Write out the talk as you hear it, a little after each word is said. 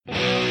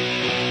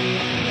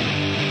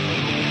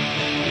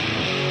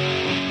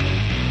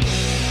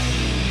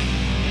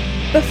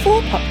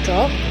Before puck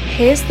drop,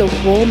 here's the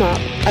warm-up,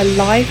 a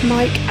live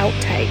mic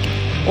outtake,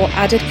 or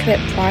added clip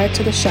prior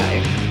to the show.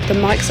 The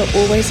mics are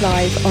always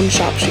live on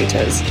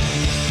Sharpshooters.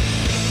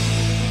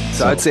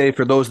 So I'd say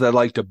for those that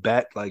like to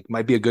bet, like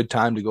might be a good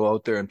time to go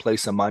out there and play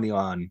some money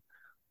on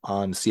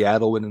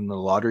Seattle winning the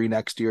lottery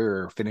next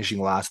year or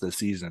finishing last of the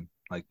season.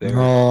 Like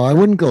No, I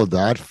wouldn't go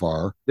that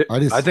far.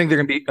 I think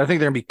they're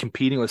gonna be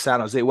competing with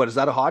San Jose. What is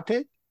that, a hot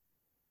take?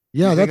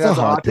 Yeah, You think that's a that's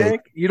a hot hot take?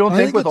 You don't I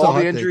think think with it's a all hot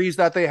the take. injuries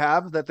that they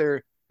have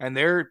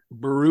they're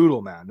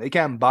brutal, man. They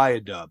can't buy a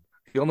dub.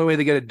 The only way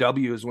they get a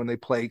W is when they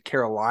play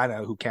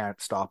Carolina, who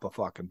can't stop a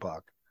fucking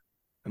puck.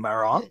 Am I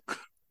wrong?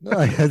 No,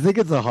 I think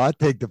it's a hot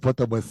take to put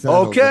them with San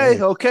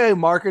Jose. Okay.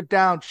 Mark it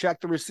down.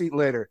 Check the receipt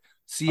later.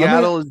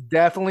 Seattle is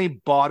definitely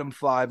bottom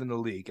 5 in the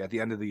league at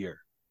the end of the year.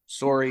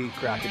 Sorry,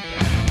 Kraken.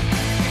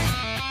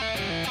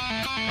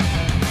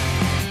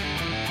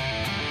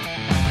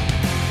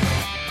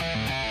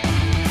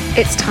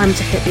 It's time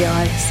to hit the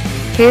ice.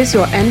 Here's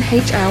your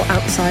NHL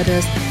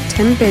outsiders,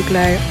 Tim Bigelow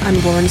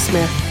and Warren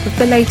Smith, with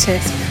the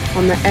latest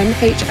on the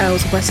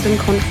NHL's Western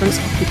Conference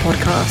Hockey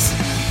Podcast.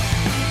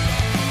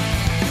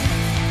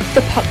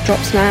 The puck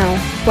drops now.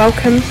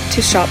 Welcome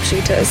to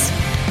Sharpshooters.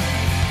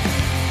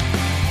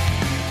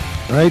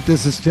 All right,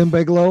 this is Tim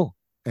Bigelow,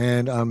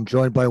 and I'm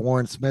joined by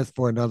Warren Smith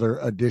for another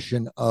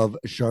edition of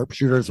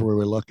Sharpshooters, where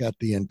we look at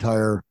the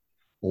entire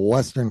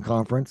Western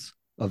Conference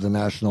of the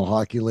National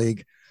Hockey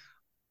League.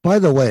 By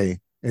the way,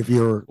 if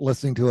you're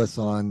listening to us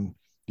on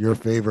your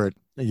favorite,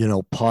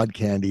 pod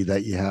candy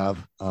that you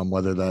have,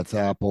 whether that's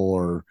Apple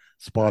or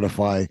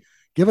Spotify,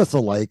 give us a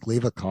like,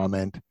 leave a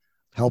comment,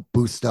 help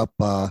boost up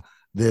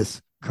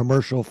this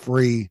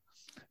commercial-free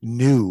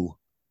new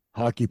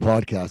hockey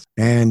podcast.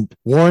 And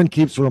Warren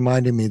keeps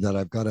reminding me that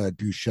I've got to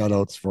do shout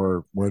outs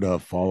for where to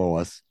follow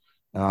us.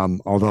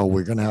 Although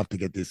we're going to have to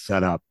get this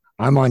set up.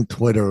 I'm on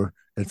Twitter.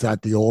 It's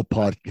at the old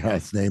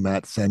podcast name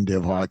at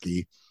Sendiv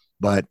Hockey,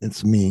 but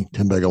it's me,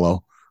 Tim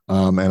Bigelow.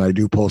 And I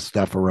do post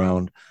stuff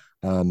around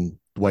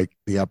like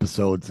the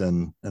episodes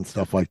and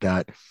stuff like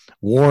that.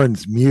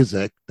 Warren's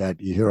music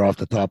that you hear off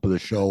the top of the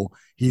show,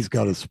 he's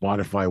got a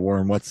Spotify.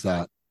 Warren, what's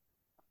that?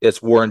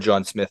 It's Warren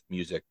John Smith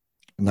music.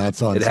 And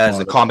that's on it has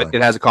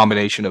a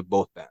combination of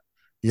both bands.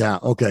 Yeah.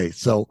 Okay.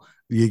 So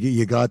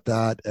you got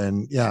that,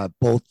 and yeah,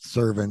 both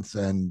Servants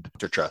and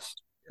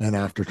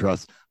After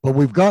Trust. But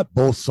we've got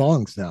both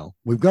songs now.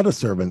 We've got a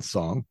Servants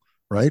song,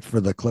 right,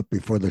 for the clip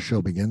before the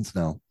show begins.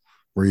 Now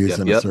we're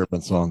using a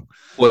Servants song.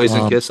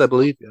 Poison Kiss, I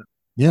believe.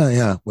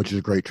 Yeah, which is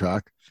a great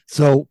track.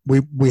 So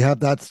we have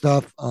that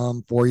stuff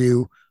for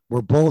you.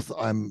 We're both.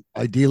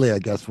 Ideally, I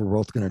guess we're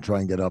both going to try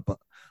and get up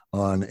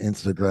on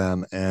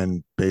Instagram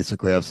and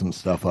basically have some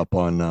stuff up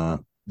on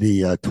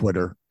the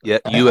Twitter. Yeah,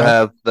 you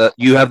have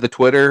the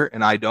Twitter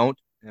and I don't,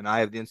 and I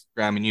have the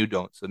Instagram and you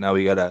don't. So now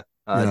we gotta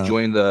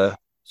join the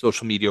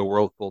social media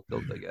world full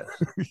tilt, I guess.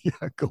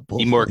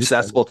 Be more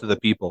accessible to the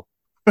people.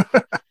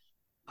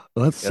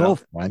 Well, that's so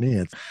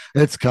funny.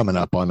 It's coming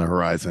up on the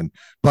horizon,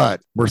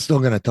 but we're still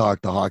going to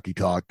talk the hockey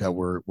talk that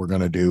we're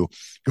going to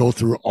go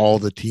through all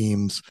the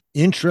teams.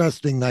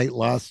 Interesting night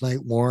last night,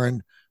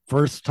 Warren.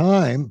 First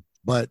time,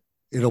 but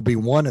it'll be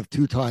one of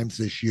 2 times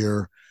this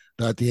year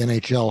that the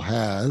NHL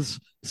has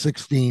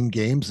 16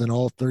 games and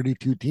all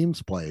 32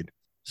 teams played.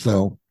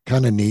 So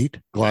kind of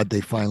neat. Glad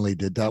they finally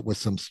did that with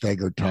some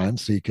staggered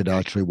times so you could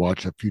actually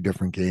watch a few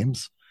different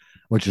games,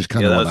 which is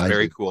kind of that was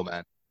very cool,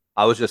 man.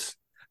 I was just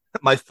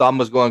my thumb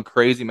was going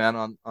crazy,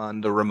 man, on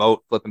the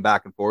remote, flipping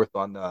back and forth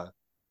on the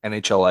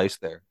NHL ice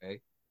there.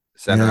 Hey,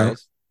 center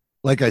ice.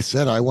 Like I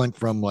said, I went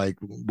from like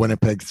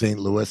Winnipeg, St.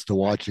 Louis to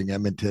watching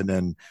Edmonton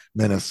and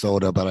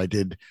Minnesota, but I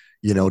did,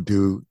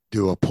 do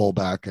a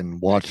pullback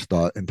and watch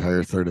the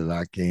entire third of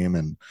that game,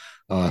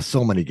 and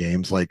so many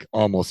games, like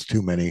almost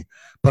too many.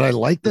 But I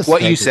like this.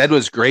 What you said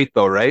was great,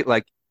 though, right?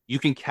 Like you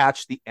can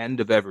catch the end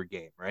of every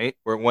game, right?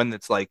 Or when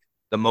it's like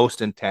the most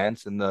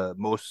intense and the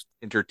most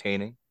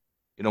entertaining.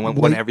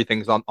 When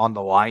everything's on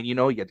the line,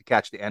 you get to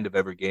catch the end of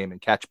every game and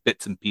catch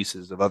bits and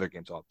pieces of other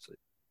games, obviously.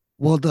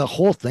 Well, the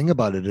whole thing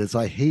about it is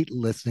I hate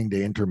listening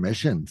to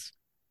intermissions.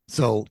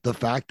 So the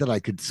fact that I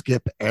could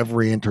skip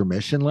every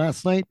intermission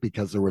last night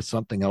because there was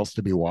something else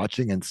to be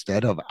watching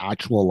instead of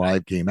actual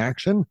live game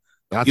action.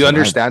 You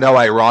understand how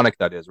ironic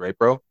that is, right,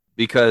 bro?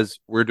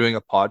 Because we're doing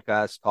a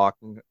podcast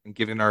talking and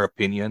giving our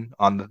opinion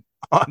on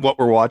what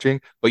we're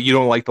watching, but you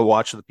don't like to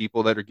watch the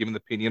people that are giving the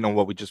opinion on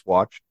what we just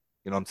watched.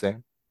 You know what I'm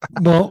saying?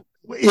 Well,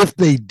 if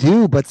they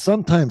do, but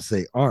sometimes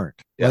they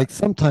aren't. Like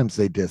sometimes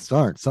they just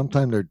aren't.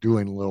 Sometimes they're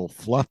doing little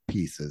fluff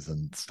pieces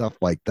and stuff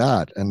like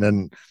that. And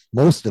then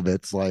most of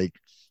it's like,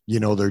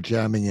 they're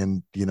jamming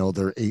in,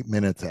 their 8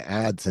 minutes of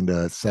ads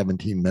into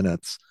 17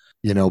 minutes,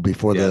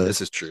 before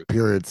this is true.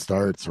 Period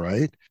starts,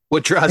 right?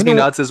 What drives me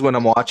nuts is when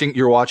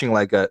you're watching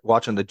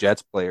watching the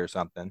Jets play or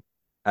something.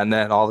 And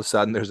then all of a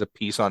sudden there's a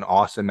piece on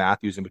Austin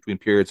Matthews in between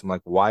periods. I'm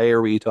like, why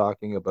are we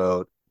talking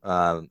about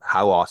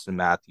how Austin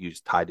Matthews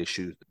tied his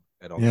shoes?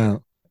 I don't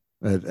know.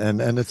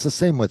 And it's the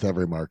same with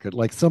every market.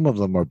 Like some of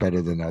them are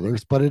better than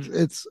others, but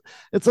it's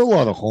a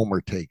lot of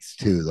homer takes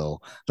too, though.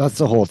 That's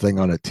the whole thing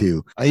on it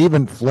too. I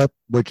even flip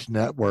which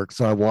network.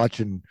 So I'm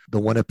watching the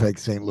Winnipeg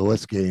St.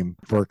 Louis game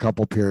for a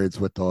couple periods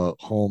with the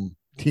home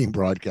team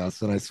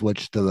broadcast, and I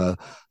switched to the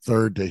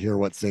third to hear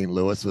what St.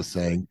 Louis was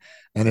saying.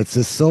 And it's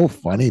just so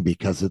funny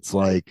because it's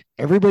like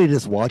everybody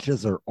just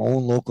watches their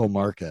own local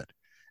market.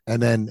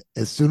 And then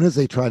as soon as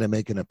they try to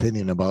make an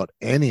opinion about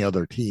any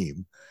other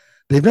team,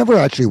 they've never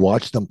actually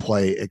watched them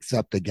play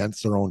except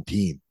against their own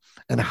team.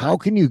 And how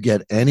can you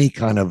get any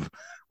kind of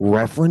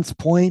reference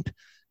point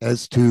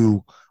as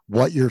to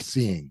what you're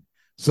seeing?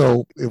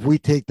 So if we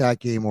take that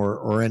game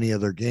or any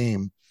other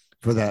game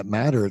for that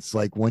matter, it's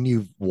like when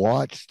you've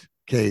watched,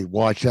 okay,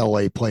 watch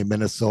LA play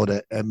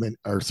Minnesota,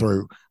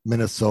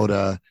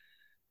 Minnesota,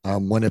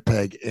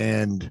 Winnipeg,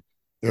 and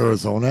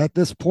Arizona at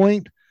this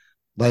point.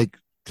 Like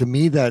to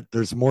me, that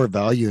there's more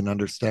value in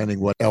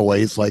understanding what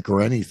LA's like,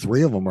 or any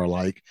three of them are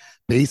like,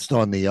 based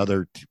on the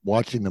other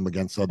watching them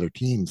against other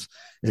teams.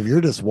 If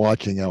you're just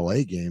watching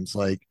LA games,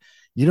 like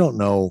you don't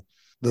know.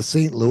 The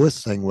St.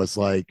 Louis thing was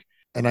like,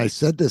 and I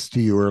said this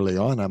to you early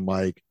on, I'm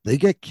like, they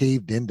get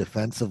caved in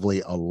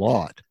defensively a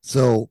lot.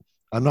 So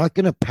I'm not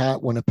going to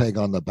pat Winnipeg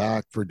on the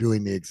back for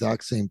doing the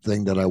exact same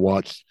thing that I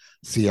watched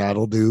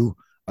Seattle do,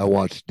 I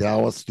watched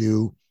Dallas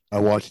do, I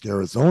watched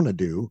Arizona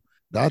do.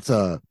 That's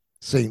a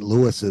St.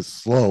 Louis is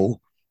slow.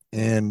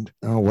 And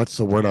what's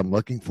the word I'm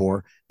looking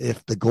for?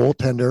 If the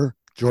goaltender,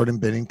 Jordan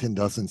Binnington,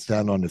 doesn't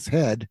stand on his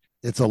head,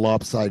 it's a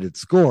lopsided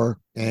score.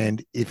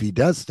 And if he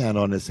does stand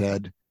on his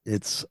head,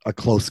 it's a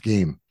close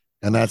game.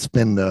 And that's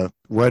been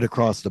right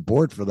across the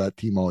board for that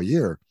team all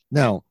year.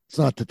 Now, it's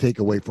not to take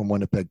away from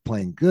Winnipeg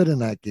playing good in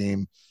that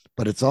game,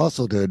 but it's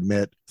also to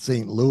admit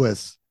St.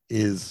 Louis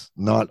is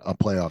not a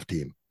playoff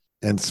team.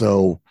 And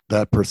so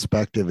that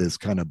perspective is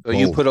kind of So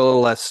you put a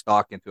little less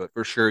stock into it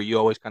for sure. You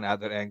always kind of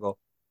have that angle,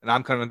 and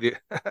I'm kind of the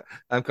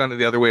I'm kind of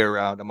the other way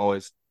around.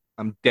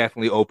 I'm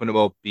definitely open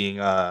about being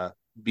a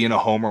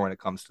homer when it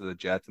comes to the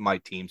Jets and my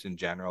teams in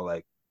general.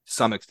 Like to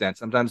some extent,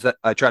 sometimes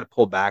I try to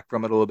pull back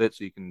from it a little bit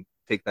so you can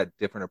take that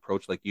different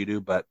approach like you do.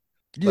 But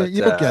yeah,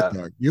 you'll get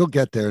there. You'll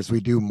get there as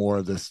we do more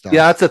of this stuff.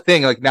 Yeah, that's the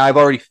thing. Like now I've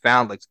already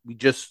found, like we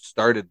just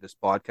started this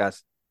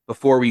podcast.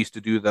 Before we used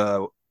to do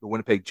the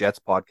Winnipeg Jets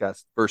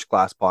podcast, first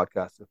class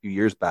podcast a few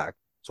years back.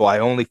 So I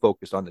only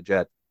focused on the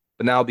Jets.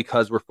 But now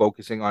because we're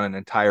focusing on an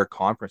entire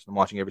conference and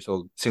watching every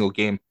single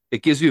game,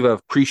 it gives you an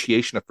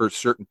appreciation of for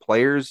certain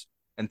players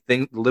and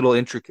things, little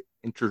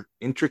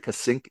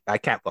intricacy. I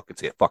can't fucking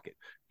say it. Fuck it.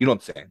 You know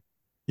what I'm saying?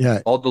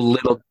 Yeah. All the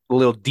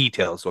little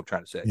details. What I'm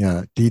trying to say.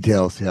 Yeah,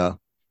 details. Yeah.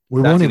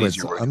 We That's won't an even.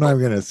 easier word I'm to not go.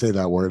 even going to say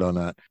that word on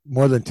that.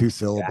 More than two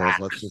syllables. Yeah.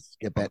 Let's just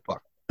skip it.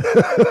 Fuck.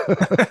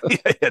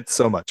 Yeah, it's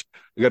so much.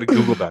 You got to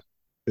Google that.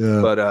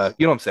 Yeah. But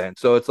you know what I'm saying?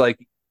 So it's like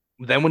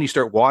then when you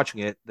start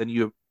watching it, then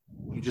you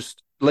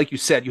just like you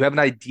said, you have an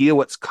idea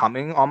what's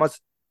coming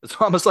almost. It's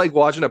almost like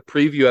watching a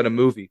preview at a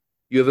movie.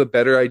 You have a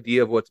better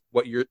idea of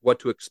what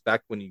to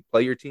expect when you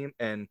play your team.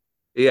 And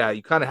yeah,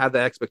 you kind of have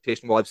that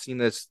expectation. Well, I've seen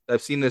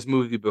this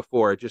movie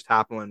before. It just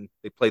happened when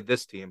they played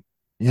this team.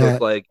 So Yeah.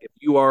 it's like if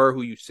you are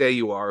who you say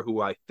you are,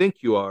 who I think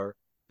you are,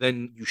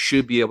 then you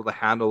should be able to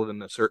handle it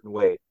in a certain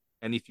way.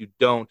 And if you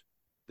don't,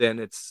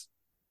 then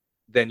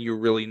then you're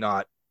really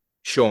not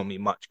showing me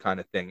much kind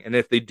of thing. And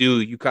if they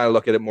do, you kind of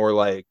look at it more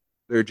like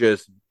they're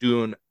just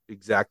doing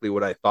exactly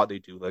what I thought they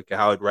do, like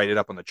how I'd write it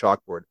up on the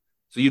chalkboard.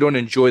 So you don't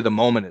enjoy the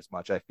moment as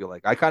much. I feel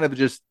like I kind of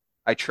just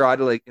I try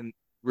to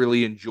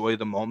really enjoy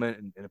the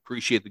moment and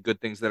appreciate the good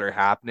things that are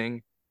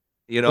happening.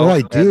 You Oh, know, I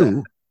and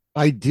do.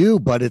 I do,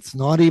 but it's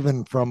not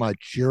even from a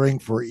cheering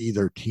for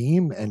either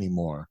team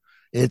anymore.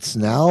 It's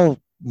now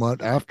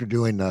after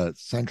doing the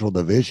Central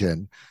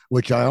Division,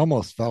 which I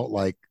almost felt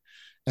like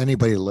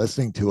anybody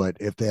listening to it,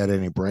 if they had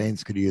any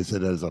brains, could use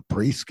it as a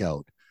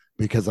pre-scout,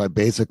 because I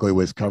basically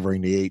was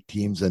covering the 8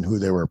 teams and who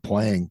they were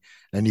playing,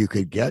 and you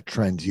could get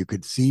trends, you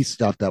could see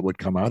stuff that would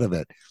come out of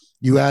it.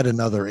 You add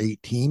another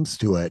 8 teams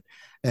to it,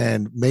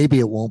 and maybe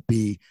it won't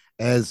be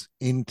as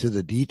into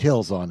the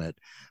details on it,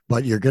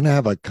 but you're going to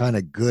have a kind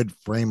of good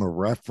frame of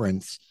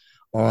reference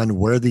on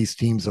where these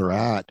teams are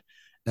at.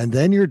 And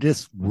then you're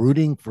just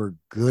rooting for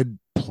good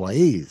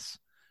plays.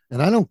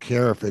 And I don't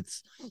care if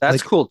it's that's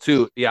like, cool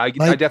too. Yeah, I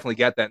like, definitely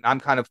get that. I'm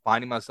kind of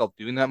finding myself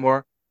doing that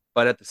more,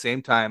 but at the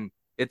same time,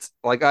 it's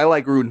like I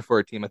like rooting for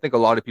a team. I think a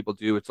lot of people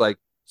do. It's like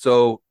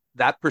so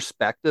that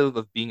perspective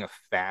of being a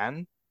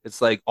fan,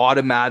 it's like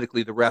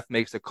automatically the ref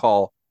makes a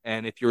call,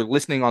 and if you're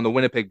listening on the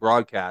Winnipeg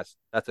broadcast,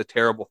 that's a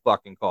terrible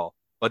fucking call.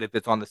 But if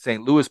it's on the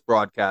St. Louis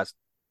broadcast,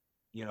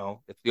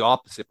 it's the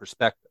opposite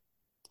perspective.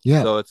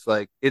 yeah, So it's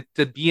like it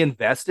to be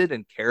invested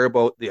and care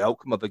about the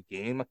outcome of a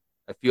game.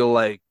 I feel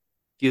like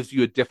gives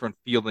you a different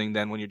feeling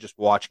than when you're just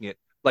watching it.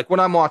 Like when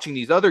I'm watching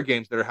these other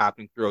games that are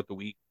happening throughout the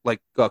week, like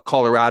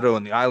Colorado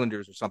and the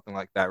Islanders or something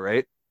like that,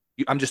 right?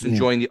 I'm just yeah.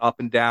 enjoying the up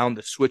and down,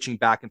 the switching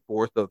back and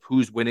forth of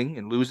who's winning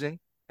and losing,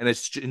 and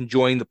it's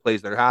enjoying the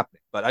plays that are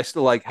happening. But I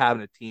still like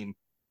having a team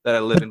that I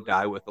live and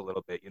die with a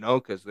little bit,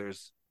 because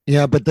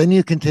Yeah, but then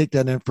you can take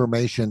that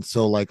information.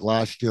 So, like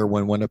last year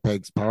when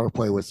Winnipeg's power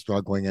play was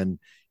struggling, and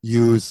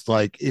use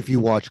like if you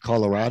watch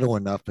Colorado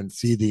enough and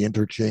see the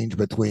interchange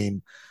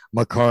between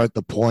Makar at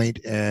the point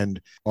and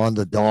on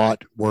the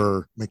dot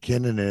where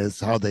McKinnon is,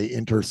 how they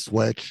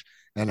interswitch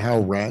and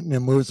how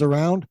Rantanen moves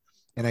around.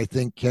 And I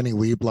think Kenny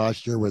Weeb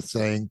last year was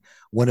saying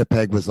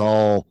Winnipeg was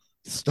all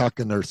stuck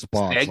in their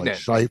spots. Like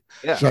Stagnant.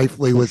 Yeah,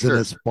 Shifley was in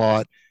a sure.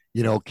 spot,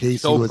 Casey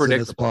So was in a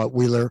predictable. spot,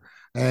 Wheeler.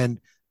 And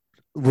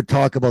would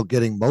talk about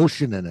getting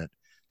motion in it.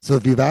 So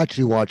if you've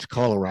actually watched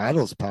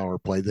Colorado's power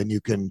play, then you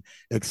can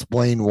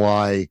explain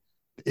why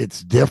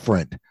it's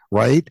different,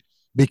 right?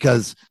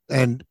 Because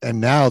and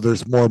now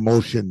there's more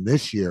motion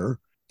this year.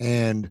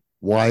 And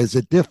why is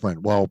it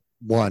different? Well,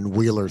 one,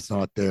 Wheeler's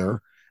not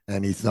there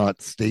and he's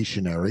not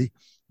stationary.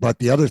 But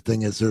the other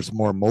thing is there's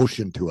more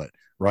motion to it,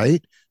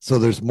 right? So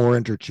there's more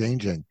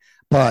interchanging.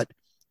 But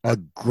a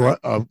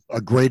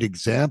great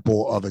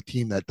example of a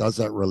team that does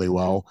that really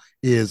well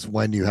is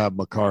when you have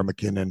Makar,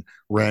 McKinnon,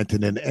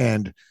 Rantanen,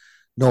 and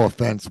no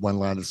offense, when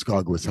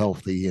Landeskog was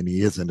healthy and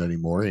he isn't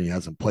anymore and he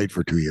hasn't played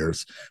for 2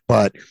 years,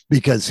 but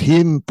because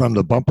him from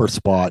the bumper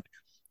spot,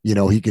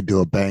 he could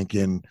do a bank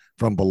in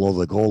from below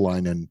the goal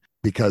line, and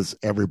because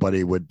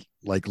everybody would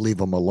like leave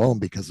him alone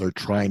because they're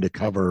trying to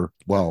cover,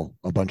 well,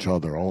 a bunch of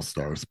other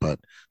all-stars, but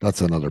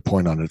that's another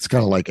point on it. It's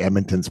kind of like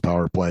Edmonton's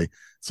power play.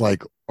 It's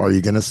like, are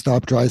you going to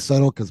stop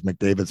Draisaitl? Because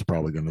McDavid's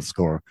probably going to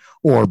score,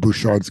 or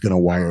Bouchard's going to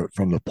wire it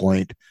from the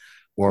point,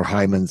 or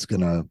Hyman's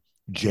going to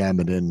jam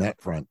it in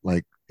net front.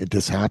 Like it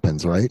just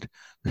happens, right?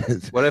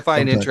 What I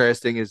find Sometimes,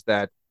 interesting is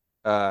that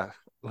uh,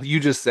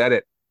 you just said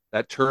it.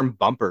 That term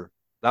bumper,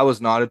 that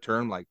was not a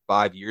term like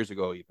 5 years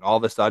ago. Even all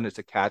of a sudden, it's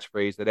a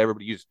catchphrase that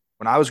everybody used.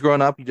 When I was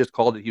growing up, you just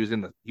called it. He was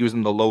in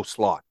the low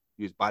slot.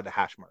 He was by the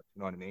hash mark. You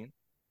know what I mean?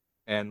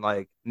 And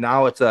like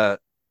now, it's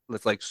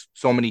like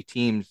so many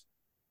teams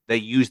they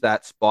use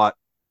that spot.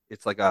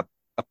 It's like a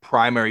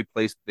primary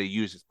place that they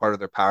use as part of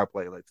their power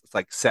play. Like it's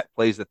like set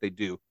plays that they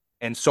do,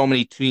 and so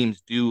many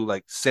teams do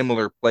like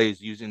similar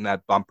plays using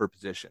that bumper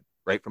position,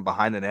 right from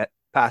behind the net,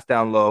 pass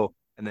down low,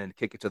 and then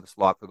kick it to the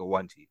slot for the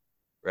 1T,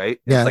 right?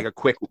 And yeah,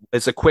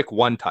 it's a quick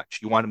one touch.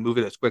 You want to move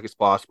it as quick as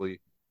possible,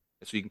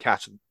 so you can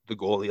catch the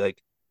goalie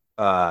like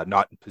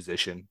not in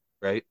position,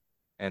 right?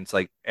 And it's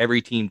like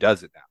every team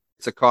does it now.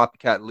 It's a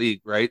copycat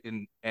league, right?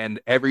 And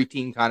every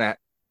team kind of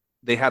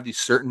they have these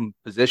certain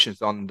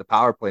positions on the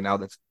power play now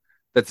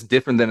that's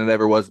different than it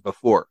ever was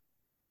before,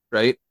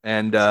 right?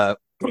 And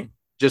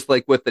just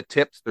like with the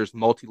tips, there's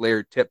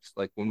multi-layered tips.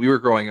 Like when we were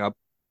growing up,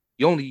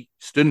 you only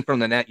stood in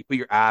front of the net, you put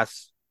your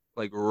ass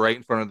like right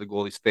in front of the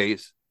goalie's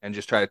face and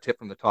just try to tip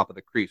from the top of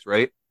the crease,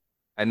 right?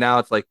 And now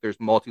it's like there's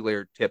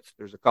multi-layered tips.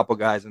 There's a couple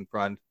guys in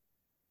front,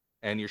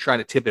 and you're trying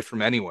to tip it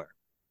from anywhere.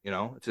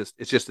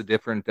 It's just a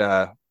different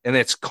and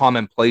it's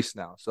commonplace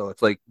now. So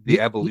it's like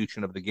the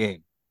evolution of the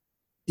game.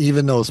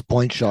 even those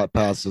point shot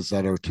passes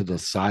that are to the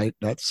side,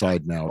 that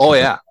side now Oh to the,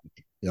 yeah,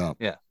 yeah.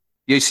 yeah.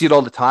 You see it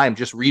all the time.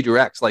 Just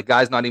redirects, like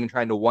guys not even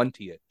trying to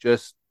 1T it.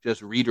 Just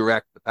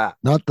redirect the pass.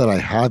 Not that I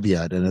have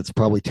yet, and it's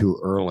probably too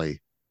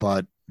early,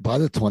 but by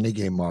the 20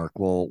 game mark,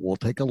 we'll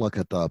take a look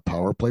at the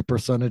power play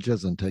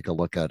percentages and take a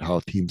look at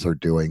how teams are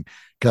doing.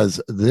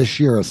 Because this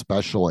year,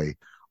 especially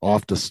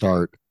off the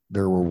start,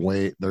 there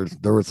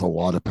was a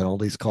lot of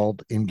penalties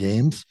called in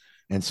games.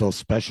 And so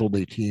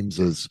specialty teams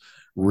is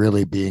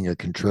really being a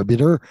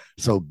contributor.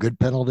 So good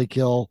penalty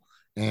kill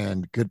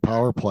and good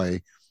power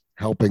play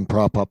helping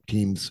prop up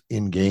teams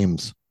in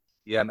games.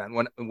 Yeah, man.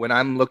 When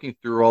I'm looking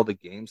through all the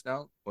games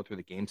now, going through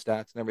the game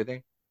stats and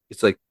everything,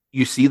 it's like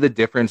you see the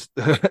difference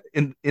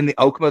in the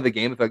outcome of the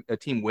game. If a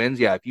team wins,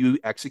 yeah, if you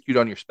execute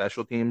on your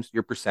special teams,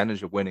 your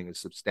percentage of winning is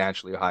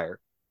substantially higher.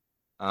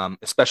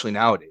 Especially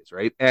nowadays,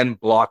 right? And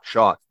block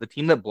shots. The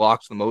team that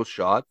blocks the most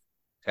shots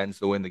tends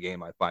to win the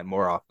game, I find,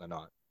 more often than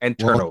not. And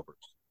Well, turnovers.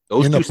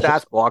 Those in two the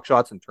stats, block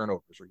shots and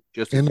turnovers, are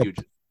just as in the huge.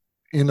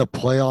 in the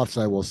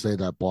playoffs, I will say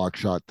that block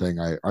shot thing.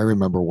 I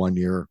remember one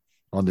year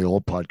on the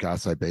old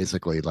podcast, I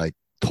basically like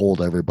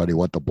told everybody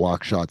what the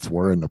block shots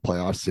were in the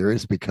playoff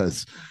series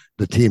because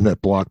the team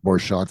that blocked more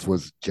shots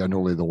was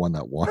generally the one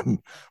that won.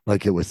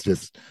 Like it was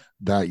just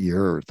that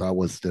year, that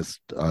was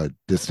just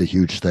a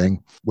huge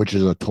thing, which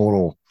is a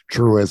total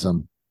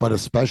truism. But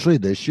especially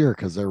this year,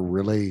 because they're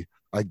really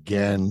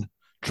again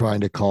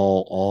trying to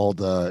call all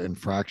the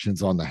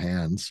infractions on the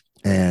hands.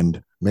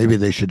 And maybe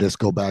they should just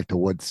go back to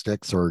wood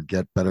sticks or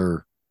get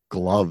better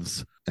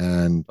gloves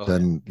and Oh, yeah.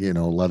 then,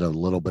 let a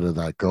little bit of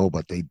that go,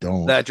 but they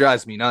don't. That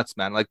drives me nuts,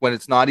 man. Like when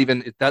it's not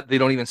even that they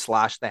don't even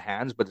slash the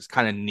hands, but it's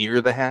kind of near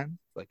the hand.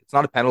 Like it's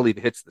not a penalty if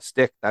it hits the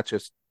stick. That's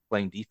just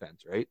playing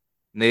defense, right?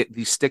 And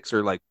these sticks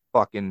are like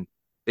fucking.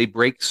 They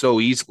break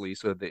so easily,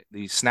 so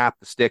they snap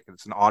the stick and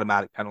it's an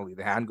automatic penalty.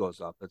 The hand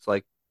goes up. It's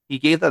like he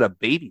gave that a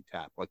baby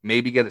tap. Like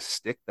maybe get a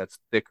stick that's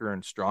thicker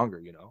and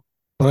stronger.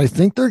 But I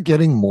think they're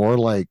getting more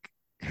like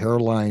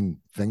hairline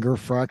finger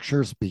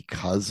fractures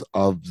because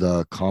of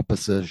the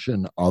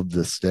composition of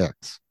the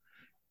sticks.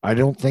 I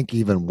don't think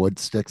even wood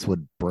sticks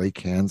would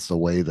break hands the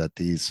way that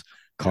these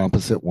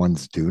composite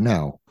ones do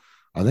now.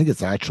 I think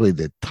it's actually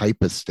the type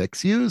of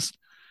sticks used.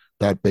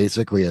 that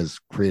basically has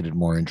created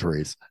more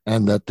injuries,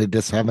 and that they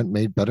just haven't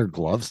made better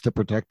gloves to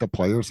protect the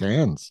players'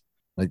 hands.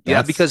 Like Yeah,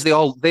 that's because they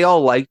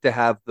all like to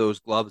have those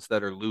gloves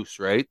that are loose,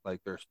 right?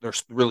 Like they're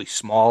really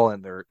small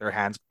and their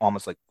hands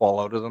almost like fall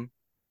out of them,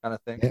 kind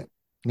of thing. yeah,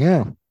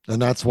 yeah, and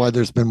that's why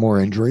there's been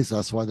more injuries.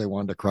 That's why they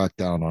wanted to crack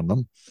down on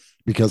them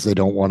because they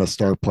don't want a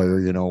star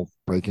player,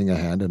 breaking a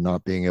hand and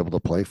not being able to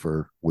play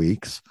for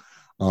weeks.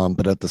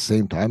 But at the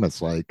same time,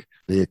 it's like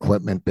the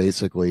equipment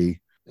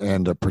basically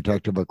and the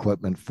protective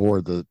equipment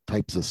for the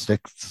types of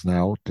sticks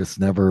now just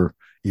never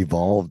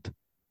evolved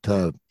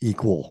to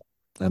equal.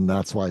 And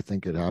that's why I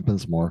think it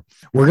happens more.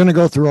 We're going to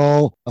go through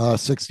all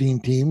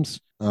 16 teams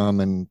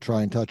and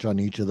try and touch on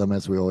each of them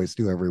as we always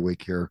do every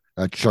week here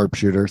at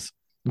Sharpshooters.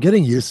 I'm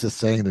getting used to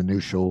saying the new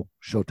show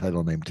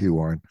title name too,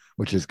 Warren,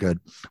 which is good.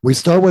 We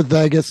start with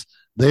Vegas.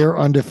 They are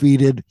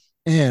undefeated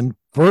and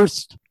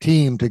first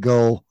team to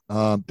go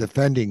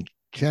defending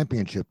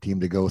championship team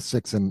to go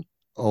 6-0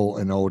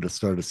 to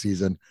start a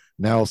season.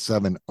 Now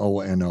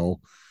 7-0.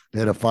 They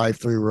had a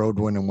 5-3 road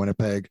win in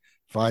Winnipeg,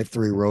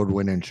 5-3 road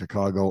win in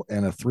Chicago,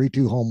 and a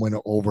 3-2 home win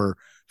over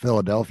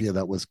Philadelphia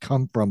that was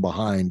come from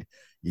behind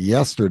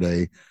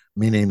yesterday,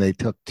 meaning they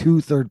took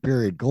 2 third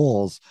period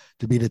goals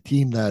to beat a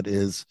team that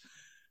is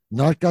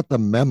not got the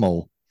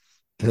memo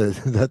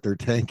that they're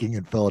tanking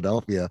in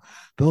Philadelphia.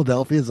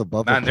 Philadelphia is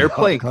above Man, they're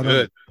playing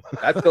good.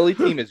 That Philly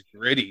team is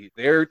gritty.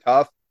 They're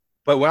tough.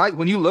 But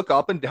when you look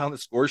up and down the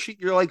score sheet,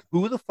 you're like,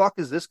 who the fuck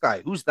is this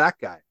guy? Who's that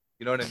guy?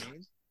 You know what I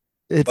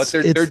mean? But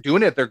they're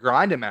doing it. They're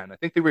grinding, man. I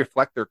think they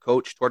reflect their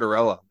coach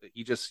Tortorella.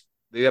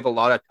 They have a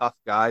lot of tough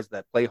guys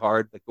that play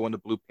hard, that go into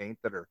blue paint,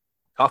 that are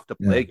tough to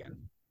play against.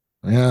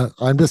 Yeah,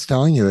 I'm just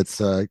telling you, it's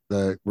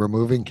the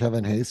removing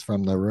Kevin Hayes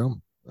from the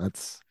room.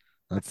 That's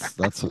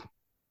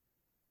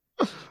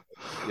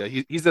Yeah,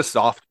 he's a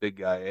soft big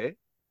guy, eh?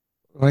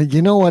 Well,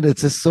 you know what?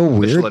 It's just so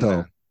weird Michelin though.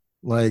 man.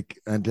 Like,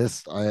 and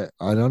just I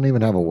don't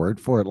even have a word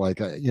for it.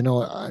 Like,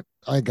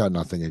 I got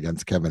nothing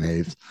against Kevin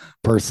Hayes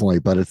personally,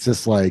 but it's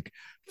just like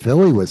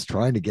Philly was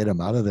trying to get him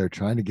out of there,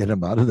 trying to get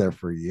him out of there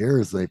for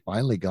years. They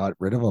finally got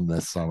rid of him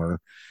this summer,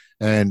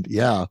 and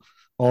yeah,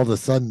 all of a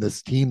sudden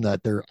this team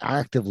that they're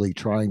actively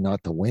trying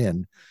not to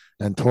win,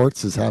 and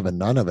Torts is having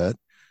none of it,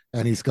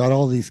 and he's got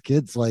all these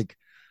kids like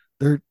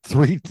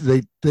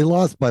they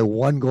lost by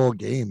 1 goal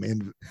game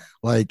in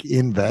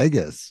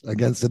Vegas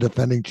against the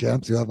defending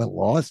champs who haven't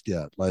lost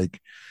yet.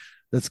 Like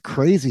that's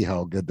crazy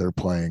how good they're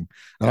playing.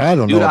 And I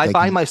don't know. Dude, I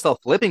find myself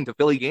flipping to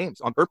Philly games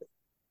on purpose.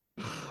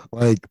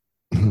 Like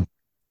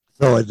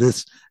so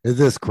is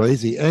this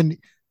crazy. And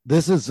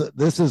this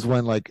is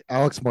when like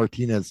Alex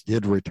Martinez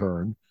did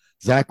return.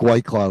 Zach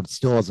Whitecloud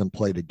still hasn't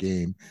played a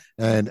game,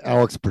 and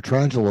Alex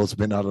Petrangelo's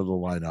been out of the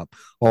lineup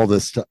all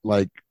this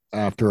like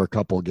after a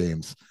couple of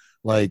games.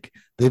 Like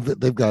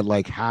they've got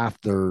like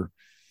half their,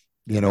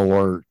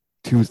 or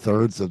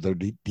 2/3 of their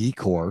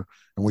decor,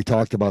 and we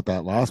talked about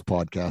that last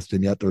podcast,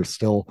 and yet they're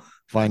still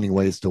finding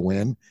ways to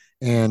win.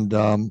 And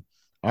I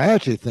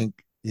actually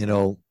think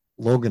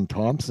Logan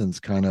Thompson's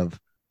kind of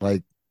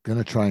like going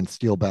to try and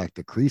steal back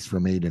the crease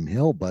from Aiden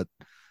Hill, but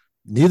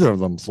neither of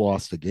them's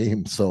lost a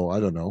game, so I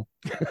don't know.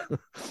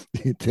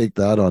 You take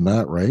that on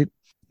that, right?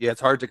 Yeah, it's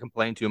hard to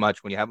complain too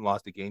much when you haven't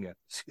lost a game yet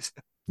this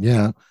season.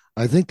 Yeah,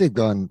 I think they've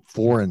gone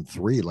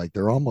 4-3. Like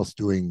they're almost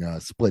doing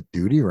split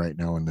duty right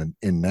now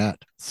in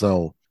net.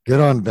 So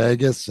good on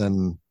Vegas,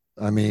 and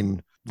I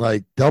mean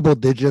like double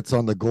digits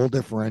on the goal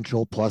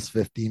differential, plus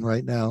 15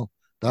 right now.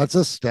 That's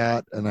a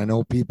stat, and I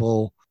know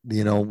people,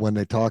 when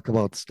they talk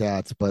about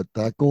stats, but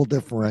that goal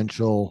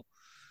differential,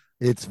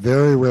 it's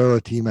very rare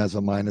a team has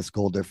a minus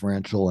goal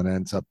differential and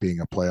ends up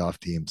being a playoff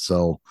team.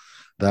 So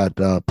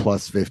that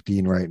plus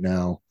 15 right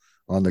now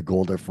on the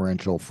goal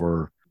differential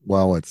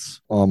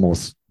it's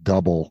almost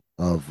double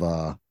of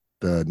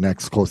the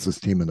next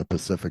closest team in the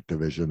Pacific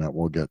Division that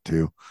we'll get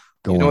to.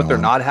 You know what they're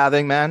not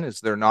having, man? Is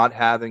they're not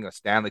having a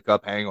Stanley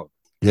Cup hangover.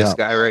 Yeah. This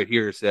guy right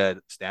here said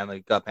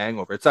Stanley Cup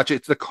hangover. It's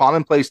a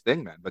commonplace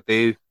thing, man. But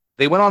they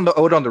went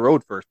out on the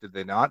road first, did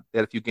they not? They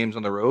had a few games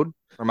on the road.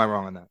 Or am I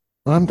wrong on that?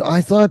 I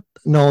thought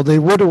no, they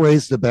would have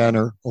raised the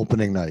banner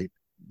opening night.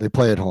 They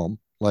play at home,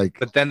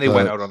 but then they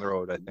went out on the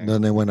road. I think.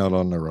 Then they went out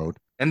on the road,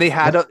 and they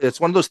had it's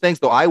one of those things.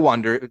 Though I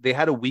wonder, they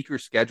had a weaker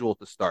schedule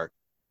to start.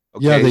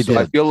 Okay? Yeah, they did.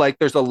 I feel like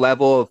there's a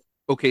level of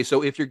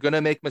so if you're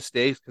gonna make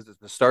mistakes because it's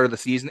the start of the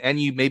season, and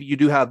maybe you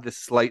do have this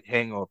slight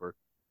hangover,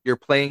 you're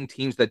playing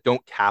teams that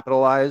don't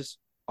capitalize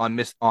on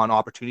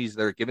opportunities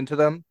that are given to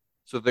them,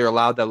 so they're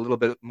allowed that little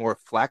bit more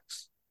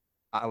flex.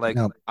 I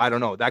don't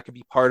know. That could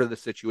be part of the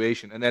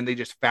situation. And then they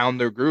just found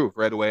their groove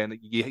right away, and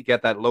you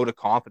get that load of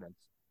confidence.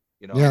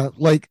 Yeah,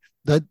 like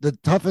the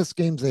toughest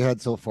games they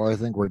had so far, I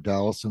think, were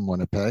Dallas and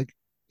Winnipeg,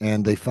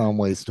 and they found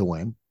ways to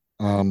win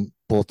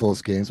both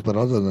those games. But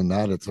other than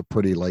that, it's a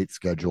pretty light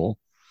schedule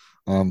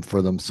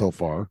for them so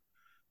far.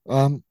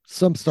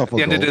 Some stuff at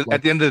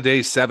the end of the day,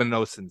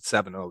 7-0 and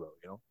 7-0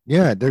 though.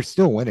 Yeah, they're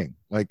still winning.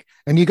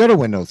 And you got to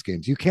win those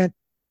games. You can't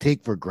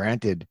take for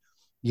granted.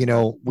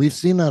 We've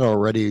seen that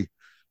already.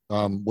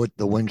 With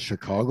the win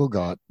Chicago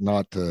got,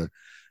 not to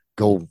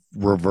go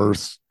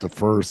reverse to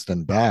first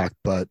and back.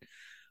 But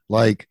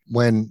like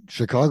when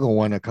Chicago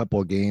won a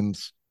couple of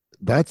games,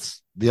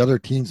 that's the other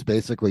team's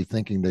basically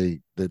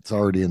thinking that's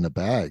already in the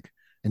bag.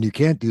 And you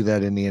can't do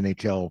that in the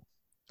NHL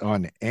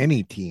on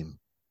any team.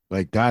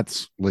 Like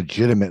that's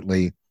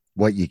legitimately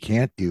what you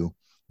can't do.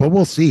 But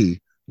we'll see.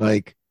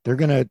 Like they're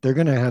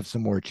gonna have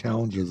some more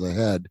challenges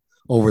ahead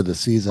over the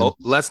season. Oh,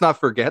 let's not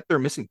forget they're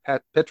missing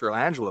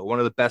Pietrangelo, one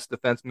of the best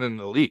defensemen in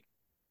the league.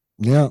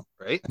 Yeah.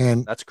 Right.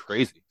 And that's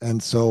crazy.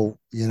 And so,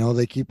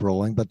 they keep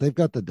rolling, but they've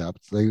got the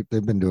depth.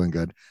 They've been doing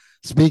good.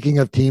 Speaking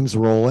of teams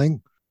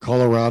rolling,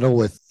 Colorado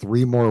with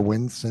 3 more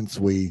wins since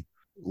we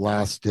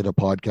last did a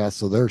podcast.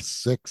 So they're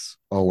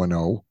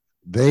 6-0-0.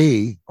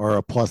 They are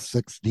a plus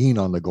 16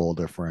 on the goal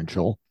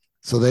differential.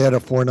 So they had a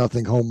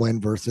 4-0 home win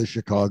versus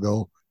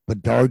Chicago.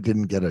 Bedard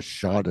didn't get a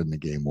shot in the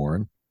game,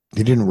 Warren.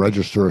 He didn't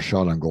register a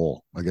shot on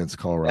goal against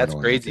Colorado. That's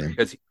crazy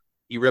because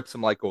he rips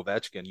him like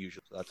Ovechkin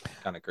usually. So that's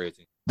kind of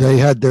crazy. They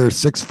had their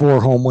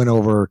 6-4 home win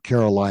over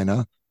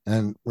Carolina.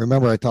 And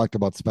remember, I talked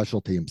about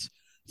special teams.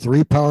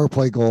 3 power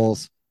play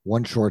goals,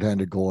 1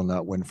 shorthanded goal in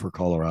that win for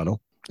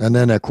Colorado. And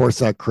then, of course,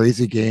 that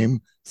crazy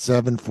game,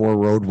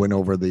 7-4 road win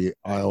over the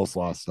Isles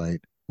last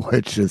night,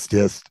 which is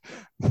just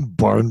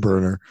barn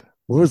burner.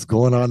 What was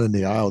going on in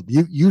the Isle?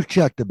 You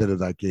checked a bit of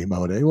that game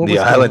out, eh? The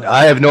Island,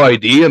 I have no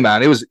idea,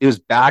 man. It was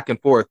back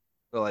and forth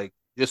for like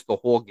just the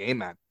whole game,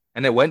 man.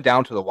 And it went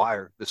down to the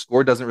wire. The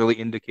score doesn't really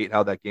indicate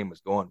how that game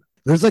was going.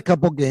 There's a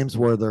couple games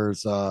where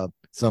there's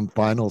some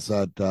finals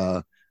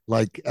that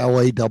like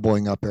LA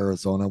doubling up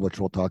Arizona, which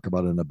we'll talk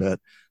about in a bit.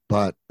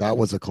 But that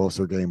was a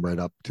closer game right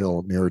up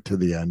till near to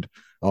the end.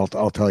 I'll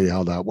tell you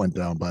how that went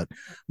down. But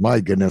my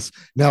goodness.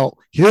 Now,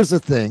 here's the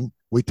thing.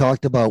 We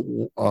talked about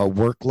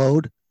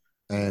workload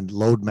and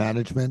load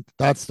management.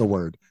 That's the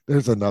word.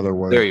 There's another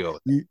word. There you go.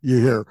 You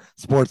hear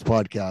sports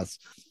podcasts.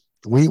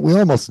 We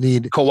almost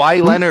need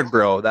Kawhi Leonard,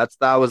 bro. That's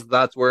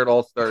where it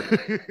all started.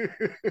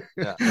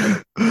 Yeah.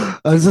 I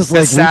was just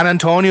like San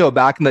Antonio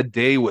back in the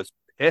day was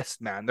pissed,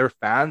 man. Their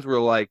fans were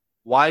like,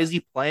 why is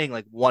he playing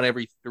like 1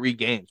 every 3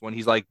 games when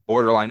he's like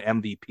borderline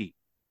MVP?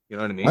 You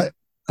know what I mean?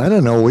 I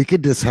don't know. We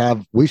should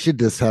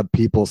just have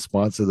people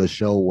sponsor the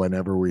show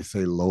whenever we say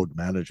load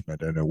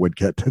management, and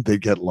they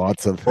get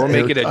lots of, or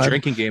make it a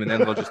drinking game and then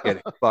they'll just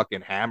get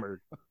fucking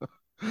hammered.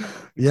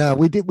 Yeah,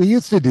 we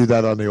used to do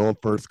that on the old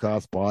First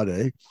Class Pod,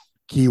 eh?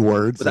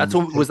 Keywords. But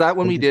was that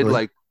when we did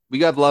like, we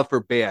got love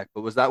for Bayek,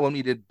 but was that when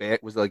we did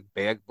Bayek, was it like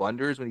Bayek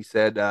blunders when he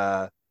said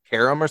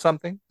Karam or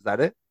something? Is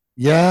that it?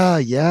 Yeah.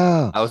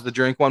 That was the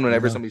drink one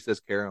whenever somebody says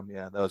Karam.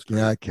 Yeah, that was great.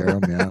 Yeah,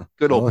 Karam, yeah.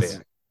 Good old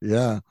Bayek.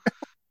 Yeah.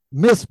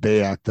 Miss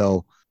Bayek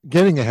though.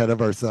 Getting ahead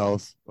of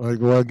ourselves. Like,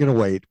 we're gonna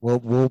wait.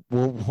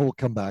 We'll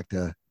come back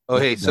to.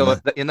 Okay, so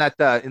in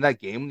that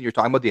game, you're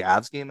talking about the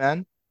Avs game,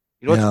 man.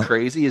 You know what's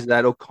crazy is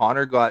that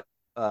O'Connor got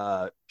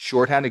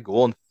shorthanded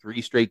goal in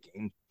 3 straight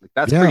games. Like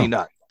that's pretty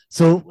nuts.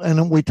 So,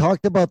 and we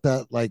talked about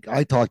that. Like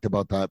I talked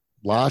about that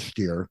last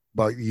year,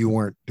 but you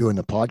weren't doing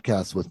the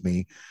podcast with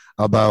me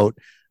about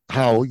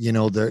how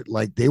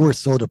they were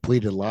so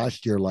depleted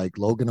last year. Like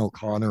Logan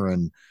O'Connor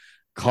and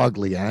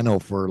Cogliano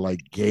for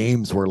like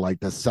games were like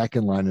the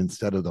second line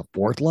instead of the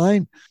fourth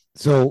line.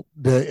 So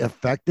the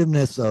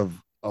effectiveness of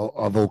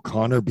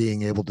O'Connor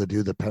being able to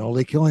do the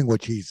penalty killing,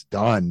 which he's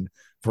done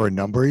for a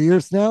number of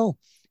years now,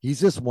 he's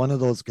just one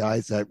of those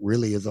guys that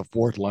really is a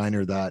fourth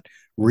liner that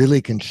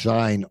really can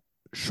shine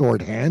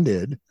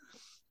shorthanded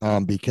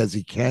because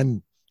he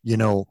can,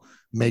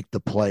 make the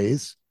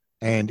plays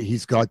and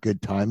he's got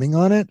good timing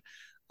on it.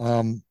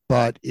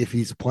 But if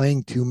he's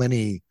playing too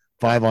many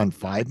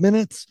 5-on-5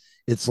 minutes,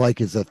 it's like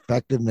his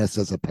effectiveness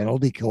as a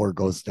penalty killer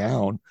goes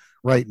down.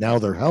 Right now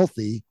they're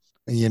healthy.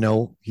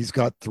 And, he's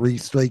got 3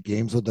 straight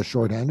games with a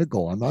shorthanded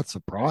goal. I'm not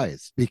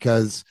surprised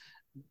because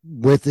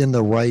within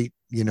the right,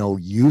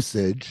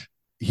 usage,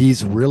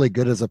 he's really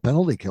good as a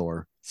penalty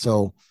killer.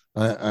 So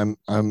I'm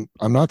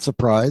not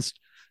surprised.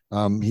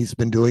 He's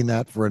been doing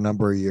that for a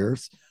number of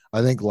years.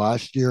 I think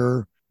last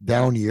year,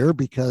 down year,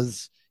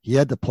 because he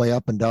had to play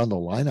up and down the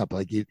lineup.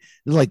 Like he'd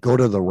like go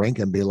to the rink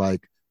and be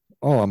like,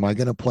 oh, am I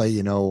going to play,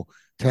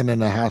 10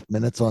 and a half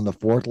minutes on the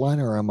fourth line,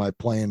 or am I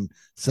playing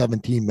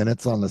 17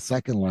 minutes on the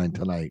second line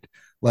tonight?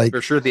 Like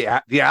for sure. The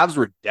Avs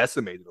were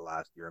decimated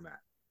last year, man,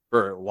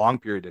 for a long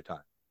period of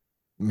time.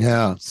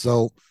 Yeah.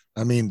 So,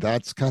 I mean,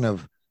 that's kind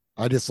of,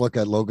 I just look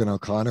at Logan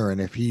O'Connor,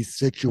 and if he's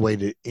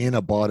situated in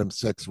a bottom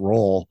 6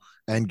 role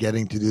and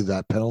getting to do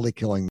that penalty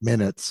killing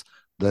minutes,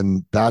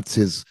 then that's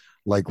his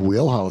like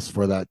wheelhouse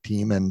for that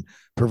team and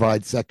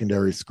provide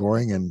secondary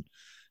scoring and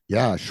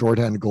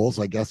shorthand goals,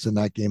 I guess, in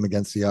that game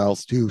against the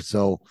Isles too.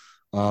 So,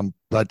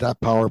 but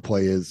that power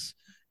play is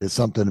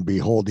something to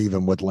behold,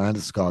 even with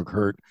Landeskog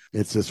hurt.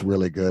 It's just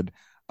really good.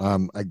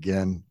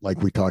 Again,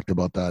 like we talked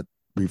about that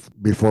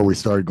before we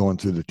started going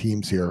through the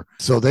teams here.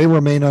 So they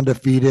remain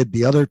undefeated.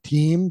 The other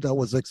team that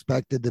was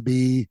expected to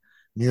be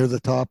near the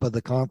top of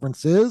the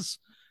conference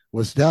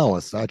was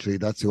Dallas. Actually,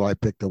 that's who I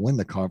picked to win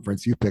the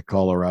conference. You picked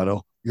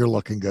Colorado. You're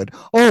looking good.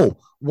 Oh,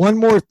 one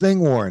more thing,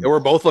 Warren. Yeah, we're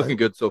both looking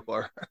good so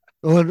far.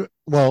 Well,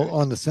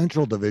 on the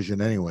Central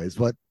Division, anyways.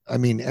 But I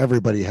mean,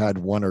 everybody had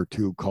one or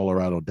two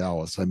Colorado,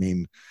 Dallas. I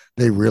mean,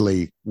 they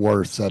really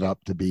were set up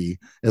to be,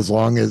 as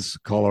long as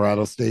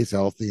Colorado stays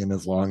healthy and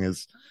as long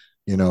as,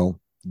 you know,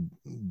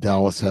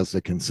 Dallas has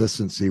the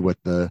consistency with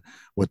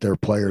their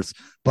players.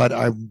 But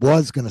I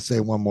was going to say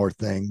one more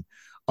thing.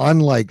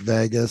 Unlike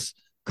Vegas,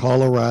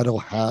 Colorado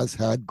has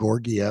had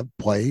Gorgiev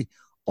play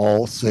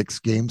all 6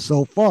 games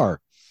so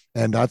far,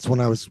 and that's when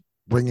I was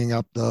bringing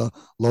up the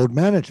load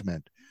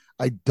management.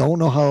 I don't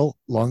know how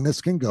long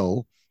this can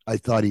go. I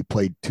thought he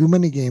played too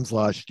many games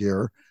last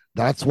year.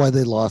 That's why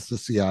they lost to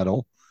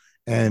Seattle,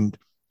 and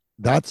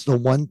that's the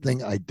one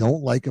thing I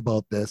don't like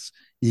about this.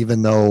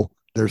 Even though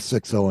they're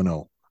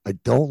 6-0-0, I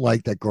don't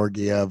like that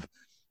Gorgiev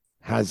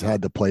has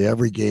had to play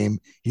every game.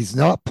 He's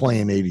not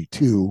playing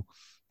 82,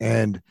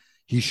 and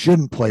he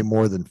shouldn't play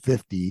more than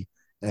 50.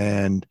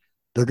 And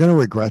they're going to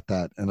regret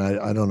that. And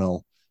I don't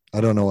know.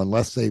 I don't know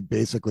unless they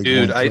basically go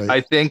Dude, and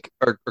I trade. think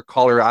our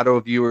Colorado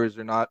viewers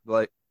are not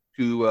like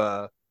too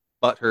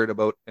butthurt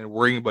about and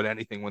worrying about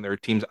anything when their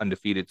team's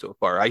undefeated so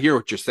far. I hear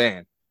what you're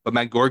saying, but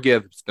man,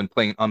 Gorgiev's been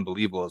playing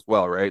unbelievable as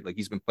well, right? Like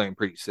he's been playing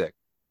pretty sick.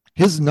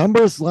 His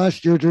numbers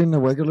last year during the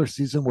regular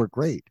season were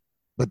great,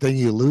 but then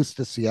you lose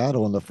to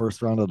Seattle in the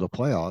first round of the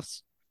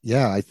playoffs.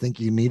 Yeah, I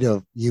think you need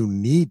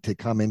to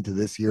come into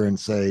this year and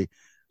say,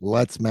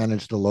 let's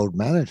manage the load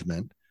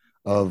management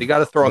They of got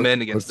to throw him our, in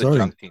our against the starting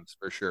junk teams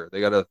for sure.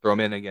 They got to throw him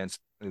in against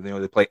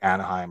they play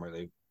Anaheim or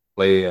they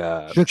play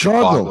Chicago.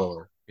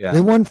 Chicago. Yeah,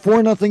 They won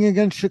 4-0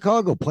 against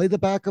Chicago. Play the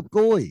backup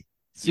goalie.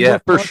 See yeah,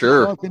 what for Bratislava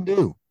sure. can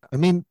do. I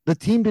mean, the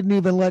team didn't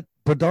even let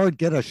Bedard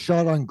get a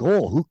shot on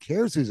goal. Who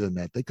cares who's in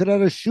net? They could have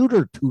had a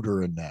shooter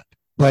tutor in net.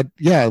 But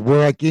yeah,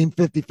 we're at game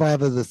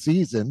 55 of the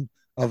season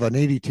of an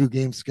 82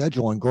 game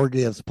schedule, and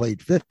Gorgiev's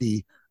played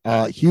 50.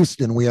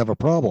 Houston, we have a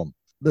problem.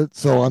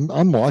 So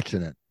I'm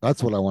watching it.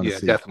 That's what I want to Yeah,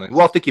 see. definitely.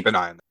 We'll have to keep an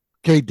eye on that.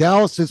 Okay,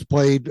 Dallas has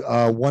played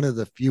one of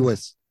the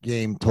fewest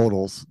game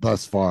totals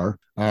thus far.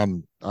 I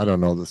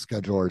don't know, the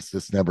schedulers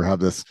just never have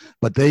this,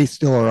 but they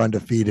still are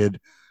undefeated,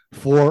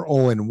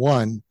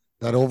 4-0-1.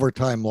 That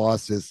overtime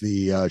loss is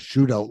the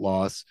shootout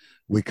loss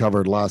we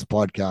covered last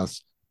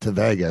podcast to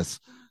Vegas.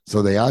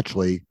 So they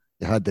actually,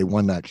 had they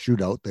won that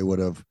shootout, they would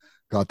have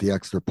got the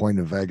extra point,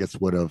 and Vegas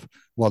would have,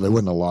 well, they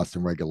wouldn't have lost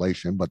in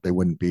regulation, but they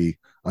wouldn't be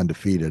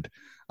undefeated.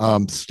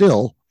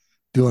 Still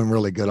doing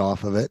really good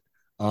off of it.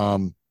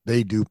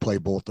 They do play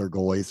both their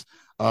goalies.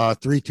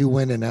 3-2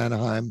 win in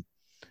Anaheim,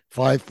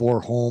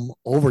 5-4 home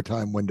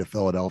overtime win to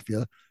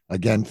Philadelphia.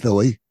 Again,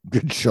 Philly,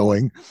 good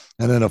showing.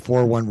 And then a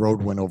 4-1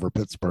 road win over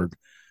Pittsburgh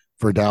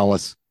for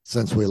Dallas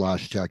since we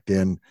last checked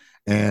in.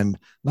 And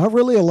not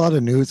really a lot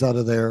of news out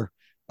of there.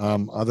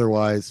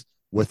 Otherwise,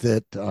 with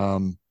it,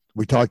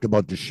 we talked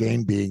about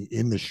Duchesne being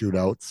in the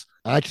shootouts.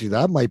 Actually,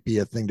 that might be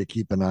a thing to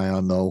keep an eye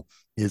on, though,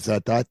 is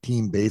that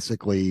team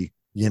basically,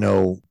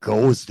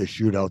 goes to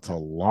shootouts a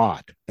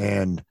lot.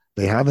 And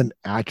they haven't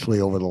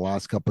actually over the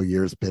last couple of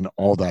years been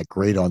all that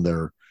great on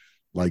their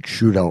like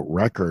shootout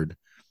record.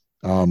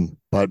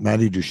 But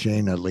Matty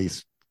Duchesne at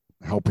least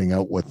helping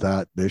out with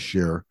that this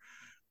year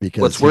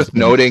because What's he's worth been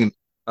noting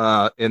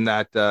in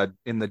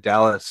the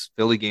Dallas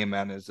Philly game,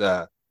 man, is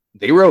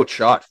they were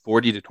outshot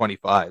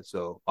 40-25.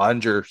 So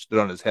Onger stood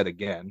on his head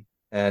again.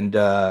 And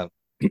the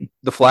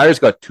Flyers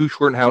got two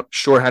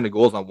shorthanded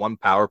goals on one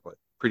power play.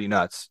 Pretty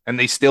nuts. And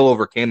they still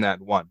overcame that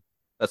and won.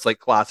 That's like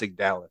classic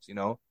Dallas, you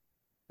know?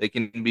 They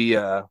can be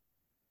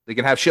they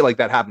can have shit like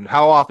that happen.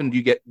 How often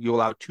do you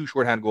allow two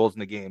shorthand goals in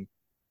the game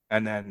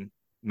and then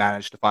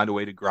manage to find a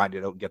way to grind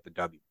it out and get the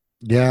W?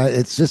 Yeah,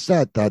 it's just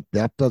that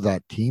depth of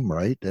that team,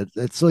 right?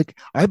 It's like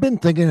I've been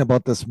thinking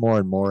about this more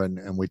and more,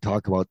 and we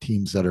talk about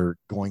teams that are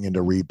going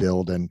into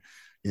rebuild, and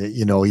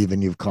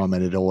even you've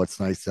commented, oh, it's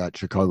nice that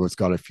Chicago's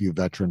got a few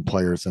veteran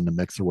players in the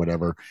mix or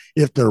whatever.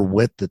 If they're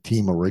with the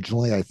team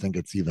originally, I think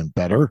it's even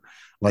better.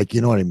 Like,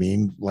 you know what I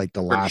mean? Like the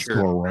For last go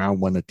sure.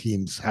 around when the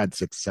teams had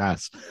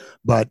success.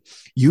 But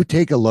you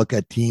take a look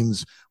at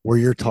teams where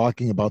you're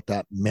talking about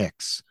that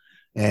mix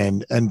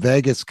and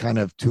Vegas kind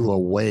of to a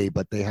way,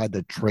 but they had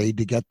to trade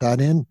to get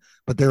that in.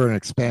 But they're an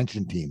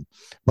expansion team.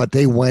 But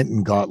they went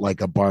and got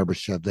like a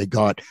Barbashev. They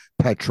got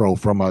Petro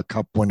from a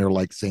cup winner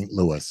like St.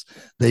 Louis.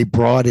 They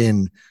brought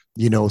in,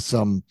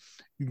 some,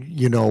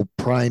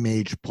 prime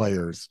age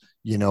players,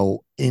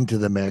 into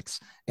the mix.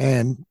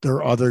 And there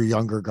are other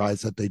younger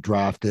guys that they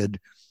drafted,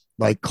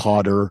 like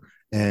Cotter,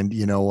 and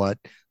you know what,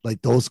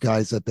 like those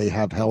guys that they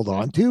have held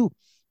on to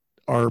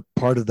are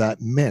part of that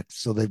mix.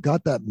 So they've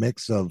got that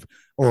mix of,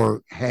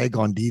 or Hag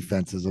on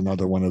defense is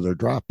another one of their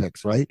draft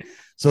picks, right?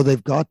 So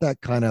they've got that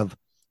kind of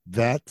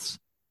vets,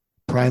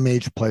 prime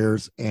age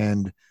players,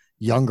 and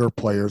younger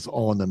players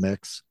all in the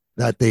mix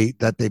that they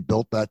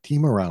built that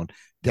team around.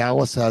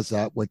 Dallas has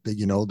that with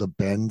the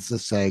Bens, the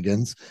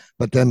Sagans,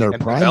 but then their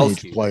And prime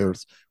age Pavelski.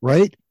 players,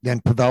 right?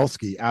 And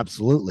Pavelski,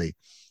 absolutely.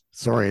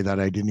 Sorry that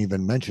I didn't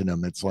even mention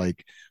him. It's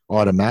like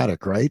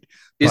automatic, right?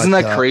 Isn't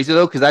But that crazy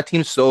though? Because that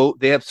team's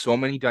they have so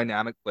many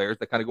dynamic players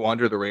that kind of go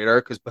under the radar.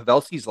 Because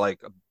Pavelski's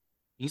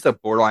he's a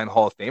borderline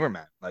Hall of Famer,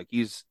 man. Like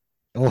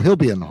Oh, he'll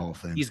be in the Hall of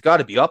Fame. He's got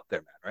to be up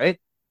there, man, right?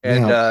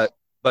 And Yeah.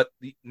 but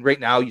right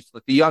now,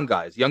 like the young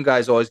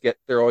guys always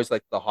they're always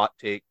like the hot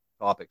take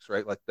topics,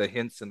 right? Like the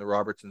Hints and the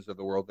Robertsons of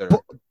the world that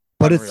But, are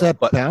but it's unreal. that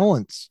But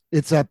balance.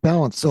 It's that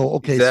balance. So,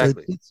 okay, so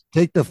exactly,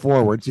 take the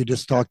forwards. You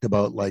just talked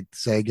about like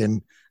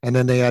Sagan, and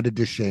then they added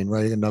Duchesne,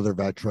 right? Another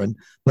veteran.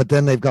 But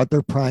then they've got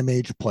their prime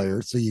age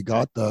players. So you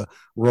got the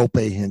Rope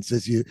Hints.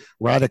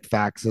 Radek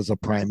Fax is a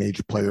prime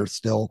age player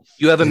still.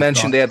 you haven't They've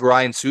mentioned got they had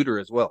Ryan Suter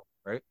as well,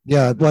 right?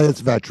 Yeah, well,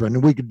 it's veteran,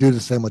 and we could do the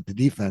same with the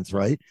defense,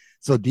 right?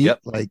 So deep, Yep.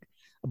 like,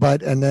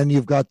 but and then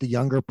you've got the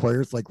younger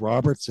players like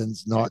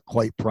Robertson's not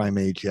quite prime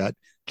age yet,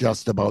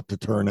 just about to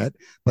turn it.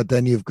 But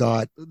then you've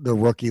got the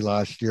rookie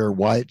last year,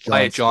 Wyatt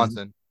Wyatt Johnston,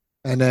 Johnson.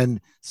 and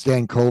then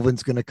Stan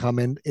Coven's going to come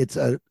in. It's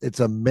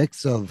a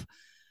mix of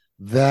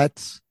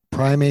vets,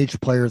 prime age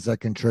players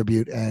that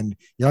contribute, and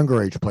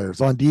younger age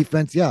players on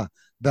defense. Yeah,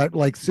 that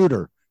like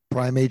Suter,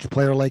 prime age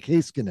player like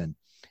Heiskanen,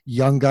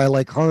 young guy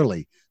like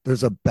Harley.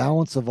 There's a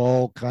balance of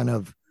all kind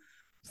of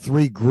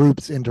three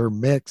groups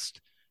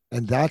intermixed,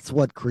 and that's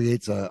what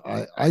creates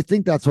I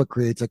think that's what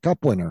creates a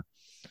cup winner.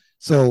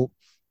 So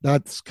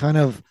that's kind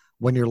of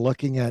when you're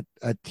looking at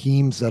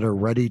teams that are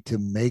ready to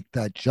make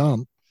that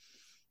jump,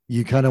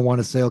 you kind of want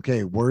to say,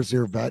 okay, where's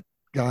your vet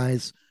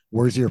guys?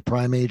 Where's your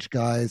prime age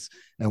guys?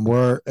 And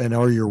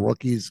are your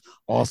rookies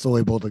also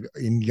able to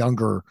in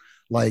younger,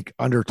 like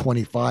under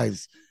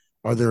 25s?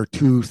 Are there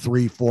two,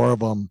 three, four of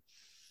them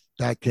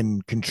that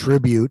can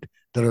contribute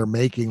that are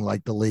making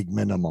like the league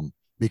minimum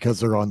because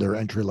they're on their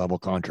entry level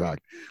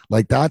contract?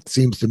 Like that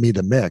seems to me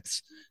the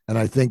mix. And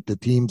I think the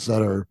teams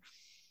that are,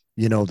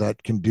 that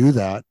can do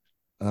that,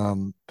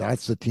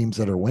 that's the teams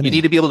that are You need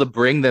winning. to be able to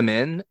bring them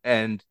in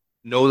and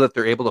know that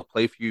they're able to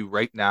play for you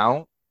right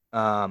now.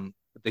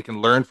 They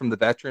can learn from the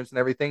veterans and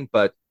everything,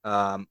 but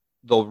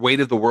the weight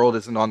of the world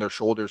isn't on their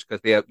shoulders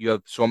because you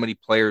have so many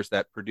players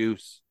that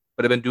produce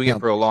but have been doing Yeah. it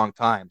for a long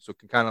time, so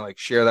can kind of like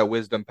share that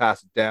wisdom,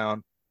 pass it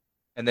down,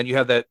 and then you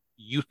have that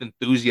youth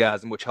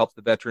enthusiasm, which helps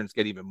the veterans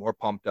get even more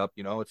pumped up.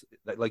 It's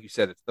like you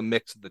said, it's the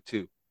mix of the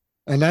two.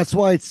 And that's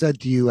why I said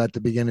to you at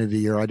the beginning of the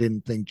year, I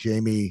didn't think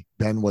Jamie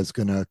Benn was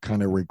going to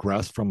kind of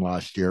regress from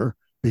last year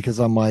because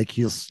I'm like,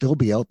 he'll still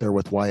be out there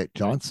with Wyatt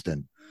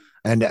Johnston.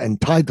 And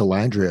Ty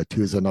Delandria,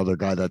 too, is another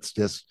guy that's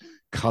just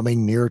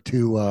coming near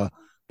to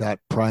that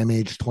prime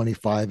age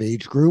 25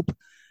 age group.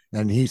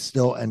 And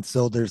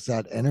so there's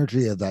that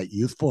energy of that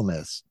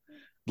youthfulness,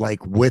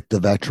 like with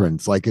the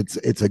veterans. Like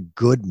it's a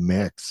good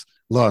mix.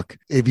 Look,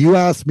 if you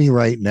ask me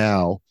right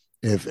now,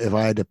 if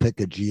I had to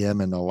pick a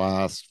GM in the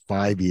last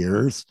 5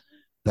 years,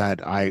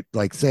 that I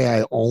like say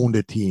I owned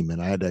a team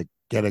and I had to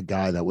get a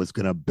guy that was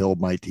going to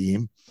build my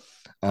team.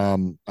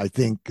 I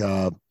think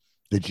the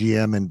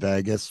GM in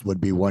Vegas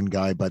would be one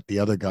guy, but the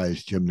other guy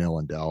is Jim Nill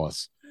in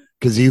Dallas.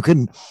 Because you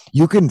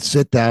can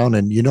sit down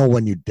and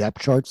when you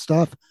depth chart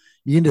stuff,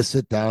 you can just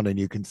sit down and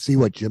you can see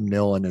what Jim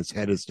Nill in his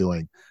head is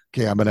doing.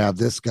 Okay, I'm gonna have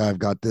this guy, I've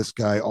got this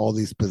guy, all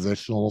these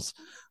positionals,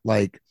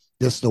 like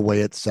this the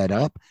way it's set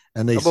up,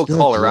 and they How about still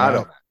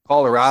Colorado? draft.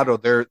 Colorado,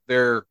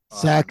 they're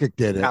Sakic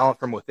did it. talent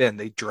from within.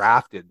 They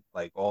drafted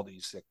like all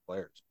these sick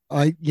players.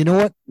 You know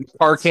what?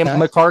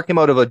 McCarr came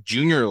out of a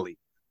junior league.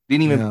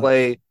 Didn't even Yeah.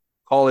 play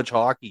college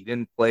hockey.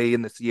 Didn't play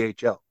in the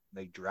CHL.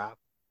 They drafted.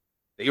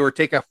 They were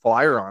taking a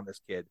flyer on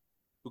this kid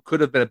who could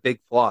have been a big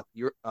flop.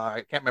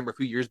 I can't remember a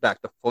few years back.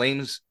 The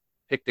Flames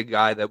picked a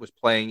guy that was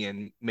playing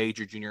in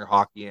major junior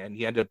hockey, and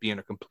he ended up being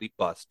a complete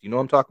bust. You know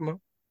what I'm talking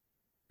about?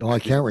 No, I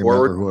He's can't forward.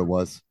 remember who it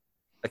was.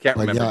 I can't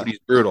But remember, yeah, but he's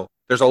brutal.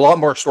 There's a lot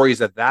more stories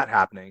of that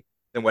happening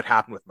than what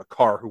happened with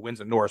McCarr, who wins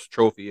a Norris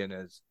Trophy and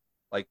is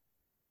like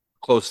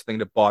closest thing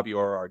to Bobby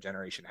Orr our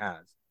generation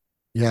has.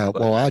 yeah.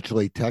 But Well,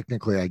 actually,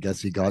 technically, I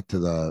guess he got to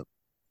the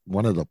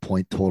one of the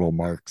point total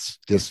marks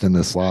just in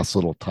this last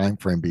little time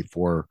frame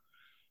before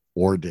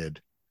Orr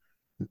did.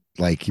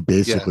 Like he yeah,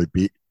 basically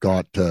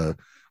got to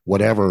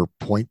whatever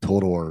point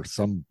total or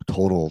some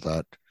total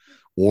that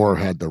Orr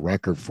had the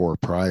record for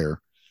prior.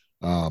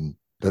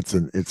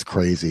 It's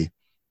crazy.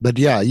 But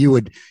yeah, you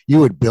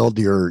would build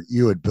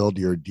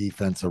your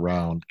defense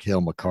around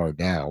Cale Makar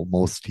now.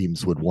 Most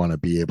teams would want to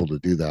be able to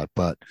do that,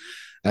 but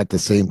at the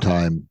same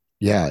time,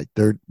 yeah,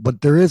 there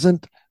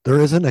isn't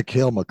a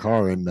Cale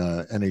Makar in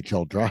the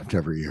NHL draft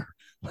every year.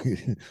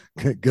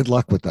 Good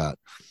luck with that.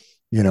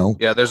 You know,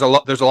 yeah. There's a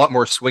lot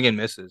more swing and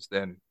misses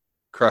than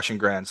crushing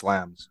grand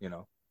slams.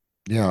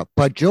 Yeah,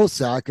 but Joe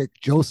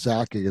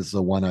Sakic is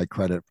the one I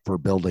credit for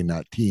building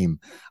that team.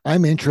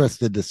 I'm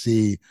interested to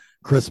see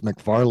Chris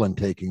McFarland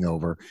taking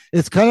over.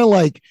 It's kind of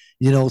like,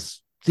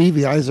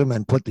 Stevie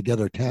Eiserman put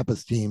together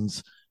Tampa's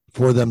teams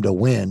for them to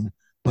win,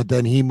 but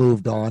then he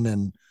moved on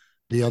and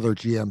the other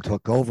GM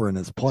took over in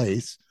his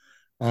place.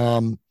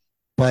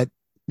 But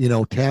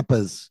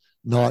Tampa's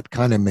not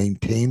kind of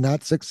maintained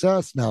that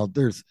success. Now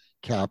there's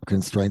cap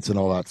constraints and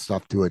all that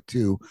stuff to it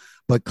too.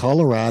 But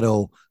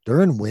Colorado,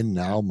 they're in win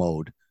now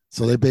mode.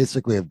 So they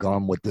basically have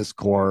gone with this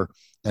core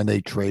and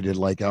they traded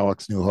like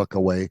Alex Newhook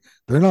away.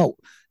 They're not,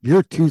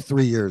 you're 2,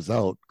 3 years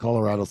out.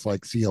 Colorado's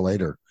like, see you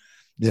later,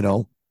 you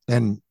know?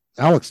 And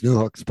Alex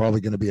Newhook's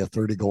probably going to be a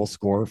 30 goal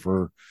scorer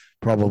for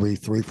probably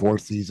 3-4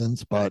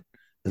 seasons, but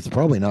it's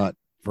probably not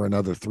for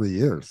another 3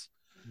 years.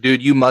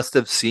 Dude, you must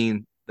have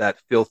seen that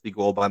filthy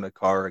goal by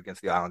Makar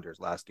against the Islanders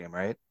last game,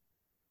 right?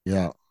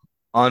 Yeah.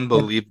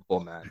 Unbelievable,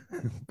 man.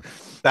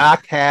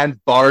 Backhand,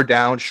 bar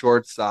down,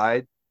 short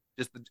side,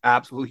 just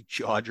absolutely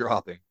jaw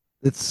dropping.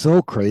 It's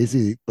so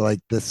crazy, like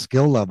the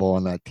skill level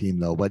on that team,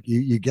 though. But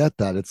you get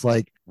that. It's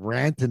like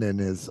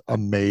Rantanen is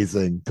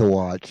amazing to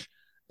watch,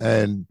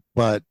 and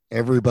but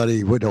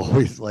everybody would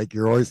always like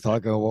you're always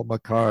talking about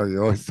Makar,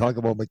 you're always talking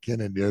about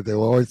McKinnon, they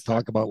will always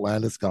talk about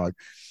Landeskog,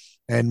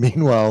 and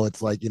meanwhile,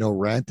 it's like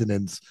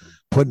Rantanen's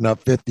putting up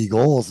 50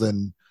 goals,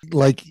 and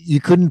like you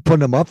couldn't put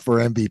him up for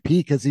MVP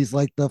because he's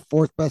like the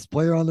fourth best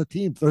player on the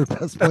team, third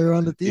best player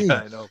on the team.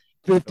 Yeah, I know.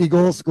 50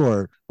 goal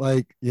scorer.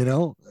 Like,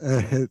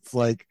 it's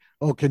like,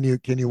 oh, can you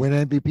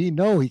win MVP?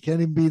 No, he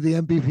can't even be the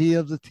MVP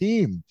of the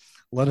team,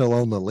 let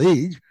alone the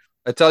league.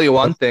 I tell you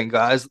one thing,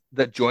 guys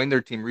that joined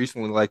their team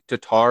recently, like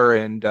Tatar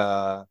and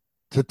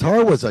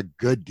Tatar was a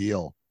good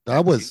deal.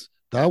 That was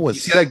you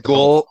see that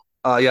goal?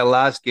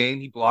 Last game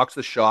he blocks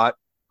the shot,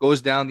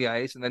 goes down the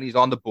ice, and then he's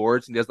on the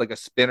boards and does like a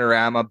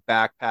spinorama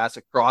back pass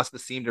across the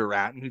seam to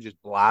Ratton, who just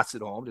blasts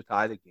it home to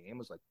tie the game. I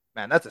was like,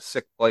 man, that's a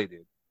sick play,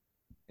 dude.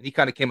 And he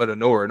kind of came out of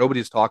nowhere.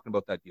 Nobody's talking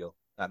about that deal,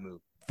 that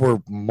move.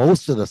 For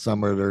most of the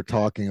summer, they're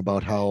talking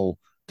about how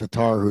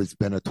Tatar, who's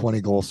been a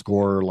 20 goal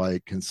scorer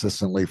like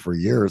consistently for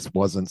years,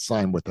 wasn't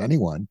signed with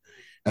anyone.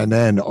 And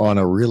then on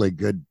a really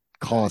good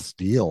cost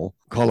deal,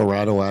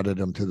 Colorado added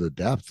him to the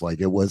depth. Like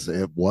it was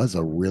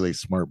a really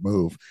smart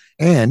move.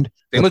 And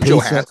same with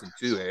Johansson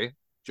too, eh?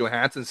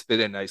 Johansson's fit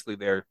in nicely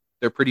there.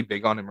 They're pretty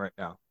big on him right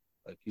now.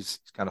 Like he's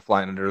kind of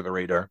flying under the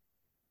radar.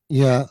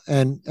 Yeah,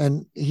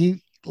 and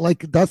he like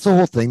that's the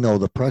whole thing though.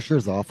 The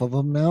pressure's off of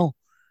him now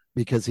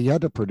because he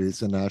had to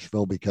produce in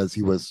Nashville because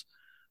he was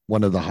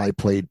one of the high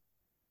played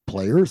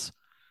players.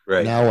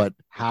 Right. Now at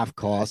half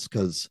cost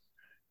because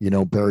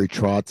Barry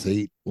Trotz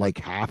ate like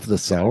half the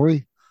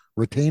salary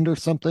retained or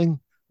something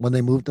when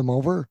they moved him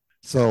over.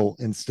 So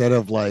instead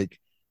of like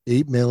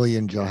 8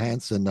 million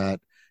Johansson that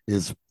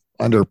is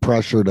under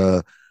pressure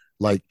to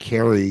like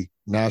carry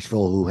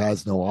Nashville, who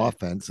has no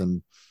offense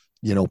and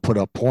put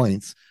up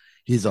points,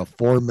 he's a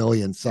 4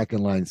 million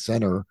second line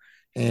center.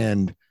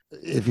 And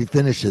if he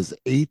finishes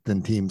 8th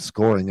in team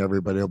scoring,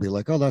 everybody will be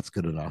like, oh, that's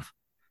good enough.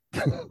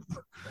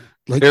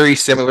 Like, very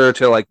similar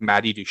to like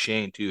Matty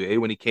Duchene too, eh?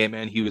 When he came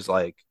in, he was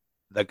like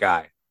the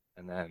guy.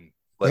 And then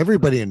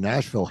everybody in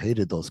Nashville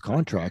hated those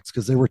contracts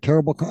because they were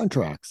terrible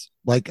contracts.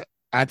 Like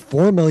at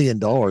 $4 million,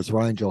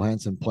 Ryan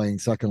Johansson playing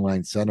second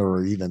line center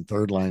or even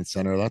third line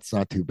center, that's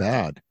not too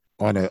bad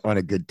on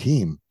a good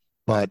team.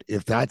 But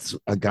if that's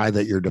a guy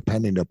that you're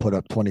depending to put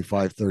up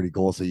 25, 30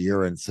 goals a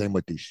year, and same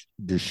with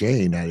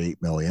Duchene at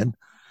 $8 million,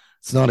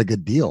 it's not a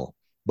good deal.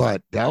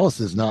 But Dallas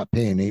is not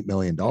paying $8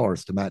 million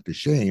to Matt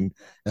Duchene,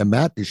 and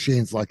Matt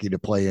Duchene's lucky to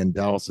play in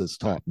Dallas's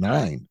top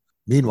 9.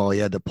 Meanwhile, he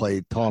had to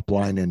play top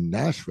line in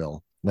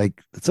Nashville.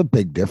 Like, it's a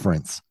big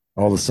difference.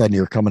 All of a sudden,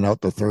 you're coming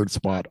out the third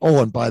spot.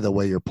 Oh, and by the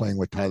way, you're playing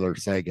with Tyler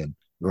Seguin,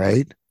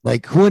 right?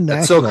 Like, who in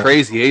Nashville? That's so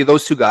crazy, eh?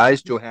 Those two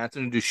guys,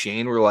 Johansson and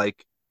Duchene, were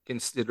like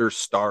considered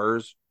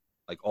stars,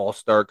 like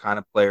all-star kind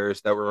of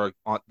players that were like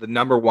on the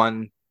number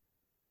one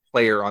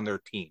player on their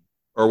team.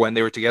 Or when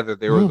they were together,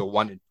 they were the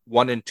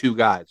one and two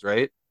guys,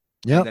 right?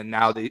 Yeah. And then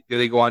now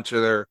they go on to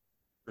their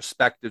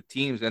respective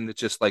teams, and it's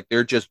just like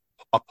they're just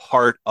a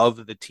part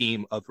of the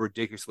team of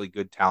ridiculously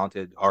good,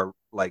 talented, or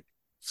like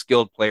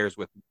skilled players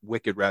with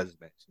wicked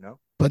resumes,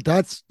 But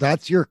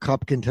that's your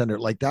cup contender.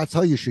 Like that's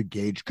how you should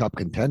gauge cup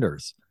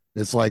contenders.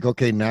 It's like,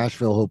 okay,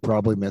 Nashville, who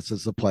probably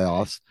misses the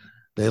playoffs,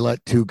 they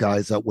let 2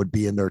 guys that would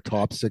be in their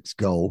top 6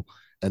 go,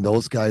 and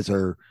those guys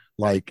are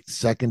like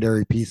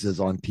secondary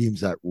pieces on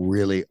teams that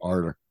really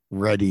are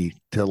ready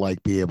to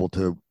like be able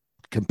to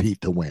compete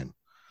to win.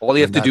 All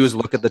you have to do is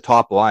look at the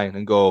top line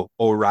and go,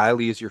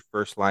 O'Reilly is your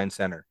first line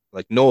center.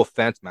 Like, no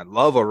offense, man.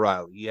 Love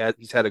O'Reilly.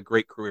 He's had a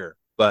great career,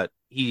 but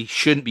he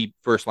shouldn't be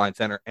first line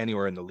center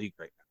anywhere in the league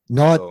right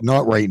now.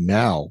 Not right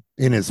now.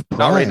 In his prime.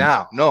 Not right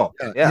now. No.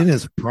 Yeah. In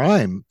his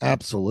prime,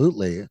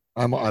 absolutely.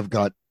 I've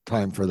got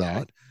time for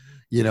that.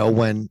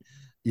 When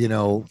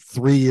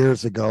 3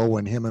 years ago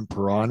when him and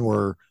Perron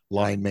were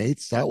line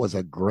mates, that was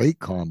a great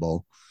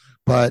combo.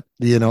 But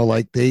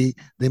like they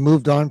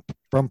moved on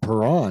from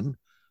Perron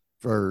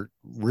for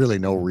really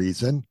no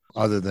reason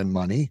other than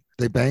money.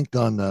 They banked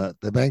on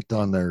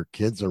their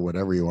kids or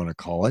whatever you want to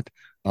call it.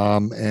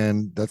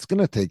 And that's going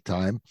to take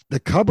time. The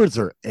cupboards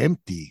are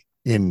empty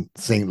in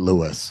St.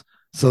 Louis.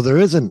 So there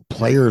isn't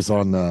players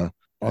on the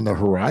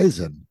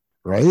horizon,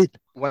 right?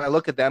 When I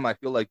look at them, I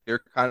feel like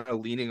they're kind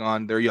of leaning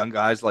on their young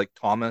guys like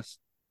Thomas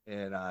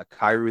and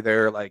Kyrou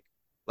there, like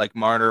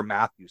Marner,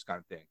 Matthews kind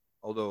of thing.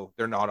 Although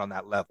they're not on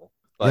that level.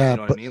 But you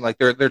know what I mean? Like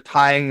they're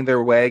tying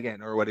their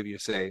wagon or whatever you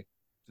say,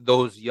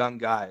 those young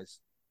guys,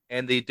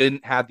 and they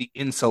didn't have the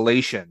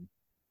insulation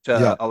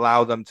to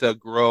allow them to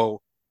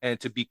grow and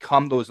to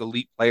become those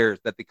elite players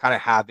that they kind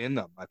of have in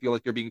them. I feel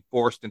like they're being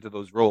forced into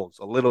those roles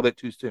a little bit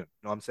too soon. You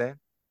know what I'm saying?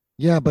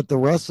 Yeah, but the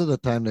rest of the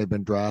time they've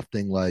been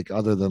drafting, like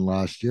other than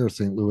last year,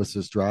 St. Louis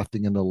is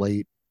drafting in the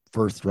late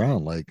first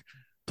round, like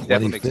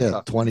Definitely makes it 25th,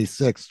 tough.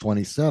 26th,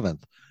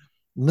 27th.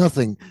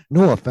 Nothing,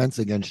 no offense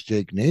against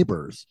Jake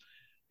Neighbors.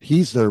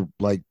 He's their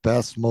like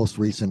best, most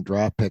recent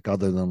draft pick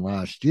other than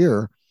last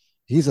year.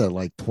 He's a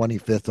like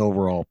 25th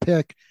overall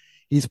pick.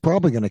 He's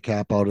probably going to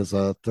cap out as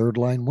a third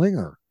line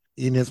winger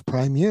in his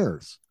prime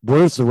years.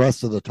 Where's the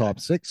rest of the top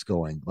six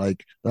going?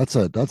 Like that's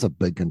a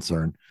big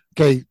concern.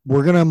 Okay,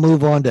 we're gonna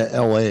move on to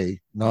LA.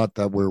 Not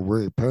that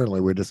we're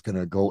apparently we're just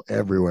gonna go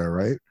everywhere,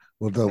 right?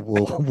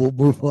 We'll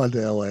move on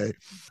to LA.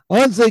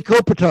 Anze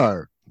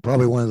Kopitar,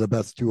 probably one of the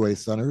best two-way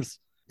centers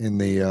in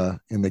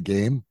the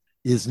game,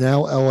 is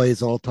now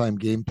LA's all-time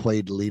game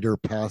played leader,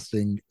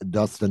 passing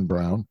Dustin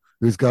Brown,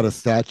 who's got a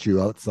statue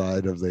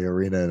outside of the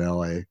arena in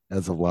LA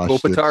as of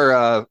last year.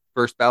 Kopitar,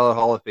 first ballot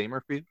Hall of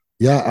Famer for you?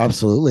 Yeah,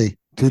 absolutely.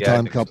 Yeah, I Two-time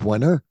think Cup so.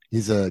 winner.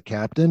 He's a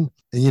captain.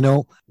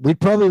 And we'd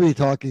probably be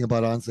talking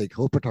about Anze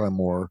Kopitar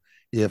more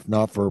if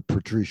not for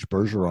Patrice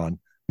Bergeron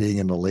being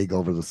in the league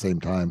over the same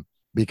time.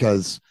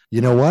 Because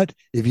you know what?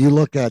 If you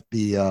look at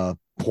the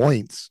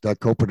points that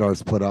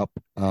Kopitar's put up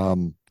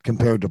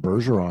compared to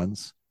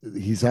Bergeron's,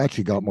 he's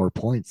actually got more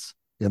points.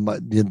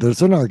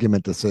 There's an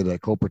argument to say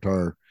that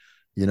Kopitar,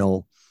 you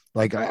know,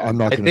 like I'm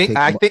not I going to think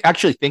take I him, think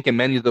actually think in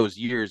many of those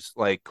years,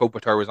 like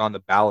Kopitar was on the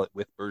ballot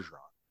with Bergeron.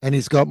 and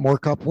he's got more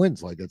cup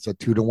wins. Like it's a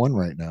 2-1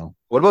 right now.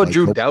 What about Like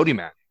Drew Doughty,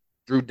 man?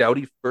 Drew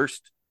Doughty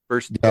first.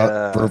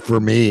 yeah, for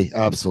me,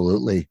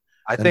 absolutely.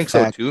 I In think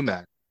so fact, too,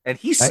 man. And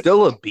he's I,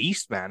 still a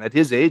beast, man. At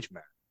his age,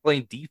 man,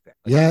 playing defense.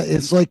 Like yeah,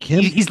 it's like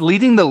him. he's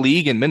leading the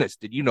league in minutes.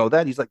 Did you know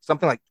that? He's like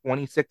something like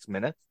 26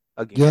 minutes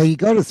a Yeah, game. he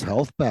got his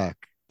health back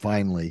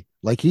finally.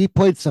 Like he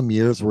played some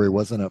years where he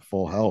wasn't at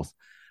full health,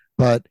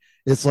 but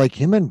it's like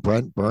him and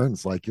Brent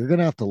Burns. Like you're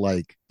gonna have to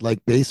like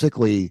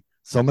basically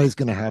somebody's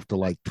gonna have to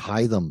like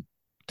tie them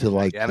to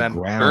like Yeah, the man.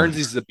 ground, Burns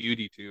is a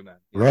beauty too, man.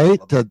 Yeah, I right?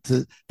 love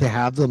To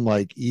have them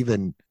like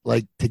even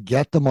like to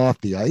get them off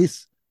the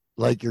ice.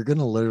 Like you're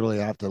gonna literally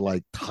have to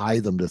like tie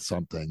them to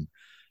something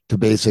to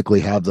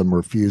basically have them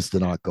refuse to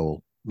not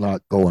go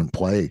and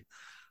play.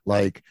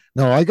 Like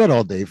no, I got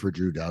all day for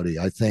Drew Doughty.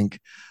 I think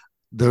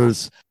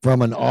there's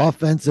from an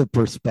offensive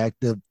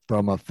perspective,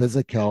 from a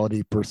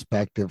physicality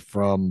perspective,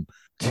 from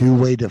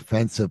two-way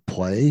defensive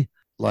play,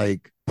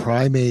 like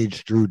prime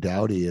age Drew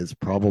Doughty is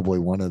probably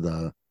one of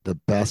the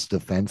best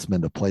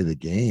defensemen to play the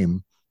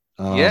game.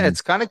 Yeah, Um,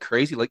 it's kind of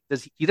crazy. Like,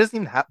 does he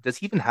even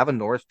have a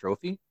Norris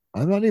Trophy?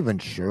 I'm not even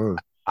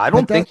sure, I but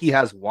don't that think he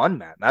has one,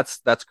 man. That's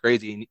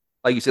crazy. And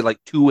like you said, like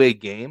two-way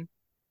game,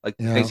 like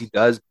the yeah, things he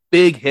does,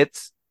 big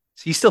hits.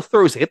 He still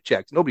throws hip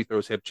checks. Nobody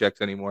throws hip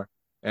checks anymore.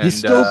 he's And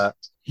still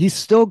he's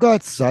still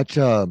got such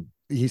a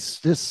he's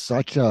just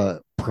such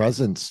a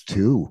presence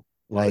too.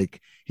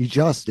 Like he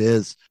just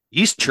is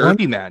he's one.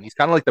 chirpy, man. He's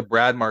kind of like the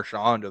Brad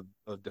Marchand of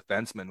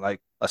defensemen, like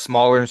a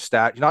smaller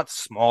stat. He's not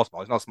small.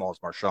 He's not small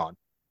as Marchand,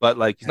 but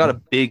like he's not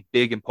a big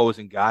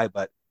imposing guy.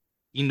 But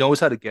he knows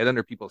how to get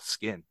under people's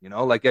skin.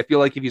 Like I feel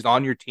like if he's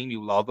on your team,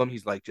 you love him.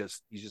 He's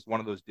just one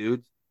of those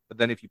dudes. But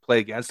then if you play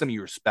against him,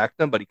 you respect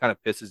him. But he kind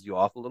of pisses you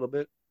off a little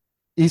bit.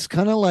 He's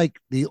kind of like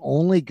the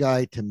only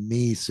guy to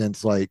me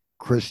since like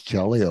Chris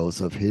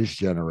Chelios of his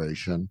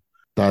generation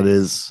that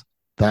is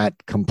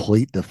that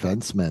complete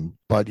defenseman,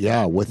 but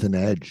yeah, with an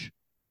edge.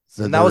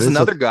 So And that was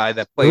another guy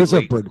that played there's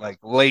a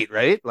late,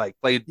 right? Like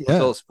played yeah.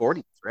 until his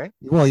 40s, right?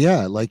 Well,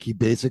 yeah, like he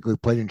basically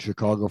played in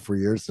Chicago for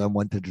years, then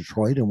went to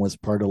Detroit and was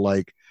part of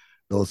like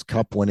those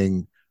cup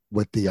winning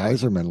with the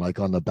Iserman, like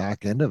on the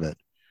back end of it.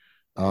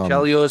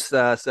 Um,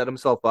 Chelios set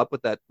himself up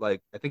with that.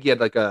 Like, I think he had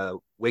like a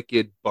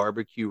wicked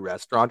barbecue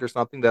restaurant or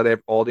something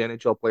that all the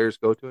NHL players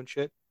go to and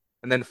shit.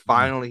 And then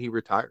finally he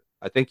retired.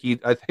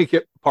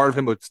 Part of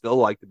him would still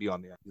like to be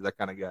on the ice. He's that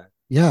kind of guy.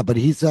 yeah, but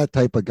he's that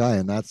type of guy,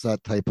 and that's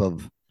that type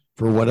of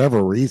for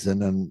whatever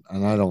reason, and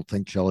I don't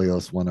think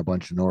Chelios won a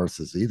bunch of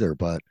Norrises either,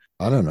 but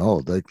I don't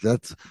know. Like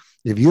that's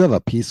if you have a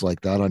piece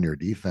like that on your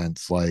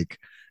defense, like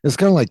it's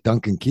kind of like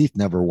Duncan Keith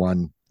never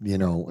won,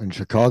 in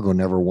Chicago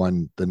never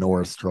won the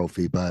Norris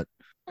trophy, but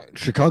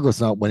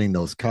Chicago's not winning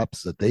those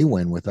cups that they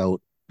win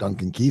without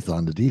Duncan Keith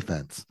on the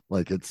defense.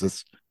 Like it's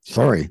just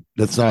sorry,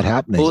 that's not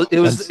happening. Well, it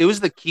And was it was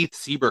the Keith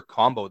Seabrook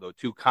combo though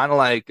too, kind of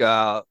like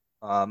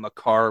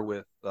Makar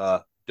with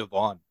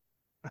Devon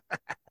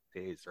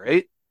days,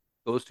 right?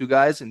 Those two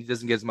guys, and he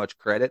doesn't get as much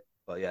credit.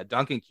 But yeah,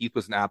 Duncan Keith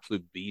was an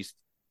absolute beast.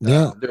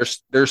 yeah,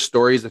 There's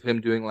stories of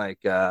him doing like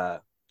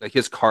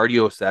his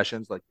cardio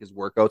sessions, like his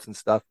workouts and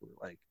stuff were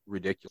like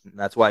ridiculous. And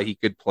that's why he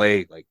could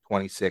play like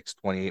 26,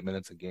 28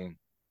 minutes a game.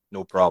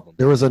 No problem.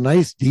 there was a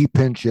nice deep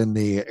pinch in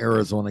the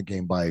Arizona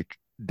game by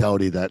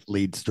Doughty that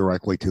leads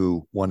directly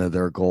to one of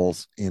their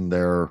goals in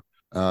their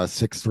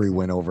 6-3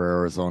 win over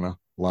Arizona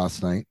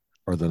last night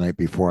or the night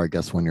before, I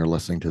guess, when you're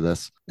listening to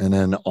this. And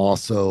then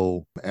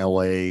also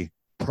LA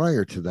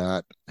prior to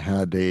that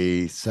had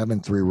a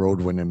 7-3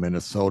 road win in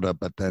Minnesota,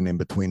 but then in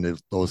between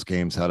those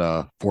games had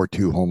a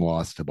 4-2 home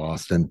loss to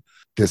Boston.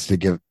 Just to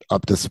get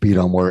up to speed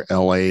on where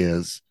LA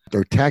is,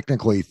 they're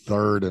technically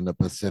third in the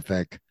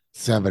Pacific,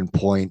 7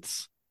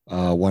 points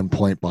 1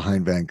 point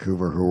behind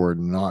Vancouver, who we're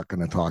not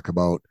going to talk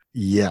about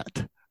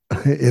yet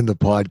in the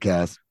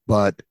podcast.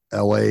 But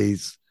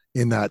LA's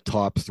in that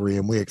top three,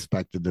 and we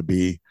expected to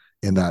be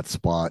in that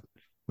spot.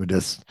 We're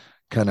just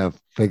kind of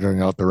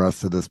figuring out the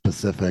rest of this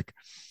Pacific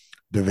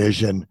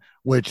division,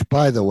 which,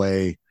 by the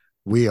way,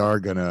 we are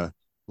going to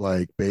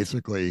like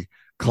basically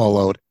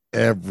call out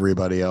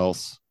everybody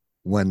else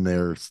when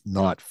there's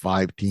not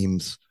 5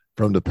 teams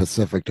from the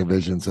Pacific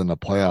divisions in the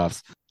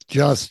playoffs,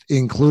 just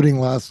including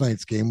last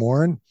night's game,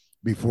 Warren,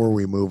 before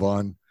we move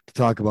on to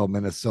talk about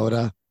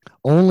Minnesota.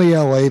 Only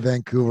LA,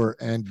 Vancouver,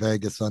 and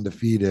Vegas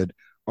undefeated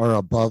are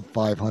above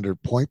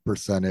 500 point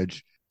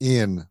percentage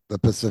in the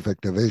Pacific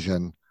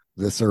division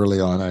this early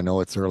on. I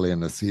know it's early in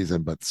the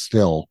season, but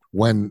still,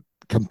 when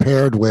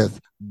compared with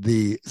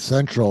the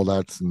Central,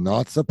 that's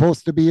not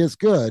supposed to be as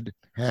good,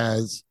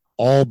 has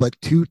all but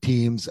 2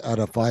 teams at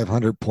a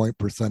 500 point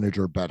percentage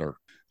or better.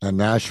 And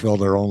Nashville,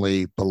 they're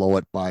only below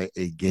it by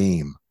a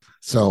game.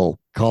 So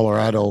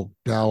Colorado,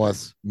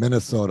 Dallas,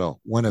 Minnesota,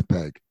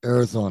 Winnipeg,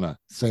 Arizona,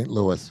 St.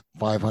 Louis,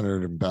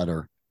 500 and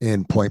better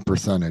in point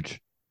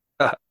percentage.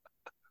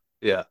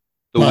 Yeah.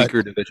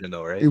 Weaker division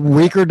though, right?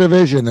 Weaker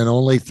division, and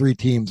only 3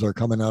 teams are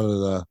coming out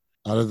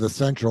of the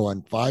Central,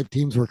 and 5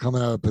 teams were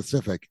coming out of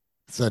Pacific.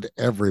 Said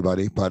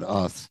everybody but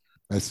us.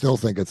 I still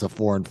think it's a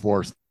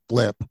 4-4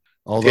 flip.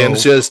 Although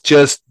Tim's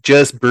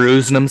just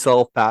bruising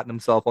himself, patting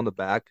himself on the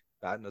back,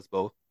 patting us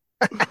both.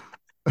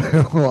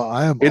 well,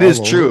 I am. It is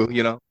true,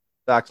 you know.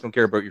 Facts don't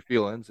care about your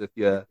feelings. If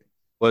you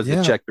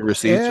to check the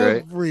receipts,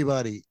 right?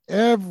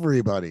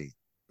 Everybody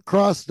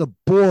across the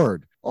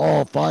board.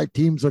 All 5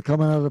 teams are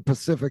coming out of the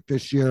Pacific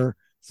this year.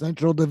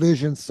 Central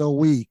Division so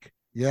weak.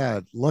 Yeah,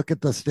 look at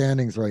the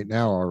standings right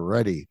now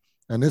already,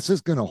 and this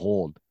is going to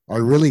hold. I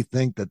really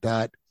think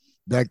that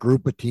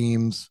group of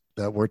teams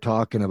that we're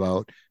talking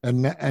about,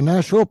 and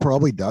Nashville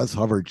probably does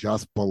hover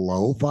just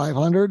below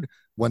 500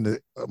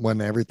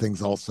 when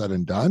everything's all said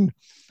and done.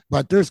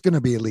 But there's going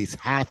to be at least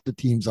half the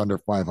teams under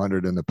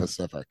 500 in the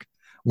Pacific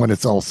when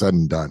it's all said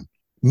and done,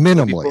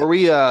 minimally.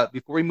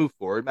 Before we move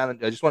forward, man,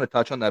 I just want to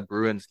touch on that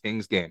Bruins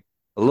Kings game.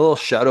 A little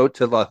shout out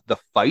to the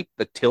fight,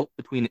 the tilt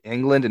between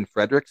England and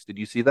Fredericks. Did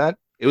you see that?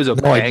 It was a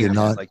banger,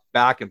 like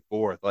back and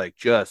forth, like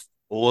just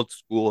old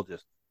school,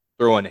 just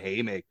throwing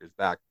haymakers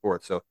back and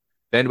forth. So if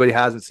anybody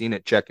hasn't seen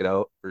it, check it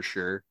out for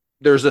sure.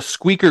 There's a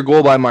squeaker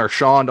goal by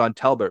Marchand on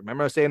Talbot.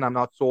 Remember I was saying I'm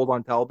not sold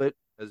on Talbot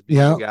as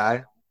being a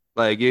guy?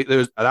 Like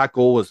that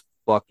goal was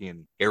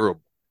fucking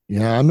terrible.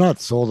 Yeah, I'm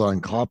not sold on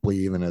Copley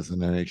even as an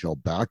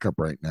NHL backup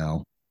right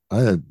now.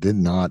 I did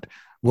not.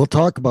 We'll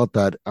talk about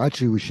that.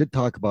 Actually, we'll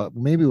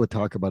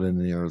talk about it in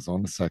the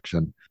Arizona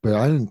section. But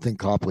I didn't think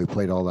Copley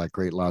played all that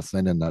great last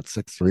night in that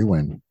 6-3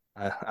 win.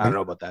 I don't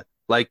know about that.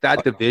 Like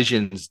that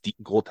division's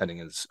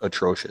goaltending is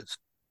atrocious.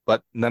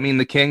 But I mean,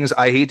 the Kings,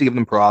 I hate to give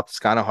them props. It's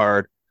kind of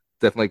hard.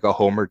 Definitely like a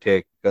homer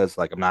take because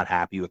like I'm not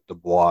happy with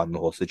Dubois and the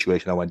whole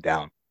situation that went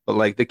down. But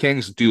like the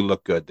Kings do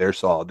look good. They're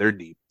solid. They're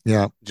deep.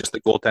 Yeah. Just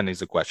the goaltending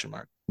is a question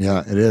mark.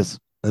 Yeah, it is.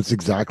 That's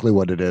exactly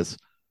what it is.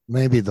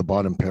 Maybe the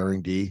bottom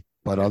pairing D,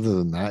 but other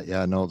than that,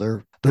 yeah, no,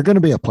 they're going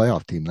to be a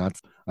playoff team.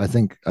 I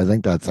think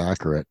that's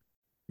accurate.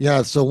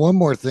 Yeah. So one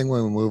more thing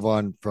when we move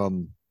on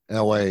from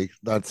LA,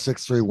 that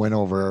 6-3 win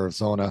over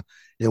Arizona,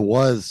 it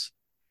was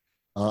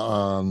a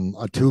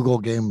 2-goal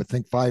game. I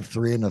think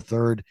 5-3 in the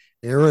third.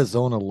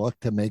 Arizona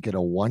looked to make it a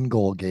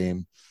 1-goal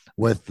game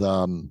with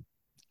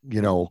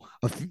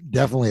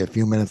definitely a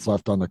few minutes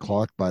left on the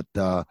clock, but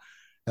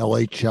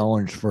LA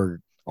challenged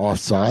for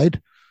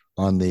offside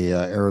on the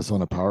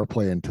Arizona power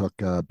play and took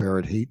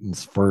Barrett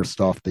Hayton's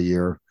first off the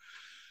year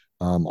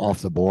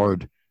off the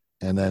board,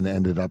 and then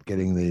ended up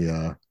getting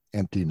the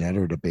empty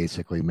netter to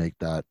basically make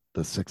that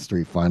the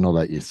 6-3 final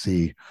that you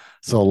see.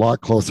 So a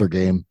lot closer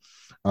game,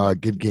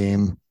 good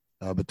game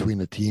between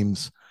the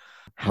teams.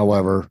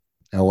 However,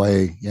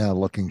 LA,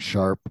 looking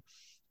sharp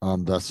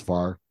thus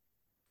far.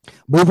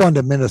 Move on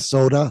to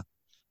Minnesota.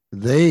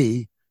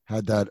 They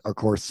had that, of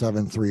course,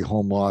 7-3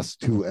 home loss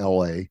to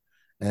LA.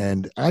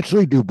 And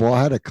actually,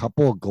 Dubois had a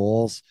couple of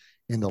goals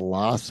in the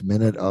last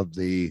minute of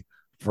the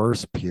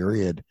first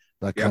period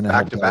that kind of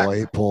helped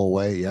LA pull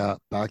away. Yeah,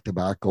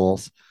 back-to-back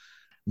goals.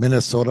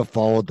 Minnesota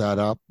followed that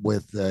up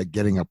with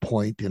getting a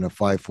point in a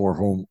 5-4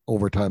 home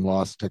overtime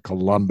loss to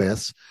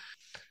Columbus.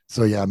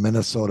 So, yeah,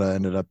 Minnesota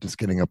ended up just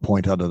getting a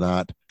point out of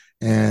that.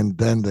 And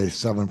then the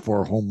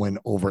 7-4 home win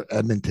over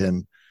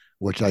Edmonton,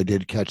 which I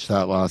did catch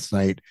that last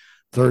night.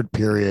 Third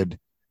period.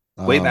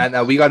 Wait, man,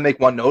 now we got to make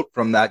one note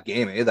from that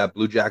game, that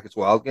Blue Jackets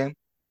Wild game.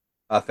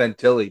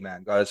 Fantilli,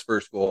 man, got his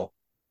first goal.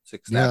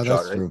 6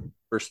 snapshot, right? True.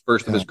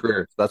 First of his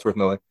career. So that's worth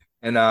knowing.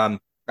 And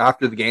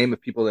after the game,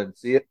 if people didn't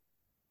see it,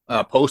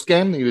 post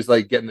game, he was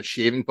like getting the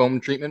shaving foam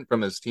treatment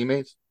from his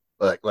teammates,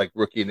 like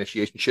rookie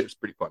initiation shit. It's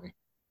pretty funny.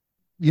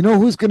 You know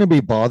who's going to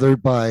be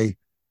bothered by,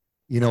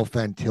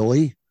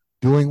 Fantilli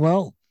doing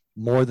well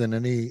more than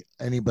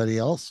anybody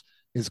else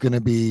is going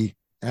to be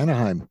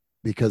Anaheim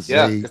because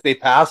they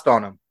passed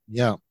on him.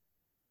 Yeah.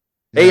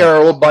 Hey, our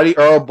old buddy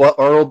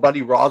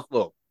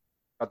Roslow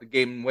got the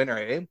game winner,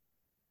 eh?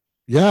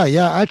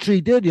 Yeah, actually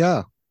he did,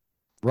 yeah.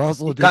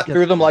 Roslo He did cut get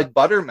through them like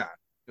butter, man.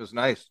 It was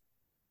nice.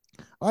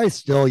 I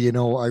still,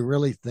 I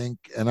really think,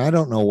 and I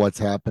don't know what's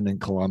happened in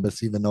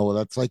Columbus, even though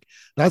that's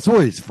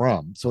where he's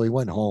from. So he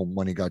went home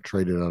when he got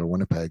traded out of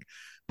Winnipeg,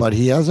 but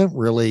he hasn't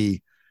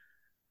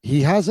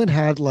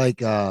had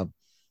like a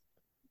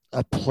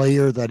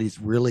player that he's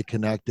really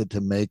connected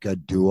to make a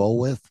duo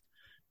with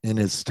in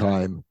his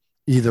time,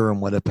 either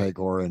in Winnipeg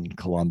or in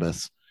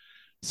Columbus.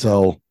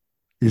 So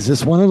he's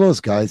just one of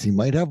those guys. He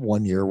might have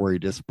 1 year where he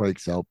just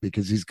breaks out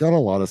because he's got a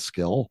lot of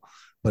skill,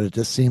 but it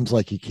just seems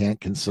like he can't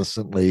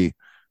consistently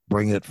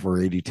bring it for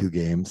 82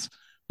 games.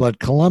 But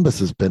Columbus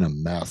has been a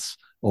mess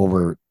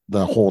over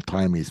the whole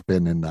time he's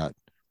been in that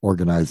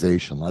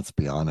organization. Let's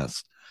be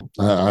honest.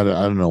 I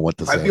don't know what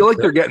to say. I feel like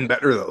they're getting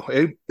better though.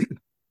 Eh?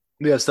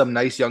 They have some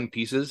nice young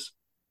pieces.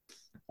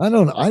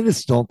 I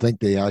just don't think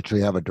they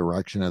actually have a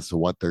direction as to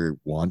what they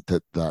want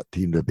that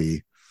team to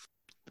be.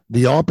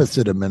 The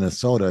opposite of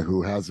Minnesota,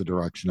 who has a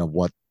direction of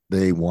what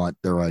they want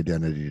their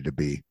identity to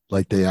be.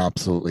 Like they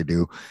absolutely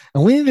do.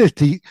 And we need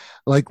to,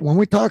 like, when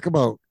we talk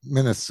about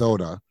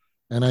Minnesota,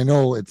 and I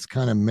know it's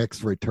kind of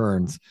mixed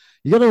returns,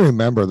 you got to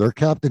remember their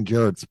captain,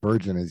 Jared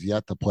Spurgeon, is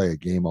yet to play a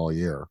game all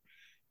year.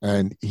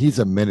 And he's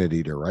a minute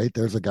eater, right?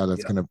 There's a guy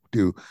that's going to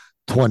do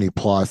 20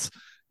 plus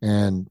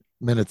and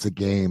minutes a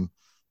game.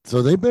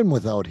 So they've been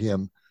without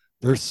him.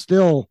 They're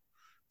still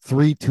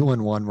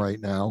 3-2-1 right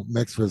now,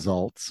 mixed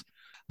results.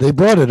 They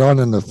brought it on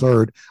in the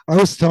third. I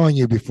was telling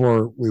you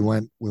before we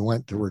went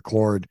to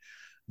record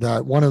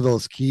that one of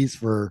those keys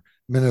for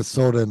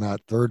Minnesota in that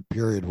third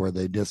period where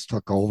they just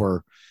took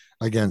over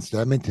against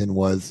Edmonton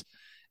was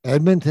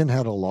Edmonton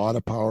had a lot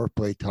of power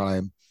play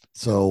time.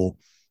 So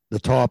the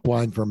top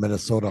line for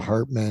Minnesota,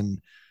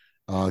 Hartman,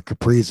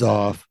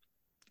 Kaprizov,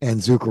 and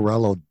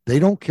Zuccarello, they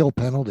don't kill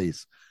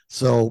penalties.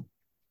 So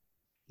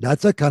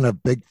that's a kind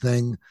of big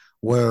thing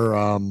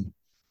where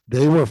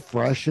they were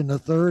fresh in the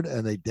third,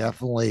 and they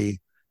definitely,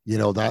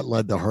 that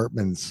led to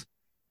Hartman's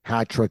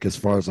hat trick as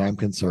far as I'm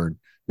concerned,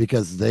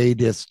 because they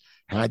just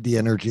had the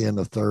energy in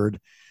the third.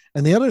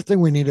 And the other thing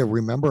we need to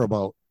remember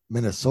about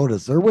Minnesota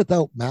is they're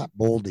without Matt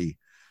Boldy,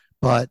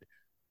 but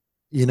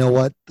you know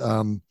what?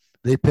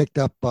 They picked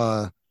up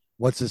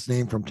what's his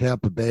name from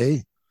Tampa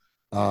Bay,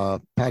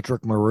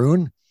 Patrick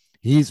Maroon.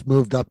 He's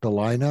moved up the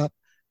lineup,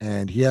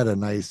 and he had a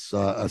nice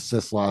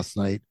assist last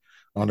night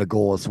on a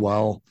goal as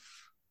well.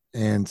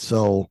 And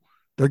so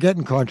they're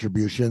getting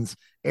contributions.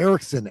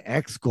 Eriksson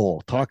X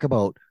goal. Talk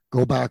about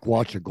go back,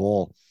 watch a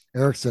goal.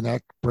 Eriksson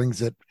Ek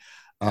brings it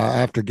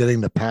after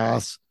getting the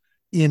pass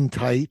in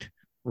tight,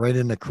 right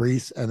in the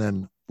crease, and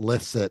then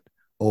lifts it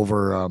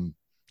over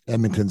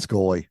Edmonton's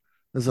goalie.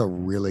 This is a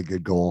really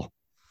good goal.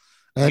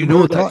 And you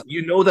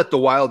know that the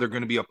Wild are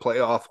going to be a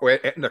playoff or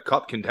a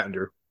cup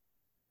contender,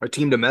 a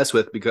team to mess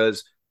with,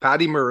 because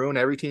Patty Maroon,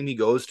 every team he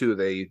goes to,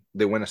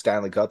 they win a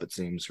Stanley Cup, it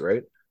seems,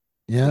 right?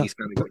 Yeah.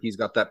 He's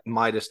got that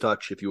Midas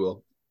touch, if you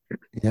will.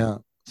 Yeah.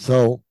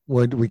 So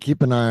we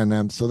keep an eye on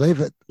them. So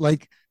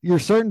you're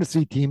starting to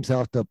see teams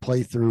have to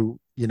play through,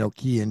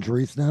 key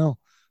injuries now.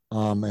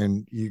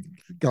 And you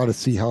got to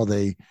see how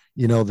they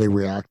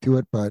react to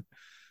it. But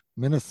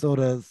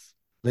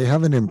they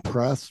haven't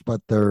impressed,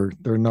 but they're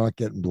not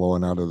getting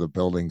blown out of the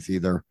buildings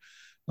either,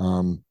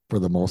 for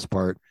the most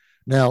part.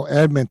 Now,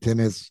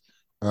 Edmonton is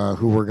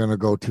who we're going to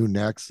go to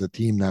next, the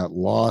team that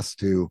lost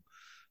to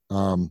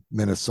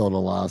Minnesota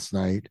last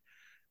night.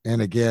 And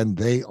again,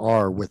 they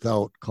are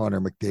without Connor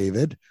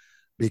McDavid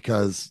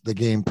because the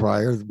game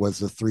prior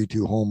was a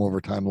 3-2 home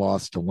overtime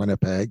loss to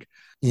Winnipeg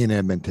in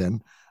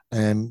Edmonton.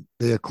 And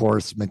they, of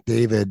course,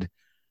 McDavid,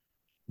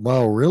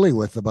 really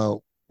with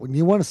about, when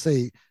you want to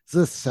say, is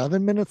this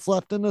 7 minutes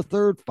left in the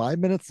third, 5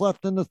 minutes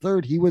left in the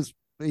third, he was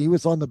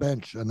on the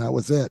bench, and that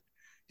was it.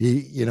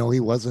 He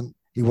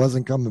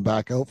wasn't coming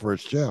back out for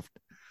his shift.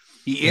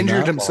 He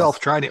injured himself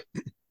trying to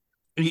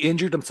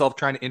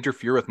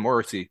interfere with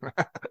Morrissey.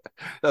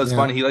 That was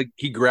funny.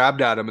 He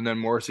grabbed at him, and then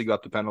Morrissey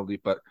got the penalty.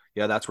 But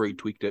yeah, that's where he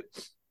tweaked it.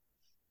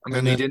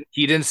 I mean,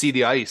 he didn't see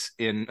the ice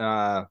in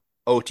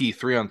OT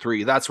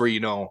 3-on-3. That's where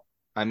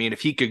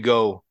if he could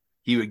go,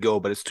 he would go.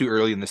 But it's too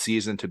early in the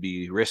season to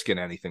be risking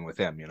anything with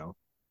him.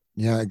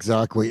 Yeah,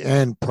 exactly.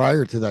 And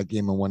prior to that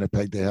game in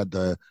Winnipeg, they had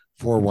the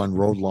 4-1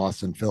 road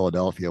loss in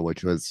Philadelphia,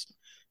 which was,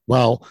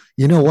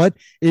 you know what?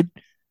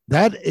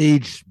 That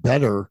aged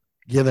better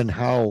given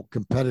how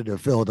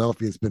competitive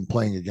Philadelphia has been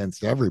playing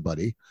against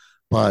everybody,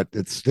 but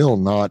it's still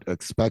not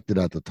expected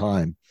at the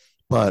time.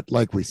 But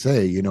like we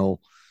say,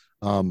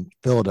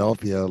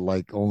 Philadelphia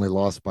only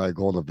lost by a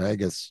goal to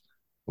Vegas,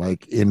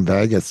 in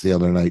Vegas the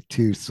other night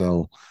too.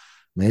 So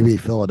maybe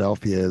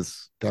Philadelphia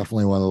is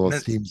definitely one of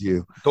those teams.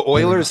 The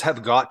Oilers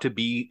have got to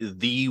be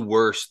the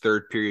worst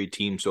third period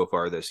team so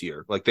far this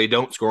year. They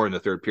don't score in the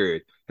third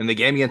period. In the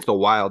game against the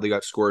Wild, they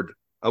got outscored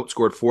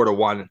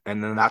 4-1,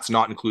 and then that's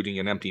not including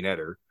an empty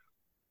netter.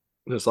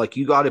 It's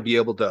you got to be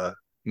able to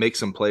make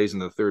some plays in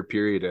the third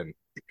period and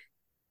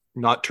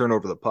not turn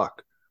over the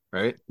puck,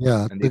 right?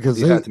 Yeah, and because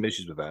they had some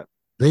issues with that.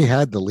 They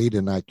had the lead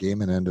in that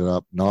game and ended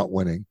up not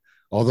winning,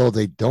 although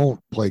they don't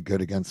play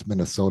good against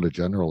Minnesota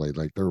generally,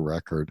 their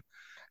record,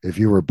 if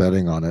you were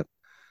betting on it.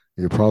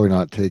 You're probably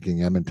not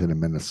taking Edmonton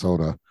and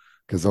Minnesota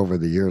because over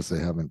the years they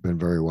haven't been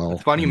very It's well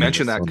funny you in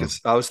mentioned that Minnesota.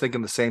 because I was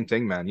thinking the same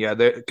thing, man. Yeah,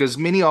 because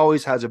Mini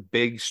always has a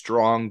big,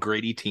 strong,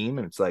 gritty team,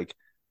 and it's like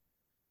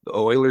the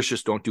Oilers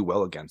just don't do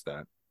well against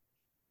that.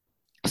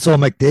 So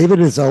McDavid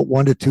is out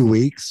 1 to 2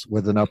 weeks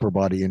with an upper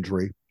body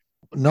injury.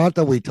 Not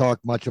that we talk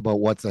much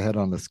about what's ahead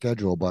on the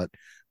schedule, but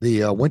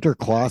the Winter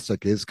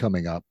Classic is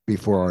coming up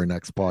before our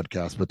next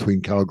podcast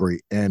between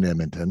Calgary and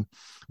Edmonton,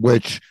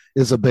 which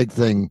is a big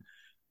thing.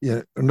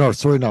 Yeah, no,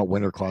 sorry, not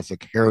Winter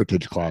Classic,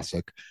 Heritage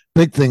Classic.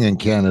 Big thing in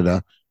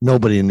Canada.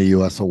 Nobody in the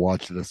US will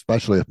watch it,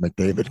 especially if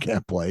McDavid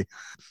can't play.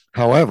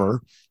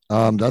 However,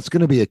 that's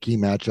going to be a key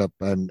matchup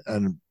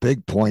and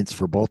big points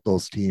for both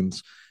those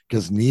teams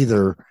because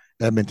neither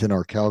Edmonton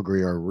or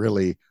Calgary are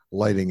really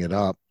lighting it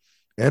up.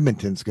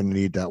 Edmonton's going to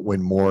need that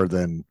win more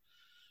than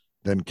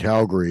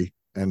Calgary,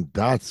 and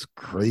that's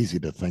crazy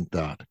to think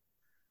that.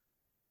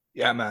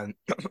 Yeah, man,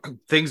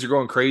 things are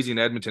going crazy in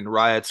Edmonton.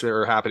 Riots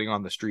are happening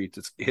on the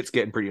streets. It's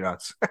getting pretty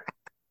nuts.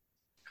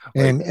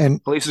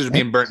 And places are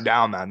being burnt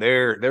down, man.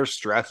 They're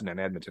stressing in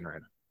Edmonton right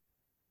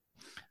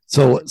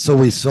now. So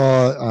we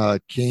saw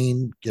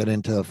Kane get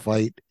into a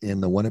fight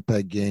in the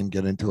Winnipeg game,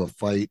 get into a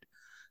fight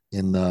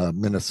in the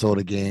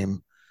Minnesota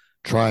game,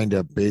 trying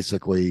to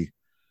basically,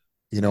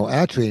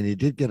 actually, and he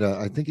did get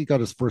I think he got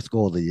his first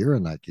goal of the year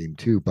in that game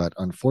too. But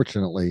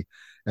unfortunately,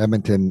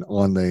 Edmonton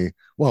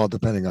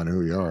depending on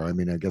who you are. I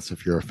mean, I guess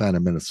if you're a fan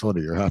of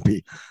Minnesota, you're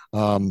happy.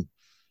 Um,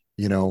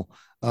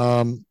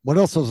 what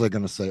else was I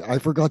going to say? I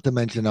forgot to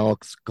mention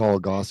Alex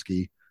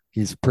Goligoski.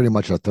 He's pretty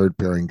much a third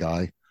pairing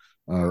guy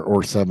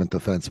or seventh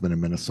defenseman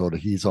in Minnesota.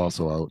 He's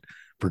also out.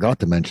 Forgot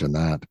to mention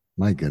that.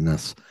 My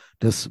goodness,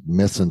 just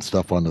missing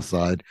stuff on the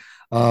side.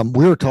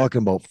 We were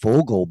talking about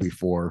Foegele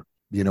before,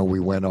 we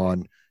went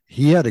on.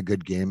 He had a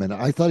good game, and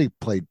I thought he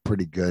played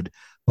pretty good,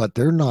 but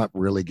they're not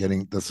really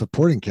getting the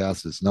supporting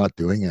cast is not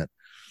doing it.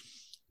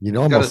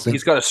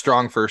 He's got a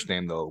strong first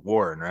name though,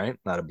 Warren, right?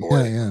 Not a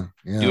boy.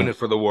 Yeah. Doing it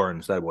for the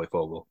Warrens, that boy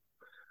Foegele.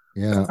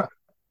 Yeah,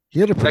 he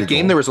had a pretty that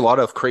game. goal. There was a lot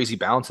of crazy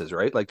bounces,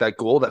 right? Like that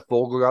goal that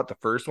Foegele got, the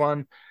first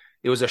one.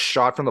 It was a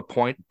shot from the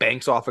point,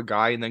 banks off a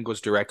guy, and then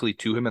goes directly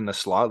to him in the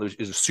slot. It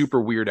was a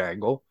super weird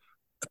angle.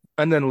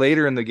 And then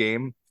later in the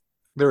game,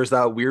 there was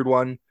that weird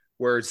one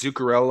where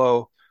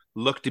Zuccarello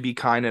looked to be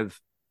kind of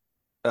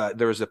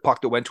there was a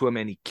puck that went to him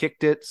and he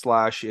kicked it /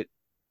 it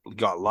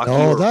got lucky.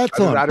 Oh, that's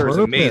on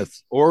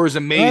purpose. Or it was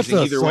amazing.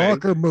 That's a either way.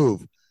 Soccer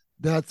move.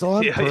 That's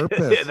on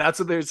purpose. Yeah, that's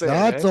what they're saying.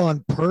 That's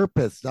on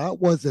purpose. That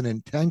was an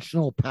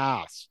intentional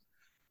pass.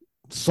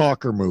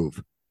 Soccer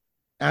move.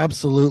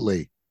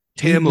 Absolutely.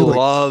 Tim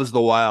loves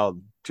the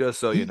Wild, just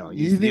so you know.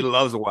 He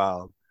loves the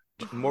Wild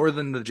more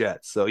than the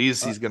Jets. So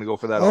he's going to go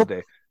for that all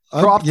day.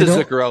 Props to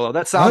Zuccarello.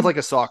 That sounds like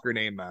a soccer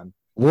name, man.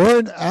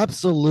 Warren,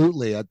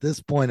 absolutely. At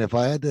this point, if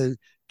I had to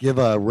give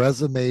a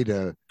resume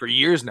to for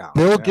years now,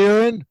 Bill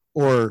Guerin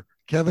or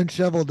Kevin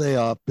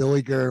Cheveldayoff,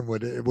 Billy Guerin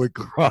would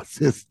cross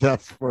his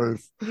desk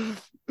first.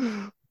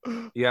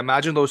 Yeah,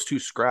 imagine those two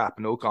scrap,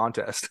 no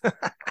contest.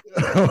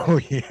 Oh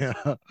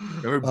yeah.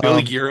 Remember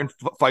Billy Guerin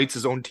fights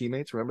his own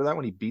teammates? Remember that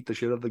when he beat the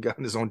shit out of the guy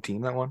in his own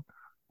team? That one.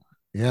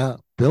 Yeah,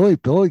 Billy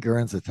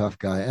Guerin's a tough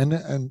guy,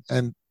 and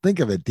think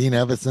of it, Dean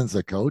Evason's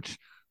a coach,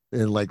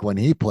 and like when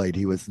he played,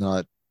 he was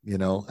not,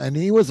 and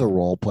he was a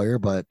role player,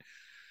 but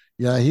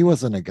yeah, he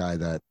wasn't a guy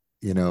that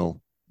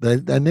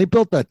they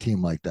built that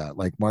team like that,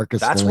 like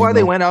Marcus. That's why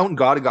they went out and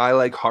got a guy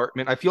like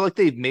Hartman. I feel like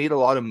they've made a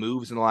lot of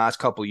moves in the last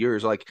couple of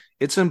years. Like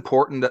it's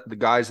important that the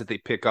guys that they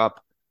pick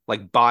up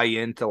like buy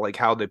into like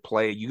how they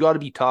play. You got to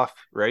be tough,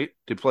 right?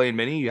 To play in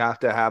mini, you have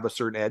to have a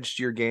certain edge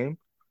to your game.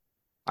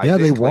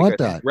 They want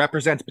that. It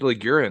represents Billy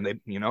Guerin.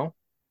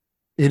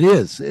 It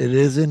is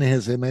in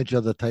his image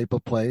of the type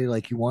of play.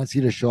 Like he wants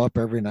you to show up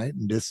every night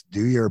and just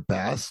do your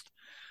best.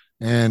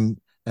 And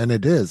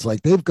it is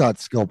like they've got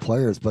skilled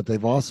players, but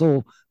they've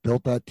also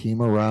built that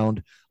team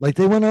around. Like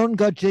they went out and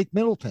got Jake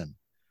Middleton.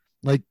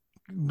 Like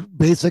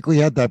basically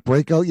had that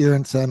breakout year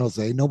in San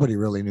Jose. Nobody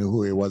really knew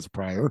who he was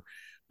prior.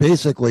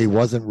 Basically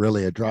wasn't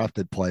really a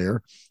drafted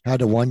player.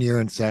 Had a 1 year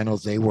in San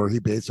Jose where he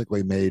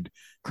basically made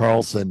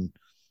Carlson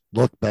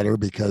look better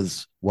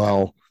because,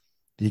 Middleton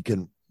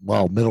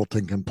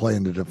can play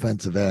in the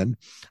defensive end.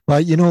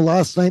 But,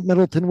 last night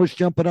Middleton was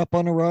jumping up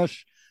on a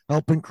rush,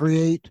 helping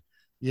create,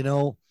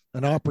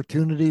 an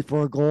opportunity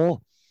for a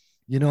goal.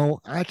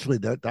 Actually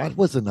that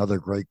was another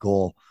great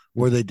goal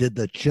where they did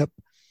the chip.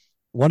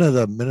 One of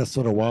the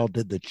Minnesota Wild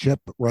did the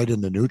chip right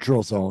in the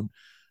neutral zone.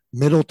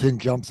 Middleton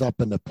jumps up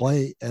into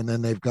play, and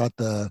then they've got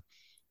the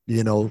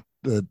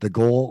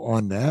goal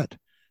on net.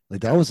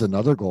 Like that was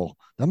another goal.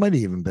 That might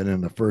have even been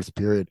in the first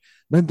period.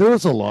 Man, there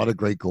was a lot of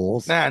great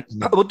goals. Man,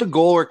 how about the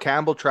goal where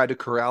Campbell tried to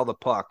corral the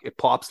puck? It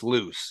pops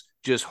loose.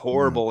 Just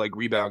horrible, like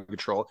rebound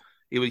control.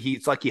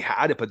 It's like he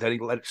had it, but then he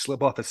let it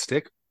slip off his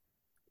stick.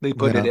 They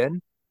put it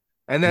in.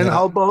 And then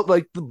how about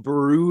like the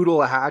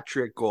brutal hat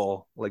trick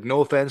goal? Like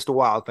no offense to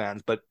Wild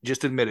fans, but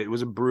just admit it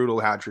was a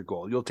brutal hat trick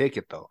goal. You'll take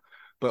it though.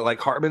 But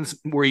like Hartman's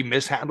where he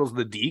mishandles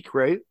the deke,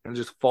 right? And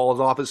just falls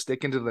off his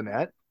stick into the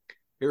net.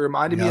 It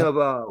reminded me of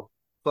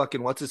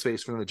fucking what's his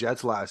face from the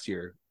Jets last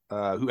year,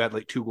 who had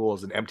like 2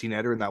 goals, an empty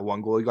netter, and that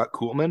one goal he got,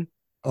 Koolman.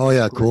 Oh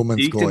yeah,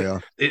 Coolman's goal. Yeah,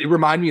 it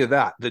reminded me of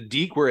that. The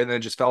deke where and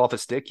then just fell off a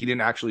stick. He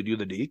didn't actually do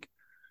the deke.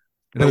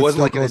 And but it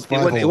wasn't like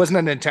it wasn't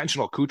an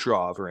intentional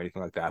Kucherov or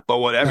anything like that. But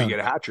whatever, yeah. you get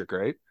a hat trick,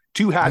 right?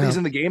 2 hatties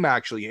in the game,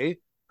 actually, eh?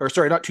 Or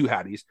sorry, not 2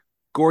 hatties.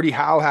 Gordie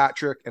Howe hat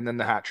trick and then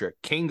the hat trick.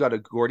 Kane got a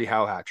Gordie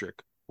Howe hat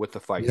trick with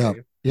the fight. Yeah,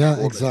 yeah,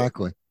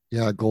 exactly.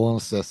 Yeah, goal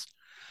and assist.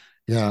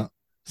 Yeah.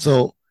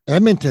 So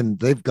Edmonton,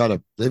 they've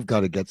got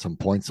to get some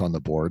points on the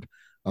board.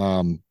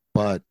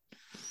 But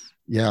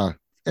yeah,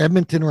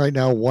 Edmonton right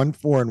now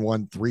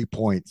 1-4-1, 3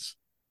 points.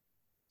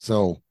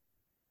 So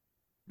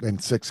in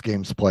 6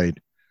 games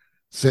played,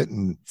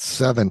 sitting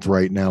 7th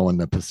right now in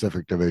the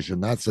Pacific Division.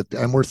 That's it.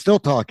 And we're still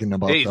talking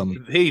about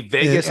them. Hey,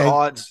 Vegas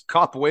odds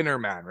cup winner,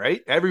 man,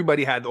 right?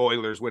 Everybody had the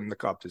Oilers winning the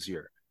cup this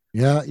year.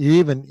 Yeah,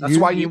 that's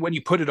why when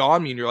you put it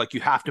on me and you're like,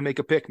 you have to make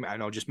a pick, man. I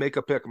know, just make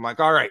a pick. I'm like,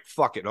 all right,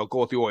 fuck it. I'll go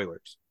with the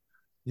Oilers.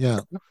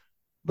 Yeah.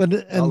 But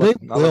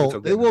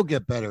they will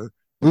get better.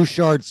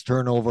 Bouchard's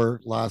turnover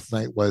last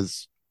night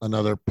was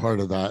another part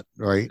of that,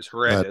 right? It's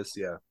horrendous.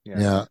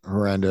 Yeah,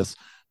 horrendous.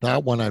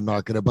 That one I'm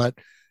not gonna, but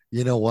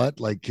you know what?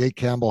 Like Jake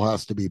Campbell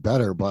has to be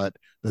better, but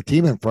the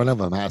team in front of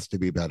him has to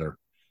be better.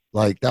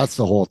 Like that's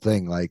the whole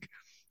thing. Like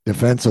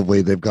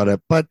defensively, they've got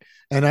to,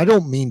 and I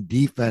don't mean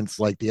defense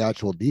like the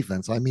actual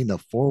defense. I mean the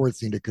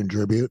forwards need to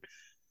contribute.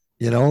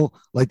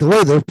 Like the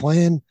way they're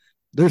playing,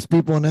 there's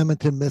people in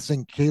Edmonton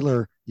missing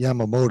Kailer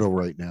Yamamoto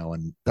right now,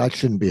 and that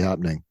shouldn't be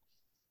happening.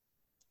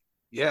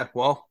 Yeah,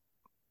 well,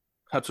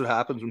 that's what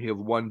happens when you have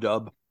one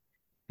dub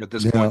at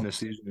this point in the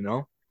season,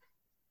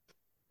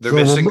 They're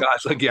missing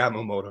guys like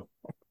Yamamoto.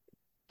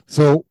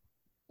 So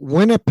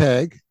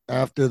Winnipeg,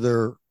 after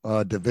their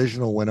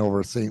divisional win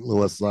over St.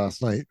 Louis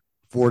last night,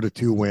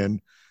 4-2 win.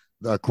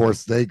 Of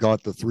course, they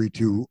got the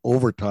 3-2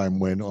 overtime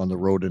win on the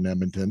road in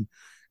Edmonton,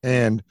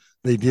 and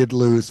they did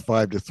lose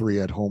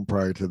 5-3 at home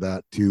prior to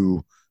that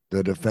to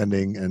the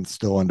defending and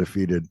still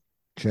undefeated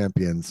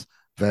champions,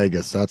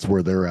 Vegas. That's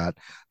where they're at.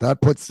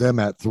 That puts them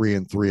at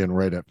 3-3 and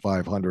right at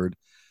 500,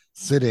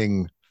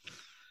 sitting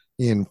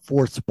in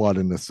 4th spot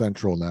in the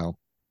Central now.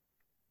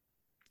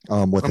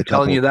 I'm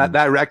telling you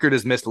that record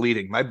is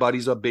misleading. My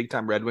buddy's a big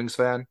time Red Wings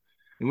fan.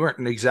 We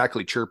weren't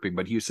exactly chirping,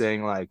 but he was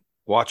saying like,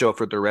 watch out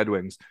for the Red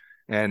Wings.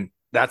 And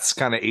that's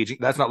kind of aging.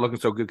 That's not looking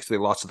so good because they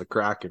lost to the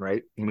Kraken,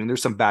 right? I mean,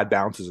 there's some bad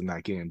bounces in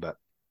that game, but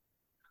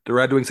the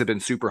Red Wings have been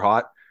super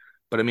hot.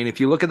 But I mean,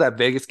 if you look at that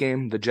Vegas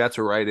game, the Jets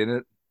were right in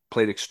it,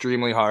 played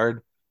extremely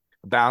hard.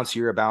 A bounce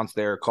here, a bounce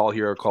there, a call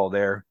here, a call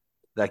there.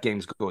 That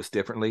game goes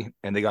differently.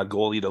 And they got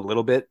goalied a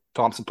little bit.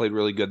 Thompson played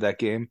really good that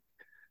game.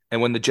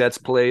 And when the Jets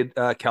played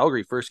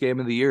Calgary, first game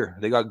of the year,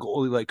 they got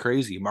goalie like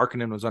crazy.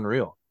 Markkanen was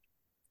unreal.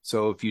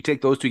 So if you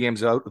take those 2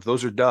 games out, if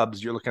those are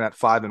dubs, you're looking at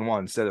 5-1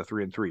 instead of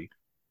 3-3.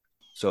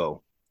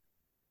 So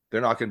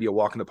they're not going to be a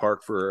walk in the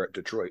park for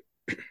Detroit.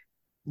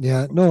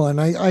 Yeah, no,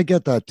 and I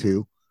get that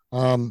too.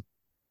 And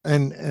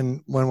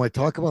when I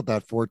talk about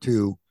that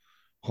 4-2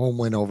 home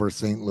win over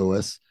St.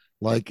 Louis,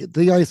 like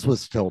the ice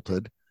was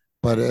tilted,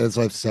 but as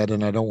I've said,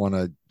 and I don't want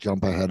to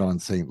jump ahead on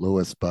St.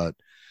 Louis, but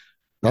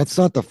that's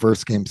not the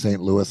first game St.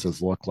 Louis has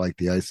looked like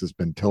the ice has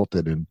been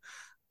tilted in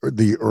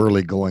the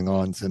early going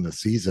ons in the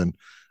season,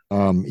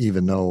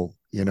 even though,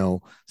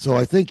 so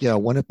I think, yeah,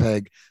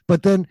 Winnipeg,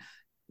 but then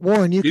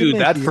Warren,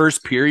 that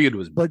first period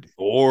was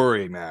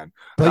boring, man.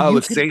 That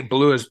was St.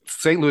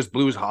 Louis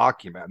Blues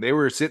hockey, man. They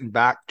were sitting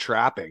back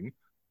trapping,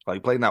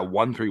 like playing that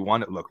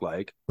 1-3-1, it looked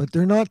like. But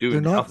they're not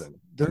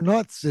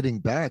sitting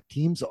back.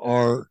 Teams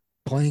are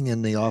playing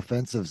in the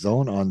offensive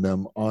zone on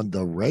them on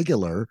the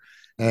regular.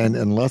 And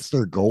unless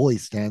their goalie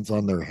stands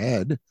on their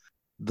head,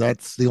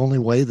 that's the only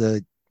way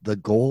the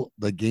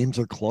games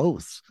are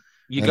close.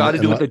 You got to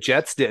do what the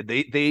Jets did.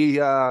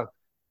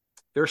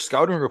 Their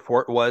scouting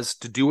report was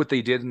to do what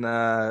they did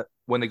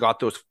when they got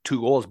those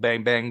 2 goals,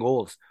 bang, bang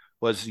goals,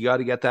 was you got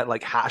to get that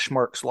like hash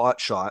mark slot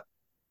shot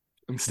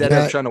instead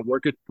of trying to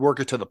work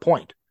it to the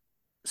point.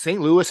 St.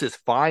 Louis is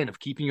fine of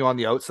keeping you on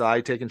the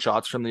outside, taking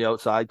shots from the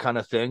outside kind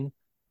of thing.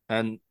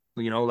 And,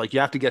 like you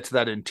have to get to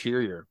that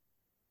interior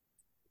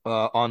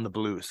on the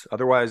Blues.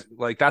 Otherwise,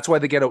 like that's why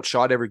they get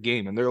outshot every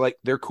game. And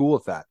they're cool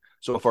with that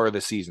so far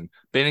this season.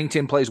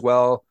 Binnington plays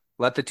well.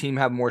 Let the team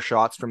have more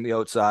shots from the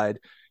outside.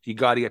 You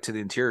got to get to the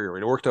interior.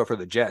 It worked out for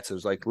the Jets. It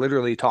was like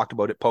literally talked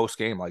about it post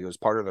game, like it was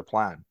part of their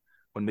plan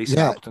when Mason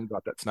Appleton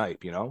got that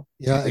snipe.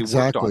 Yeah,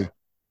 exactly.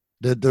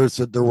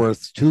 There were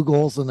 2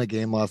 goals in the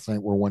game last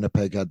night where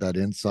Winnipeg had that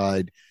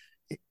inside,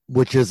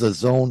 which is a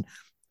zone.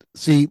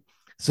 See,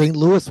 St.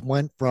 Louis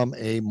went from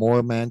a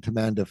more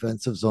man-to-man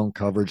defensive zone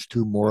coverage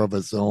to more of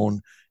a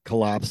zone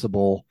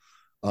collapsible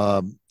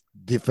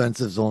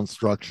defensive zone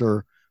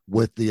structure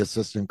with the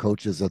assistant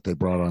coaches that they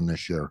brought on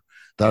this year.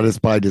 That is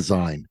by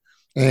design.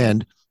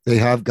 And they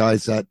have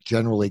guys that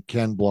generally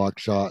can block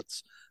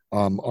shots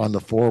on the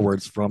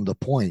forwards from the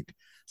point.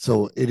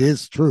 So it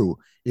is true.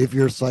 If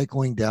you're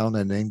cycling down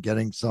and then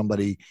getting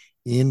somebody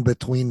in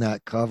between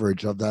that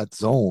coverage of that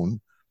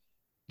zone,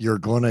 you're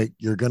gonna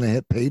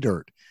hit pay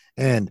dirt.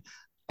 And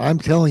I'm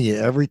telling you,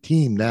 every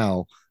team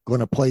now going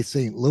to play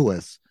St.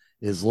 Louis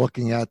is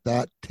looking at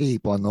that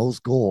tape on those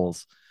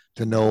goals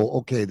to know,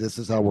 okay, this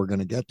is how we're going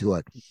to get to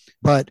it.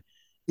 But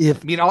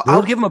if I mean,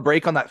 I'll give him a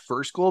break on that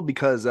first goal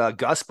because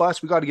Gus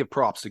Bus, we got to give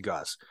props to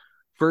Gus.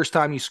 First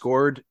time he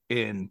scored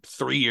in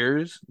 3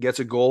 years, gets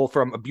a goal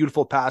from a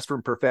beautiful pass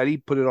from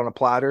Perfetti, put it on a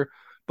platter.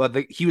 But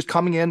he was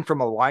coming in from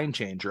a line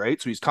change, right?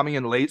 So he's coming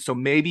in late. So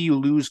maybe you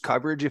lose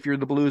coverage if you're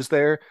the Blues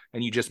there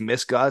and you just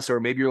miss Gus, or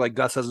maybe you're like,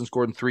 Gus hasn't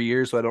scored in 3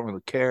 years, so I don't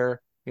really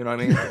care. You know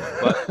what I mean?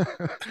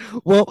 But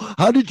well,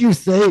 how did you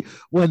say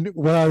when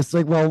I was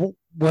saying, well,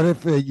 what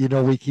if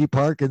we keep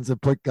Harkins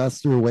and put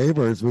Gus through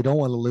waivers? We don't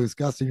want to lose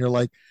Gus, and you're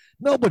like,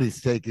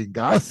 nobody's taking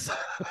Gus.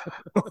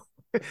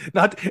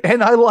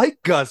 And I like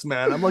Gus,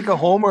 man. I'm like a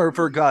homer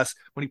for Gus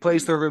when he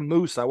plays the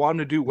Moose. I want him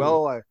to do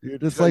well. You're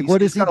just like,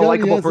 what is he got a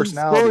likable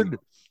personality.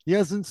 He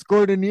hasn't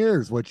scored in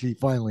years, which he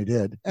finally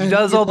did. And he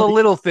does all the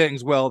little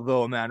things well,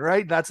 though, man.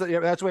 Right? That's why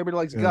everybody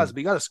likes Gus. But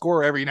you got to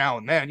score every now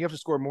and then. You have to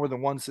score more than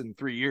once in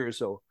 3 years.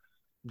 So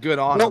good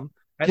on him.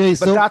 But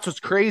that's what's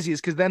crazy is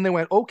because then they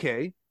went,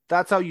 okay,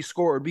 that's how you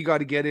scored. We got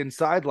to get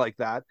inside like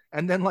that.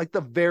 And then like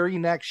the very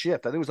next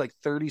shift, I think it was like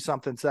 30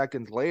 something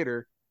seconds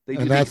later, they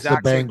do the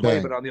exact same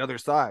play, but on the other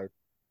side.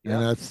 Yeah.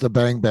 And that's the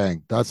bang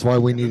bang. That's why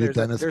we needed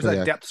Dennis. There's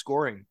that depth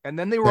scoring, and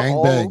then they were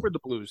all over the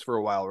Blues for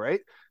a while, right?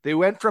 I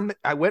went from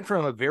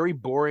a very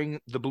boring.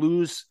 The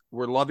Blues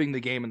were loving the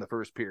game in the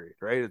first period,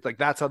 right? It's like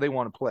that's how they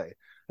want to play,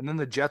 and then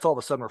the Jets all of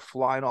a sudden were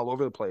flying all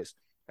over the place,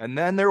 and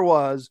then there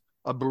was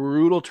a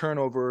brutal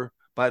turnover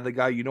by the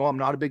guy I'm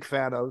not a big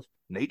fan of,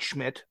 Nate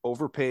Schmidt,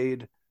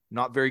 overpaid,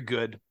 not very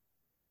good.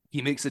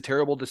 He makes a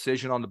terrible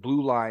decision on the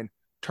blue line,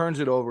 turns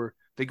it over.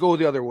 They go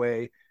the other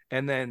way.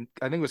 And then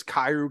I think it was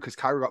Kyrou because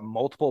Kyrou got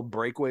multiple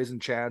breakaways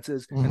and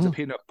chances, ends up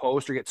hitting a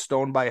post or gets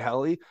stoned by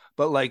Helly.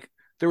 But like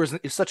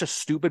it's such a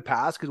stupid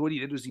pass because what he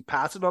did was he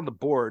passed it on the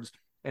boards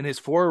and his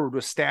forward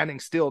was standing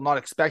still, not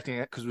expecting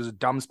it because it was a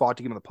dumb spot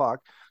to give him the puck.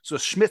 So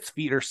Schmidt's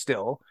feet are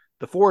still,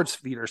 the forward's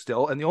feet are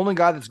still, and the only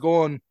guy that's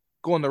going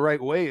the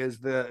right way is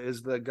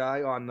the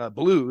guy on the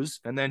Blues.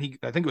 And then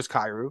I think it was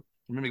Kyrou.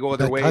 Maybe go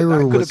other way.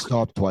 Kyrou was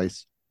stopped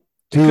twice.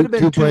 Could have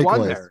been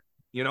 2-1 there.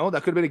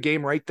 That could have been a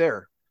game right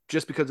there.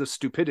 Just because of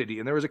stupidity.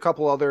 And there was a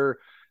couple other,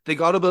 they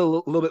got a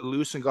little bit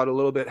loose and got a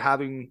little bit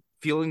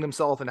feeling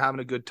themselves and having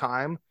a good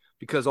time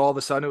because all of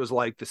a sudden it was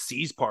like the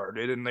seas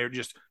parted and they're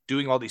just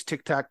doing all these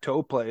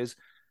tic-tac-toe plays.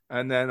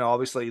 And then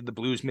obviously the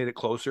Blues made it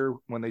closer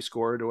when they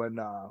scored when,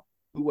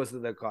 who was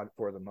it that got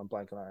for them? I'm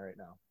blanking on it right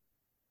now.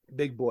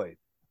 Big boy.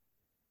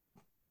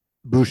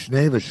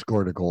 Buchnevich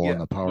scored a goal on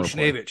the power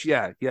play. Buchnevich,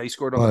 yeah. He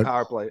scored on the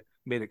power play,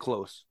 made it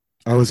close.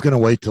 I was going to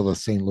wait till the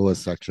St. Louis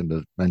section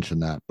to mention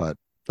that, but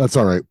that's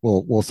all right.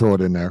 We'll throw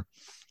it in there.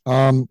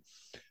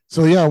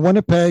 So yeah,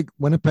 Winnipeg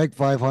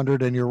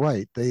 500, and you're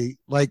right.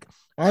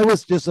 I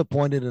was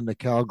disappointed in the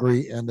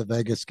Calgary and the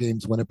Vegas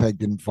games. Winnipeg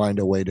didn't find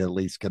a way to at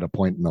least get a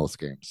point in those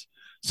games.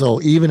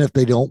 So even if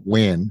they don't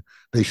win,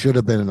 they should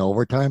have been in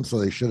overtime. So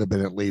they should have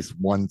been at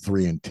least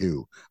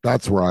 1-3-2.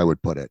 That's where I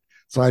would put it.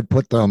 So I'd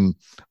put them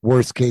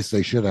worst case.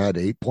 They should have had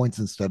 8 points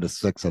instead of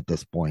 6 at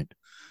this point.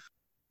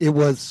 It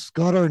was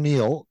Scott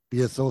Arniel,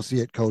 the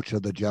associate coach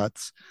of the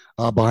Jets,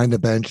 behind the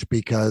bench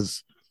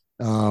because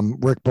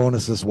Rick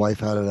Bonus's wife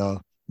had a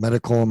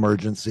medical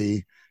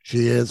emergency.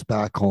 She is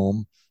back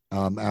home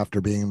after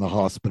being in the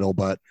hospital,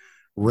 but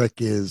Rick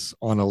is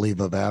on a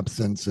leave of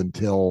absence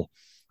until,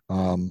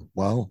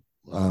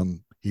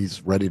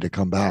 he's ready to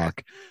come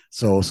back.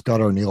 So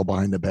Scott Arniel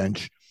behind the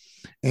bench.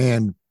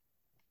 And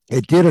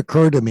it did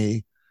occur to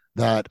me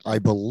that I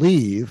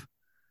believe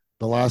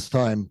the last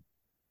time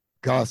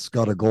Gus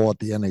got a goal at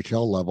the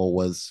NHL level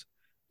was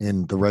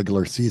in the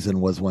regular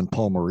season was when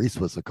Paul Maurice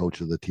was the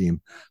coach of the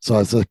team. So I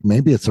was like,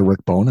 maybe it's a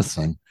Rick Bowness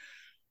thing.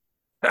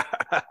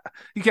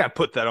 You can't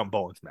put that on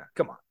Bones, man.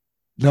 Come on.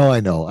 No, I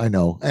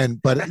know.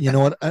 But you know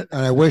what? And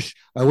I wish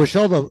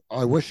all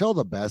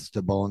the best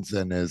to Bones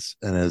and his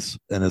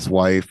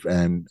wife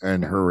and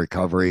her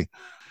recovery.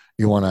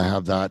 You want to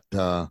have that,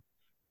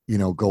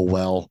 go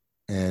well.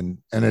 And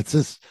it's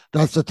just,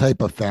 that's the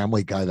type of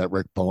family guy that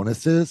Rick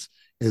Bowness is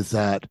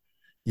that,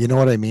 you know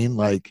what I mean?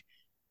 Like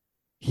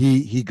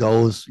he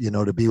goes,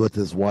 to be with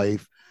his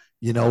wife,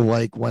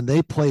 like when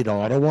they played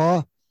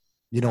Ottawa,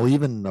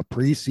 even in the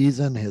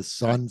preseason, his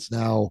son's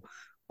now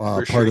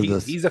part of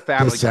this. He's a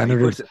family guy. He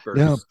puts it first.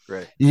 Yeah.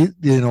 Right.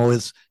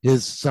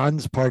 His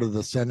son's part of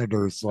the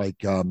Senators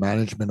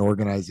management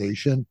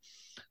organization,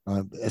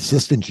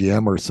 assistant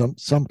GM or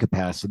some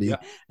capacity. Yeah.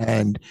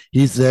 And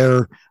he's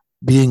there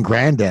being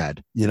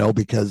granddad,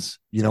 because,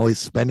 he's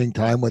spending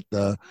time with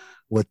the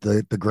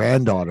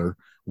granddaughter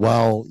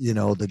while,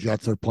 the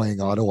Jets are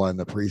playing Ottawa in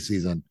the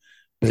preseason,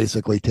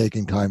 basically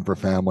taking time for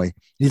family.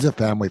 He's a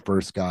family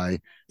first guy.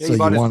 Yeah, so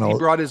he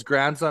brought his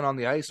grandson on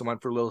the ice and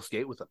went for a little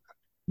skate with him.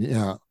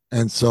 Yeah.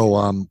 And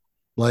so,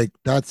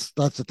 that's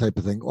the type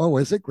of thing. Oh,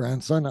 is it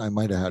grandson? I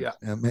might have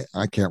had,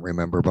 I can't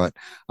remember, but,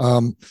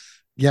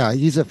 Yeah,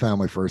 he's a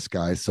family first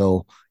guy.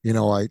 So,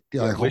 I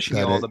Yeah, hope wishing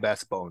you that all the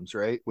best, Bones,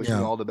 right? Wishing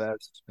you yeah, all the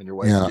best, and your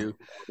wife yeah. too,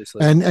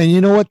 obviously. And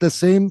you know what? The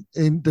same,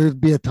 and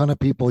there'd be a ton of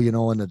people,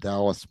 in the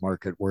Dallas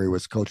market where he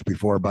was coached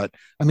before. But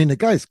I mean, the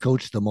guy's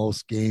coached the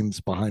most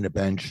games behind the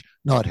bench,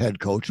 not head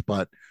coach,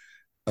 but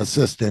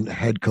assistant,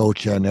 head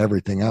coach, and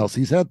everything else.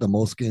 He's had the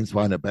most games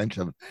behind the bench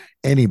of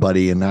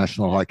anybody in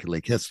National Hockey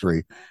League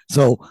history.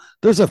 So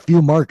there's a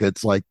few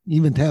markets like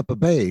even Tampa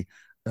Bay.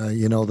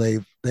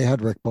 They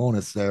had Rick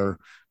Bonus there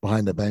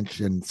behind the bench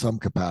in some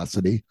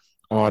capacity.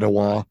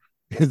 Ottawa,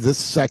 this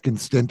second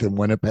stint in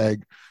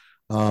Winnipeg.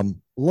 A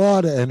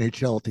lot of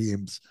NHL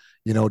teams,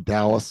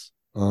 Dallas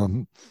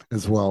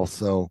as well.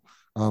 So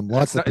And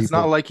lots of it's not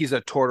people. like he's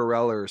a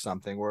Tortorella or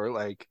something where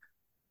like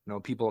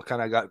people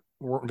kind of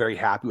weren't very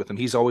happy with him.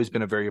 He's always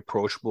been a very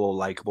approachable,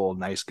 likable,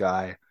 nice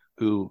guy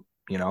who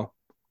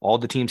all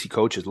the teams he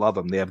coaches love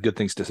him. They have good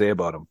things to say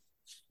about him.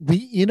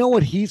 You know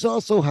what? He's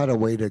also had a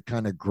way to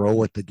kind of grow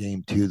with the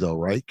game too, though,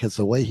 right? Because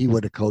the way he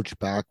would have coached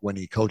back when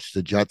he coached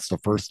the Jets the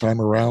first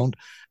time around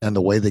and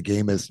the way the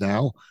game is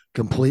now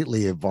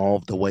completely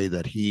evolved the way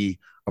that he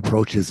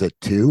approaches it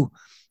too.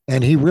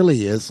 And he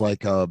really is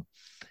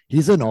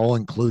he's an all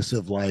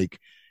inclusive, like,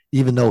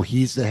 even though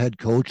he's the head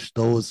coach,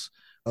 those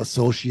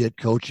associate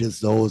coaches,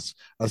 those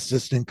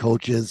assistant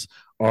coaches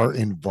are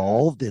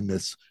involved in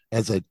this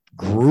as a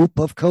group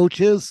of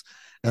coaches.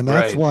 And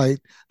Right.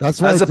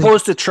 that's why I As think,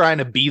 opposed to trying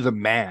to be the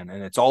man,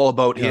 and it's all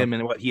about yeah, him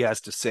and what he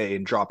has to say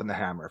and dropping the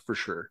hammer for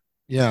sure.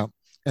 yeah.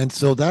 And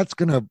so that's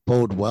going to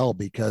bode well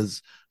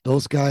because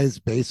those guys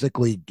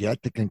basically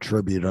get to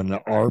contribute and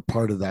are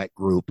part of that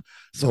group.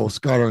 So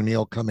Scott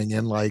O'Neill coming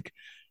in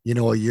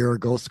a year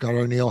ago, Scott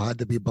O'Neill had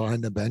to be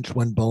behind the bench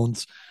when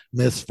Bones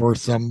missed for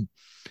some,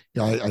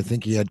 I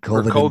think he had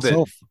For COVID COVID.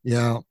 himself.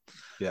 Yeah.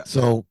 Yeah.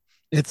 So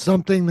it's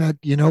something that,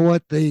 you know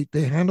what, they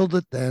handled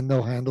it then,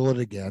 they'll handle it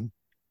again.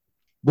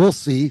 We'll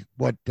see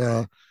what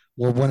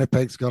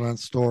Winnipeg's got on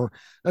store.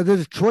 The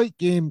Detroit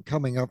game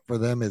coming up for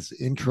them is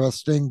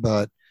interesting,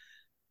 but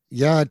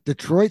yeah,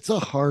 Detroit's a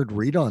hard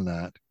read on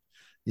that.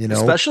 You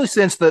know, Especially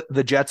since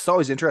the Jets, it's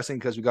always interesting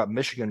because we got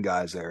Michigan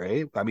guys there,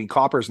 eh? I mean,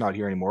 Copper's not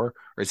here anymore.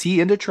 Or is he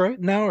in Detroit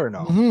now or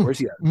no? mm-hmm, Where's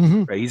he at?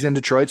 mm-hmm, Right, he's in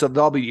Detroit, so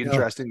that'll be yeah.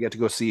 interesting to get to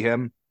go see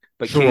him.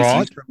 But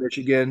Casey's Sherrod, from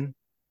Michigan.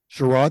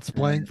 Sherrod's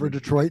playing for And,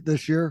 Detroit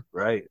this year.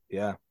 right,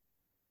 yeah.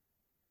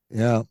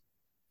 Yeah,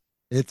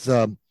 it's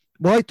well,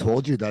 I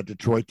told you that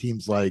Detroit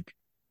teams like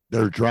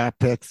their draft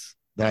picks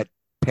that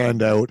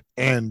panned out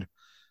and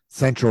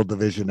Central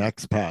Division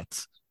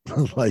expats,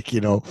 like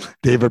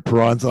David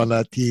Perron's on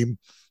that team,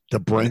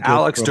 And DeBrinket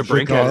Alex from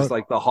DeBrinket is Chicago.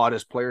 like the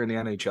hottest player in the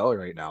NHL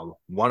right now.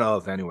 One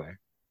of anyway.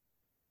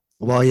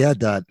 Well, he had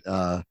that.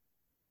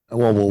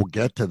 Well, we'll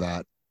get to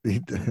that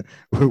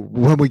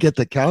when we get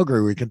to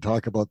Calgary. We can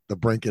talk about the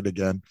Brinket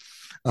again,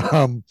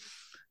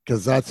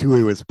 because that's who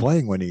he was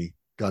playing when he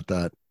got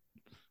that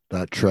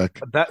trick.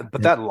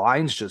 But that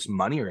line's just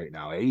money right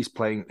now. Eh? He's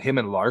playing him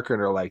and Larkin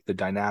are like the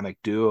dynamic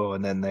duo,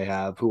 and then they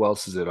have who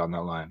else is it on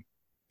that line?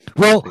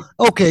 Well,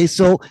 okay,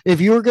 so if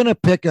you were going to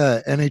pick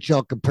a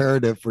NHL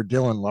comparative for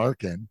Dylan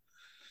Larkin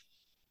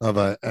of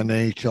an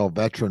NHL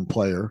veteran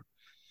player,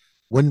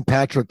 wouldn't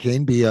Patrick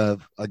Kane be a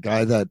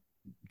guy that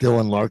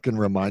Dylan Larkin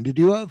reminded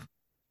you of?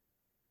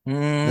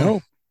 Mm,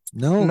 No,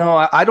 no.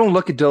 no, I don't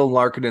look at Dylan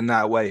Larkin in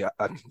that way.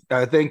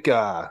 I think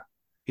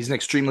he's an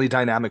extremely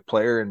dynamic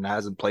player and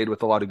hasn't played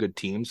with a lot of good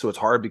teams, so it's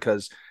hard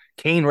because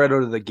Kane right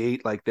out of the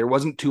gate, like there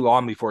wasn't too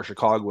long before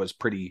Chicago was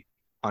pretty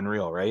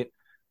unreal, right?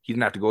 He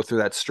didn't have to go through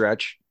that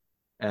stretch,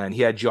 and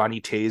he had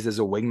Johnny Taze as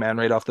a wingman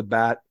right off the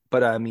bat.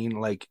 But I mean,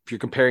 like if you're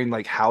comparing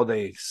like how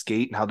they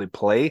skate and how they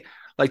play,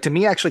 like to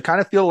me, I actually kind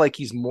of feel like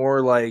he's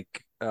more like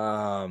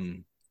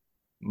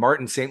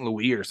Martin St.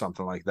 Louis or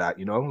something like that,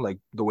 like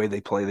the way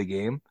they play the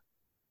game.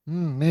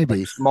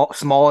 Like Maybe.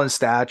 small in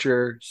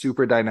stature,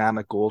 super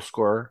dynamic goal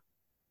scorer.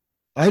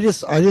 I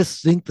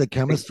just think the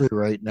chemistry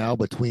right now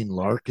between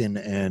Larkin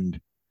and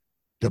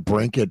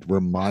DeBrinket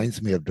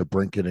reminds me of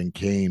DeBrinket and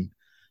Kane.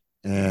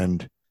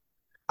 And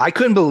I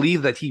couldn't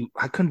believe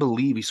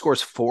he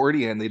scores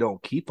 40 and they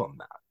don't keep him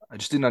that. I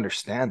just didn't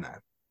understand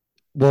that.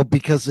 well,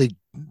 because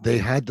they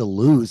had to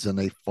lose and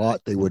they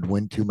thought they would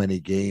win too many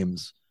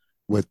games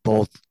with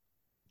both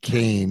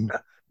Kane,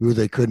 who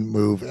they couldn't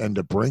move, and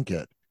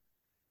DeBrinket.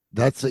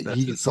 That's a, That's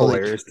he just so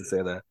hilarious to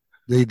say that.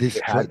 they They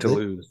destroy had to they,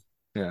 lose.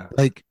 Yeah.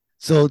 like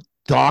so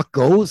Doc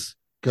goes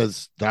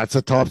because that's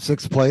a top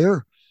six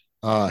player.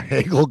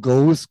 Hagel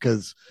goes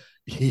because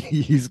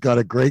he's got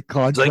a great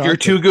It's like you're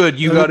contract. too good,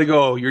 you gotta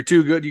go. You're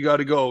too good, you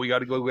gotta go. We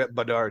gotta go get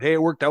Bedard. Hey,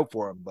 it worked out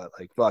for him, but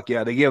like fuck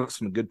yeah, they gave us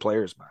some good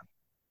players, man.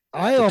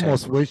 I The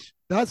almost tank. wish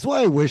that's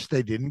why I wish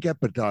they didn't get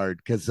Bedard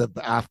because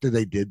after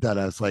they did that,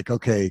 I was like,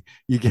 okay,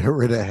 you get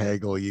rid of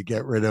Hagel, you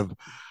get rid of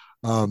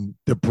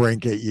the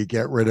Brinket, you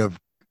get rid of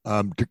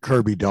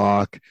Kirby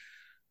Doc,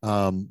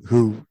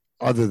 who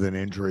other than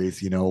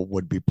injuries,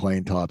 would be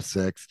playing top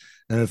six.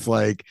 And it's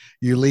like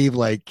you leave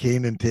like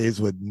Kane and Taves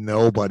with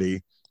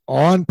nobody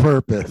on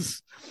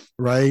purpose,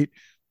 right?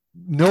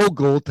 No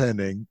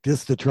goaltending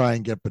just to try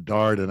and get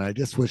Bedard. And I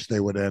just wish they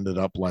would have ended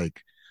up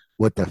like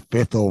with the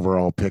 5th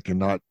overall pick and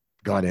not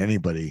got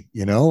anybody,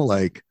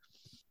 like,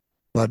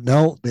 but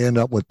no, they end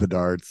up with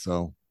Bedard.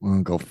 So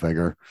go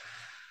figure.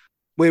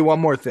 Wait, one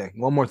more thing.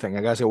 One more thing.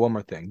 I gotta say one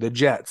more thing. The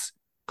Jets,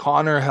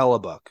 Connor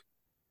Hellebuck,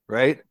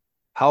 right?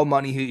 How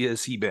money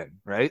has he been,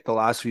 right? The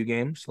last few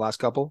games, last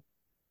couple.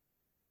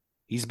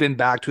 He's been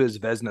back to his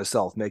Vezina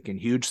self, making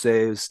huge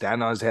saves,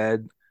 standing on his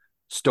head,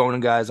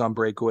 stoning guys on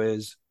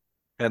breakaways.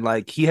 And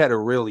like he had a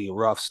really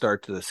rough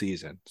start to the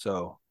season.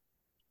 So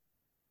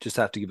just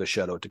have to give a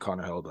shout out to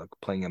Connor Hellebuck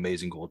playing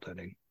amazing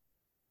goaltending.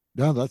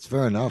 No, that's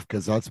fair enough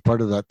because that's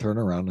part of that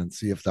turnaround and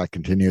see if that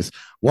continues.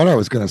 What I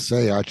was going to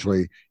say,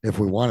 actually, if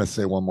we want to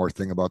say one more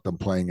thing about them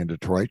playing in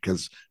Detroit,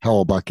 because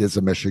Hellebuck is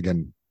a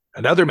Michigan.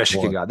 Another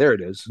Michigan guy. There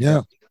it is.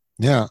 Yeah.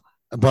 Yeah.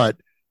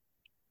 But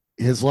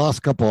his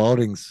last couple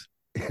outings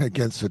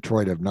against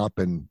Detroit have not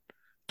been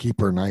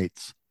keeper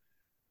nights.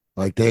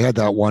 Like they had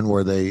that one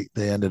where they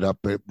ended up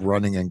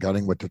running and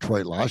gunning with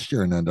Detroit last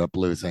year and ended up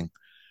losing,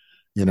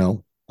 in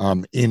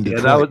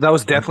Detroit. Yeah, that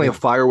was definitely a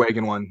fire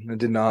wagon one. It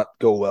did not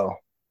go well.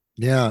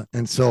 Yeah.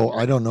 And so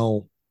I don't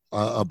know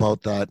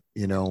about that,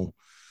 and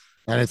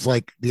it's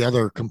like the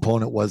other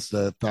component was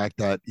the fact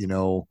that,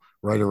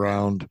 right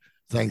around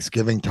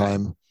Thanksgiving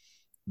time,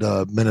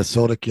 the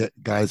Minnesota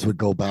guys would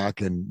go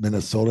back, and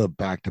Minnesota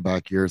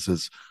back-to-back years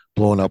has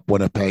blown up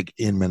Winnipeg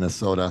in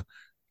Minnesota,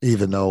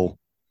 even though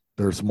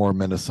there's more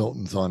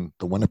Minnesotans on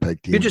the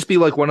Winnipeg team. It'd just be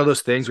like one of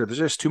those things where there's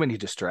just too many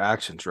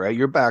distractions, right?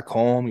 You're back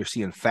home, you're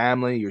seeing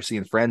family, you're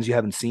seeing friends you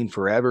haven't seen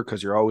forever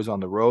because you're always on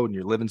the road and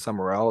you're living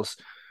somewhere else.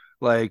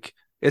 Like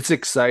it's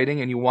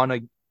exciting and you want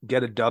to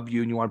get a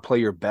W and you want to play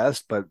your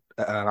best, but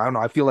I don't know.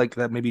 I feel like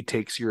that maybe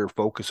takes your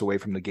focus away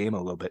from the game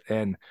a little bit.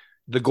 And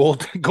the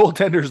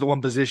goaltender is the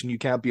one position you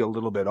can't be a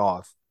little bit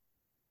off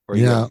or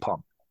you get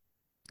pumped.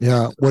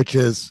 Yeah, which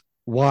is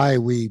why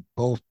we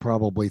both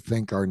probably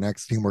think our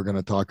next team we're going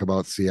to talk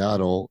about,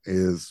 Seattle,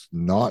 is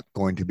not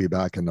going to be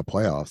back in the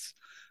playoffs.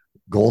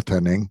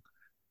 Goaltending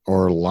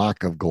or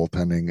lack of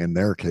goaltending in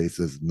their case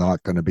is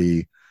not going to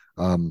be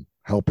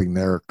helping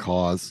their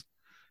cause.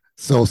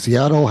 So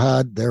Seattle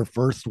had their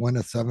first win,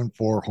 a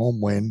 7-4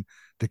 home win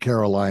to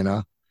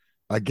Carolina.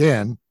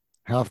 Again,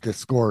 have to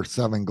score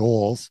 7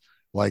 goals,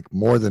 like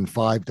more than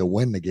 5 to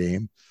win the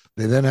game.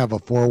 They then have a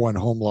 4-1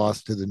 home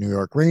loss to the New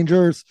York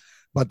Rangers,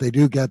 but they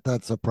do get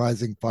that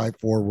surprising 5-4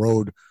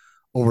 road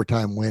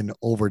overtime win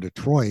over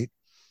Detroit.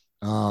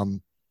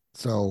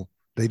 So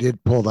they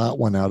did pull that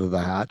one out of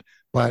the hat.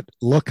 But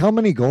look how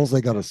many goals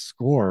they got to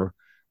score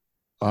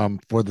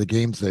for the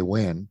games they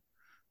win.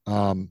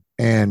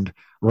 And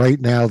right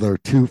now they're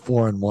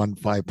 2-4-1,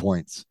 5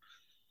 points.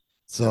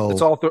 So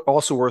it's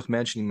also worth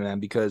mentioning, man,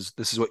 because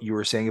this is what you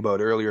were saying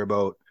about earlier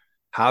about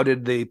how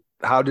did the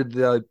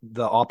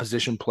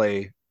opposition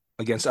play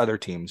against other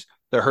teams.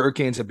 The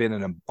Hurricanes have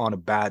been on a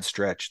bad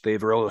stretch.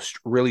 They've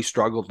really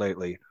struggled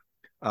lately.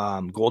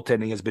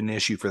 Goaltending has been an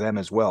issue for them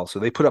as well. So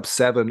they put up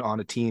 7 on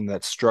a team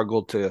that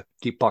struggled to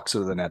keep pucks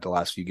out of the net the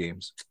last few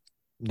games.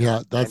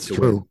 Yeah, that's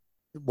true.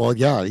 Well,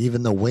 yeah,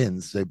 even the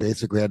wins, they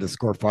basically had to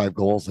score 5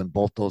 goals in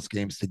both those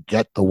games to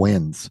get the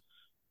wins,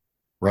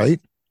 right?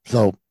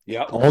 So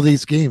all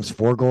these games,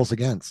 4 goals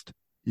against.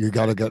 You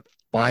got to get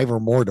 5 or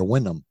more to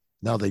win them.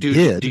 Now they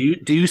did.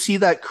 Do you see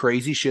that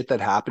crazy shit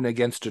that happened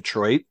against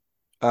Detroit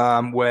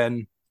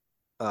when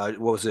what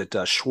was it?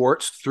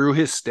 Schwartz threw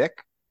his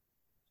stick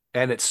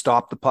and it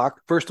stopped the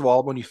puck. First of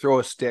all, when you throw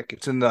a stick,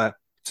 it's in the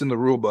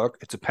rule book.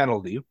 It's a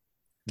penalty.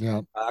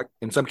 Yeah.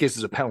 In some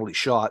cases, a penalty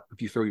shot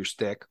if you throw your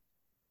stick.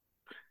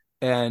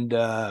 And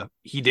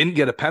he didn't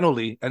get a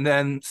penalty, and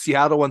then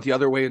Seattle went the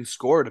other way and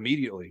scored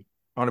immediately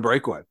on a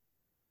breakaway.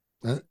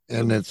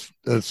 And it's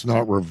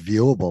not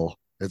reviewable.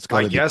 It's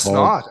got to be. I guess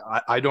not.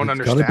 I don't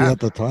understand. It's got to be at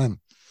the time.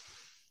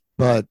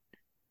 But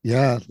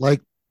yeah,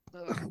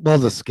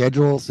 the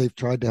schedules, they've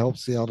tried to help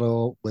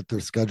Seattle with their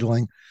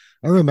scheduling.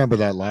 I remember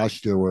that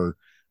last year where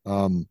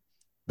the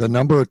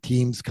number of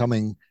teams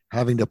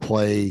having to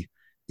play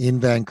in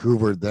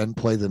Vancouver, then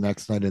play the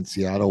next night in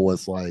Seattle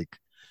was like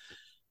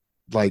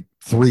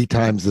 3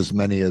 times as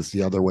many as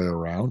the other way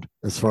around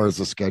as far as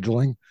the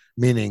scheduling,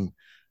 meaning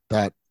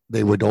that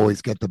they would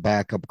always get the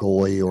backup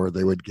goalie or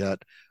they would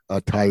get a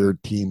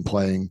tired team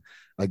playing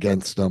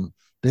against them.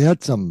 They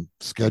had some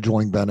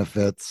scheduling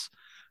benefits.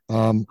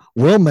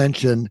 We'll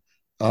mention,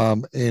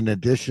 in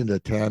addition to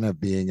Tanev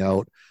being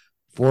out,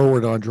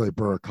 forward Andre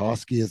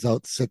Burakovsky is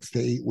out 6 to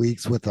 8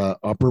 weeks with an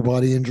upper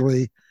body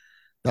injury.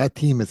 That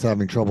team is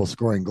having trouble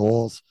scoring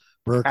goals.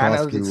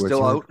 Burakovsky was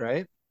still out,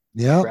 right?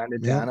 Yeah, Brandon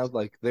Tanev,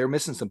 like they're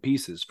missing some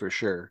pieces for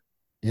sure.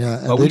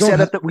 Yeah,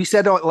 but we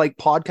said like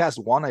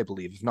podcast 1, I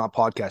believe, if not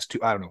podcast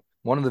 2. I don't know.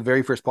 One of the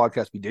very first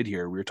podcasts we did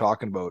here, we were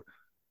talking about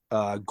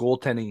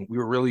goaltending. We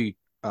were really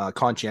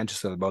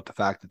conscientious about the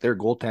fact that their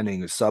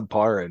goaltending is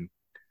subpar,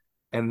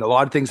 and a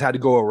lot of things had to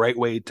go a right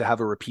way to have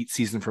a repeat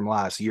season from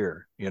last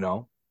year.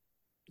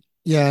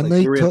 Yeah, and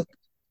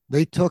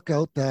they took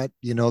out that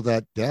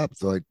that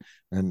depth,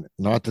 and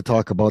not to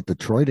talk about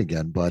Detroit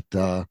again, but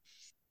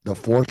the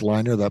fourth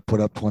liner that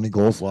put up 20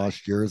 goals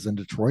last year is in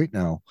Detroit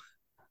now.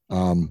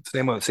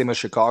 Same with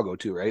Chicago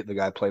too, right? The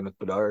guy playing with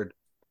Bedard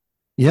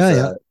Yeah, was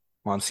yeah,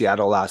 on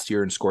Seattle last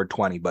year and scored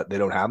 20, but they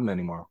don't have him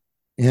anymore.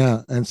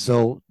 yeah. And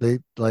so they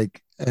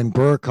like, and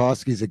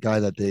Burakovsky's a guy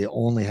that they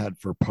only had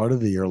for part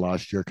of the year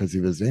last year because he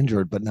was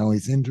injured, but now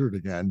he's injured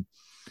again.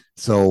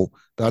 So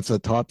that's a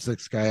top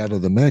six guy out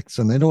of the mix,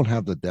 and they don't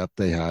have the depth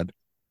they had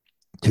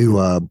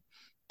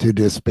to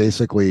just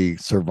basically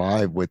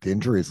survive with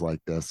injuries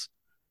like this.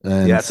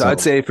 And Yeah, so I'd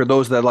so, say for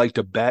those that like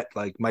to bet,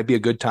 like might be a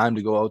good time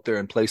to go out there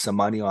and play some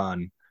money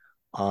on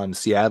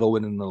Seattle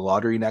winning the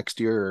lottery next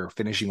year or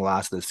finishing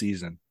last this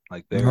season.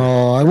 Like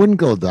no, I wouldn't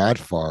go that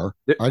far.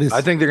 I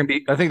I just, think they're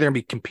gonna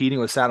be competing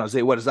with San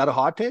Jose. What is that, a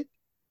hot take?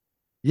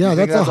 You yeah,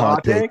 think that's a that's a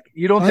hot hot take. take?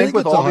 You don't I think think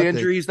with it's a all the hot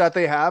take. injuries that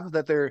they have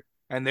that they're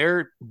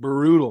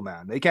brutal,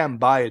 man. They can't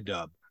buy a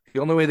dub.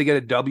 The only way they get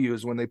a W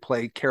is when they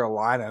play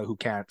Carolina, who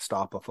can't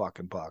stop a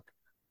fucking puck.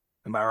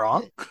 Am I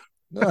wrong?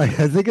 No, I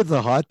think it's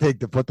a hot take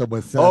to put them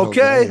with San Okay,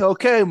 Jose.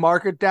 okay.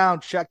 Mark it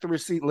down. Check the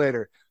receipt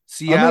later.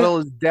 I'm gonna. Seattle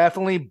is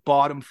definitely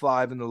bottom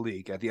 5 in the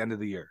league at the end of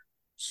the year.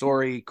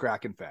 Sorry,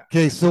 Kraken fans.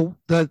 Okay, so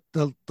the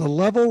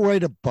level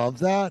right above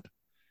that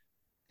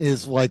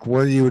is like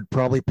where you would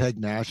probably peg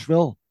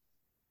Nashville,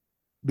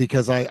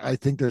 because I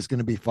think there's going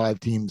to be five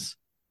teams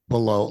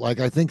below. Like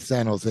I think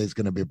San Jose is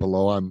going to be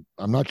below. I'm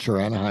not sure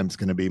Anaheim's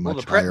going to be Well,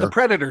 much higher.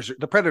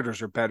 the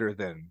Predators are better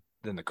than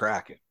the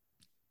Kraken,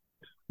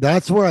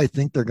 That's where I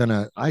think they're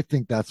gonna. I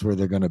think that's where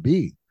they're gonna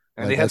be.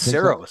 and they Like I had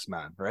think that. Saros,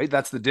 man. Right?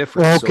 That's the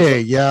difference. Well, So okay,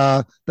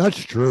 yeah, that's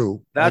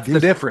true. I that's do. the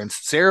difference.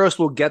 Saros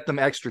will get them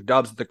extra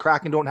dubs. The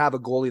Kraken don't have a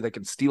goalie that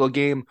can steal a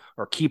game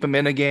or keep them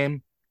in a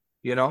game.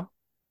 You know,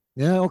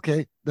 Yeah,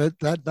 okay.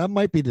 That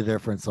might be the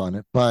difference on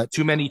it, but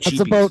too many that's cheapies.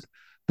 about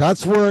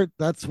that's where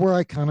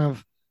I kind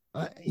of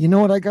you know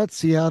what, I got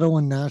Seattle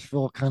and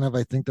Nashville kind of.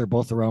 I think they're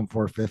both around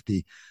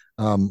 450,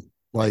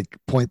 like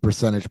point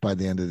percentage by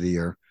the end of the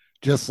year,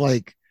 just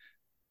like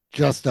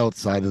just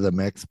outside of the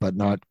mix, but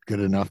not good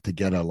enough to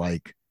get a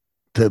like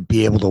to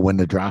be able to win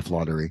the draft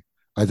lottery.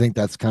 I think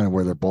that's kind of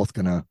where they're both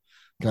gonna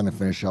kind of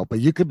finish out.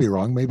 But you could be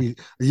wrong, maybe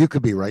you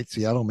could be right.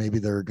 Seattle, maybe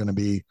they're gonna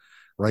be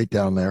right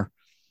down there.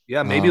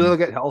 Yeah, maybe Um, they'll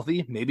get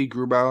healthy. Maybe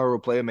Grubauer will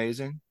play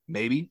amazing.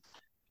 Maybe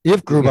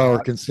if you'll get Grubauer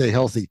that. can stay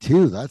healthy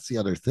too, that's the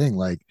other thing.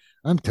 Like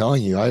I'm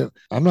telling you,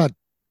 I'm not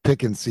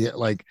picking see it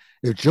like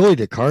if Joey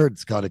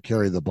Descartes got to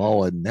carry the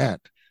ball in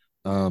net,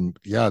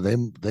 yeah,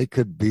 they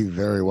could be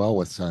very well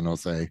with San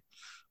Jose.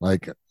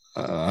 Like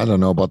I don't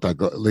know about that.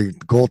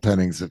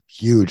 Goaltending's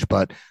huge,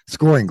 but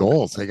scoring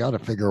goals, they got to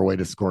figure a way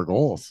to score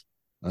goals,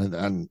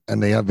 and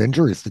they have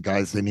injuries to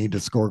guys they need to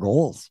score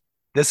goals.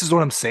 This is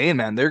what I'm saying,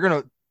 man. They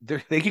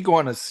could go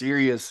on a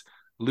serious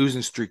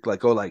losing streak,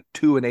 like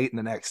 2-8 in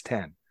the next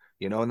 10.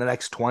 You know, in the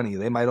next 20,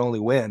 they might only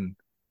win.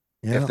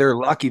 If Yeah, they're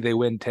lucky, they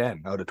win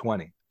 10 out of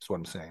 20. That's what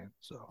I'm saying.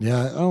 So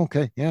yeah, oh,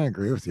 okay, yeah, I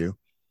agree with you.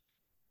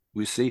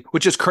 we see,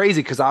 which is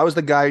crazy because I was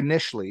the guy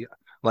initially.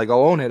 Like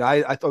I'll own it.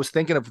 I was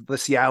thinking of the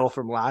Seattle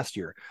from last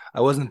year. I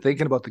wasn't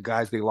thinking about the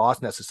guys they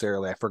lost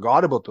necessarily. I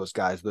forgot about those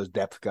guys, those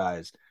depth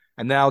guys.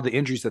 And now the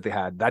injuries that they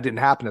had, that didn't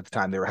happen at the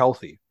time. They were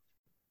healthy.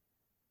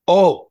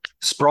 Oh,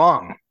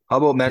 Sprong. How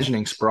about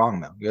mentioning Sprong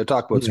now? You got to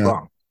talk about Yeah,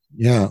 Sprong.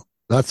 yeah,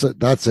 that's it.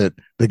 That's it.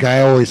 The guy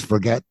I always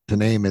forget to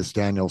name is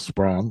Daniel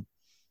Sprong.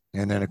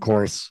 And then, of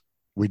course,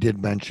 we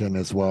did mention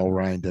as well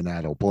Ryan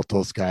Donato. Both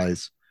those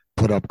guys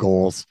put up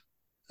goals,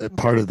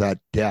 part of that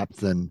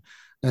depth and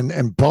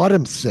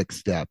bottom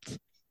six depth.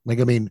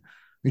 Like, I mean,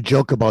 we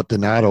joke about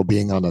Donato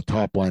being on the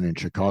top line in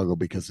Chicago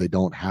because they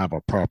don't have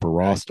a proper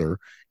roster.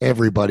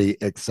 Everybody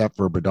except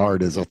for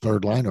Bedard is a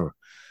third liner.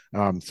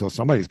 So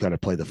somebody's got to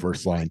play the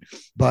first line.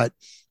 But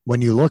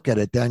when you look at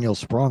it, Daniel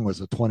Sprong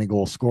was a 20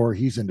 goal scorer.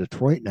 He's in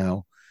Detroit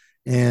now.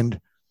 And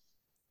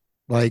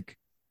like,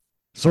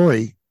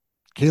 sorry,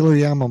 Kailer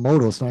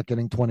Yamamoto's not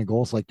getting 20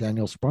 goals like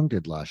Daniel Sprung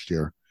did last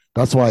year.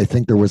 That's why I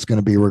think there was going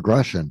to be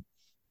regression.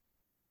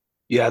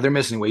 Yeah, they're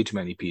missing way too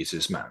many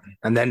pieces, man.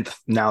 And then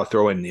now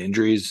throw in the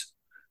injuries.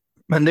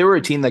 And they were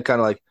a team that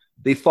kind of like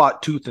they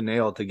fought tooth and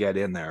nail to get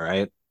in there,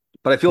 right?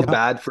 But I feel Yeah.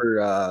 bad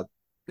for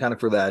kind of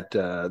for that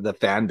the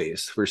fan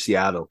base for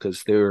Seattle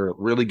because they were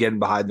really getting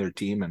behind their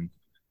team and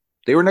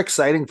they were an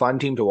exciting, fun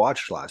team to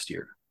watch last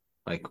year.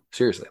 Like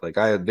seriously,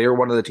 they were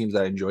one of the teams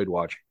that I enjoyed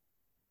watching.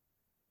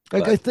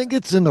 Like, I But think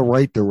it's in the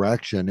right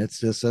direction. It's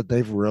just that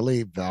they've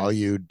really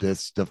valued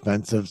this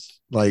defensive,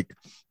 like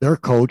their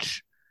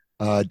coach,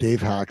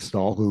 Dave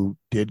Hackstall, who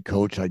did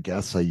coach, I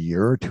guess, a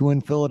year or two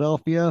in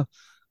Philadelphia.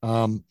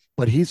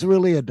 But he's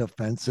really a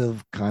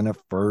defensive kind of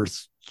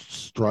first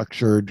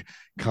structured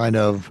kind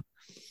of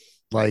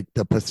like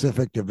the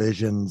Pacific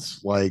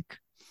Division's like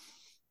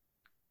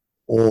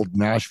old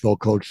Nashville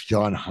coach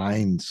John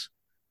Hines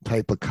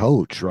type of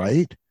coach,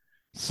 right?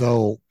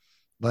 So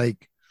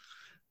like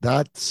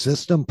that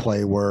system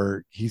play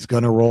where he's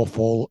going to roll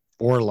full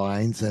four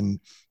lines, and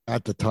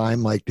at the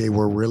time like they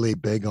were really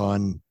big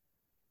on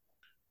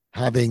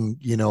having,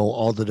 you know,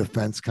 all the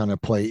defense kind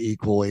of play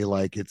equally,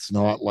 like it's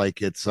not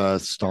like it's a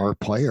star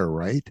player,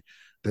 right?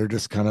 They're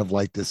just kind of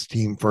like this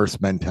team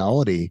first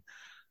mentality.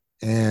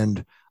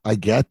 And I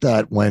get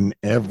that when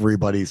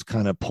everybody's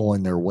kind of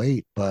pulling their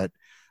weight, but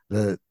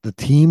the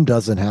team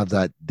doesn't have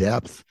that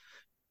depth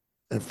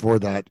for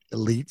that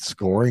elite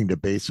scoring to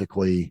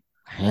basically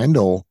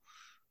handle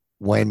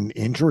when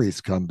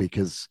injuries come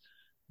because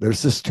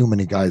there's just too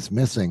many guys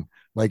missing.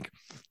 Like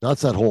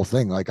that's that whole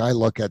thing. Like I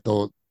look at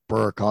the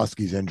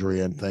Burakovsky's injury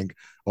and think,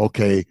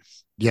 okay,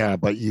 yeah,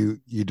 but you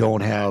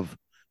don't have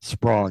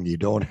Sprong, you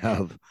don't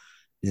have,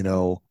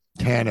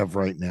 Tanev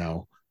right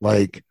now.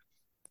 Like,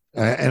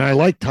 and I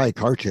like Ty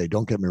Karche,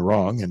 don't get me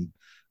wrong,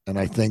 and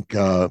I think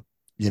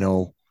you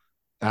know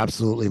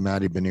absolutely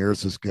Matty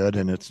Beniers is good,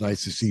 and it's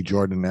nice to see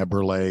Jordan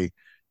Eberle.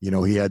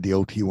 He had the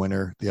OT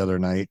winner the other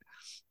night,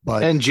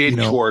 but And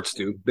Jaden Schwartz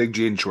too, big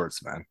Jaden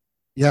Schwartz man.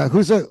 Yeah,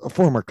 who's a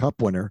former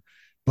Cup winner,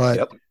 but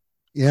Yep.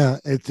 yeah,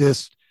 it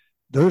just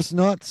there's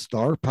not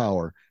star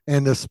power,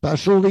 and the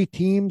specialty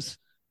teams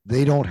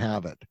they don't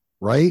have it.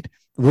 Right?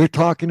 We're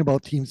talking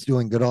about teams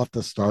doing good off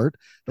the start.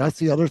 That's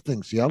the other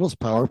thing. Seattle's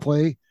power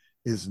play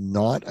is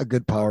not a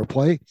good power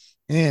play,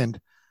 and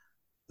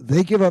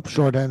they give up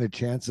short-handed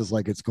chances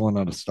like it's going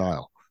out of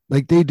style,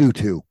 like they do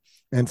too.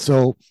 And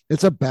so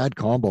it's a bad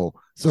combo.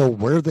 So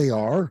where they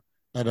are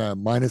at a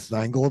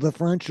 -9 goal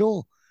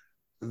differential,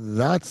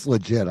 that's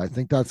legit. I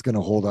think that's going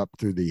to hold up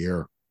through the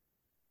year.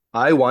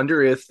 I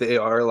wonder if they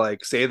are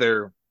like, say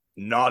they're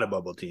not a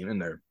bubble team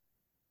and they're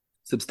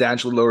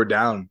substantially lower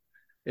down.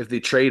 If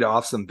they trade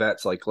off some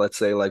vets, like let's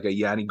say like a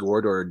Yanni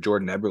Gord or a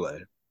Jordan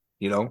Eberle,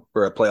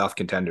 for a playoff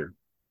contender.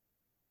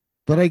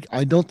 But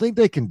I don't think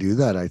they can do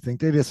that. I think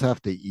they just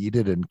have to eat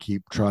it and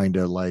keep trying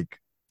to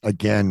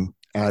again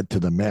add to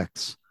the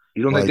mix.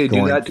 You don't think they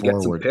do that to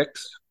get some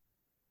picks?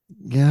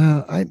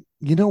 Yeah,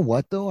 you know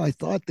what though? I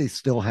thought they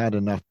still had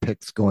enough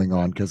picks going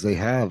on because they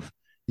have,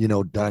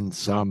 done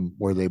some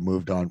where they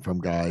moved on from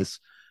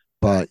guys.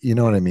 But you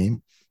know what I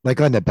mean? Like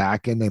on the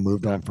back end, they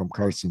moved on from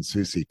Carson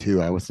Soucy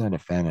too. I was not a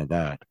fan of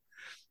that.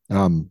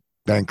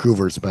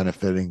 Vancouver's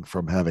benefiting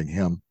from having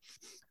him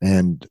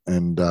and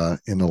in the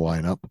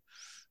lineup.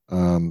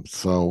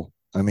 So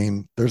I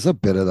mean, there's a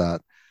bit of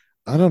that.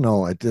 I don't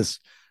know. I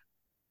just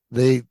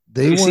they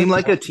seem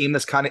like a team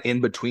that's kind of in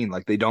between.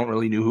 Like they don't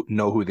really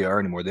know who they are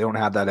anymore. They don't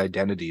have that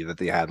identity that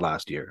they had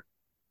last year.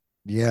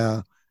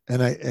 Yeah,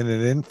 and it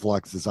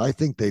influxes. I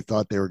think they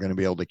thought they were going to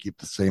be able to keep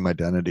the same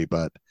identity,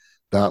 but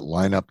that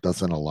lineup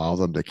doesn't allow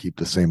them to keep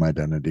the same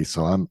identity.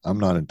 So I'm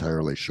not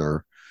entirely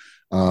sure.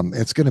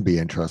 It's going to be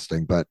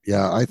interesting, but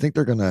yeah, I think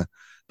they're gonna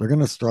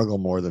struggle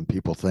more than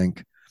people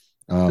think.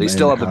 They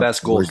still have the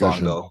best goal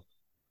song though,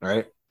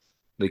 right?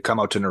 They come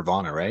out to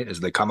Nirvana, right? Is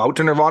they come out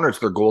to Nirvana? Or it's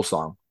their goal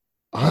song.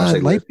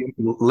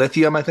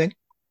 Lithium, I think.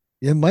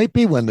 It might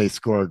be when they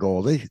score a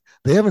goal. They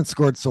haven't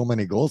scored so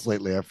many goals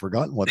lately. I've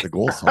forgotten what the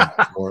goal song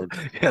scored.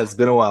 Yeah, it's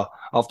been a while.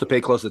 I'll have to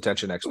pay close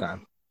attention next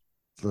time.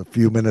 It's a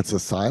few minutes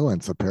of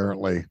silence,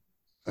 apparently.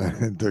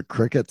 The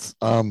crickets.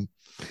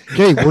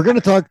 Okay, we're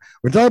talking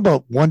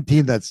about one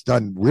team that's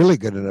done really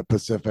good in the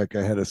Pacific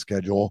ahead of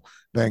schedule.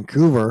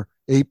 Vancouver,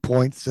 8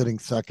 points, sitting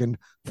second,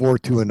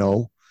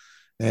 4-2-0.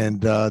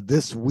 And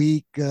this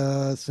week,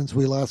 since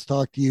we last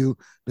talked to you,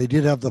 they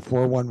did have the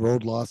 4-1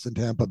 road loss in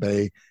Tampa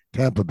Bay.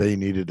 Tampa Bay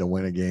needed to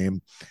win a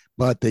game,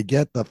 but they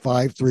get the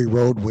 5-3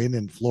 road win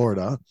in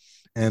Florida,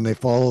 and they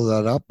follow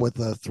that up with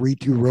a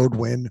 3-2 road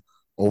win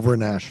over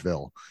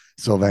Nashville.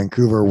 So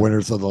Vancouver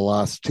winners of the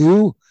last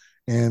two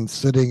and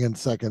sitting in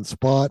second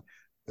spot.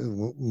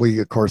 We,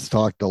 of course,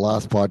 talked the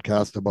last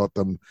podcast about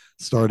them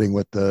starting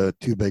with the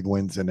two big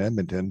wins in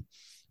Edmonton,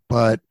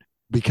 but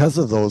because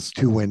of those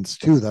two wins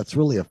too, that's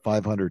really a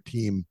 500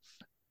 team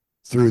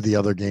through the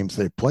other games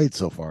they've played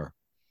so far.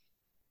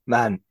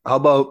 Man, how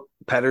about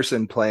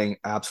Pettersson playing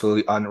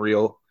absolutely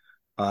unreal?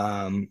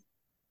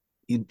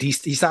 He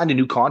signed a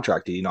new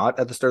contract, did he not,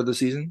 at the start of the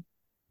season?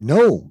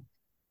 No.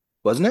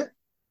 Wasn't it?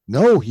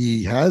 No,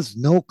 he has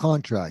no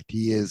contract.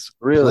 He is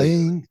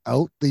playing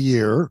out the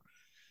year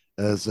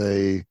as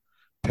a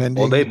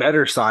pending. Well, they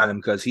better sign him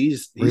because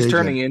he's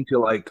turning into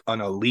like an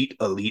elite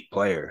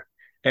player.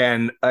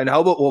 And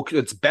how about,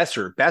 it's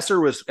Besser. Besser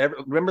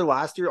remember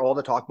last year, all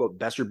the talk about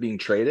Besser being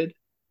traded?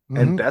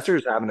 And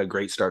Besser's having a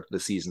great start to the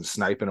season,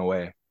 sniping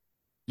away.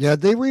 Yeah,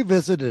 they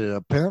revisited it.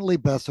 Apparently,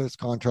 Besser's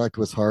contract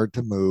was hard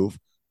to move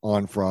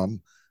on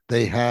from.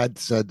 They had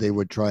said they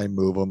would try and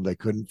move him. They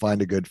couldn't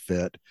find a good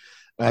fit.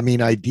 I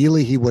mean,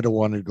 ideally, he would have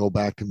wanted to go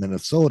back to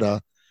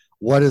Minnesota.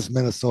 What does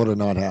Minnesota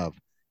not have?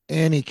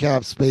 Any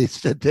cap space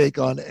to take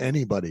on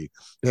anybody.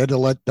 They had to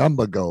let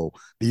Dumba go.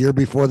 The year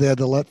before, they had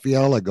to let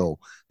Fiala go.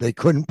 They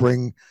couldn't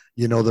bring,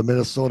 the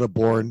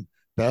Minnesota-born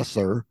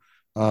Besser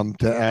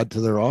to add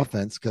to their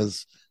offense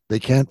because they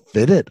can't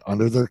fit it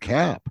under their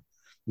cap,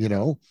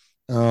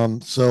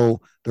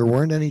 So there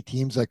weren't any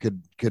teams that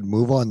could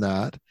move on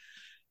that.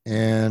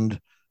 And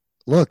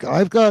look,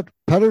 I've got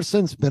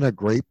Pettersson's been a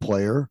great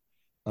player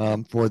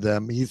for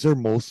them. He's their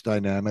most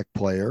dynamic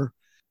player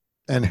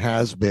and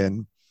has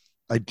been.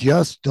 I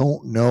just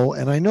don't know.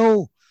 And I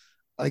know,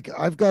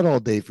 I've got all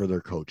day for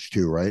their coach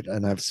too, right?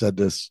 And I've said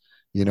this,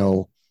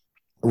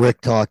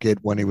 Rick Tocchet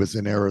when he was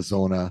in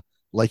Arizona,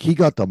 he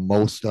got the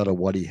most out of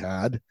what he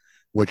had.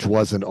 which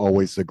wasn't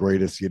always the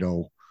greatest,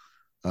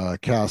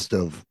 cast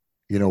of,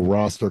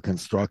 roster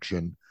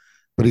construction,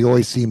 but he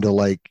always seemed to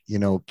like,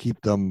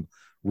 keep them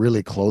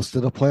really close to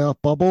the playoff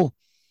bubble.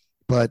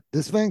 But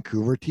this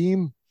Vancouver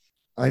team,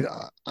 I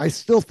I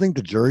still think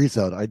the jury's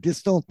out. I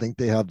just don't think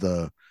they have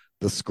the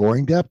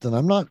scoring depth, and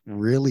I'm not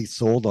really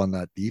sold on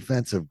that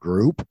defensive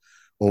group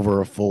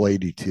over a full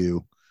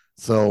 82.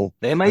 So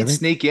They I might think,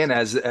 sneak in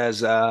as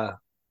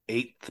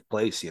eighth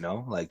place,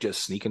 like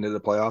just sneak into the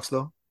playoffs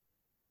though.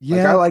 Like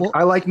yeah, well,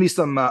 I like me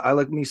some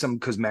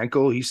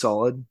Kuzmenko, he's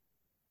solid.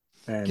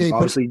 And okay, but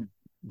obviously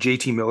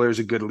JT Miller is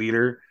a good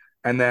leader.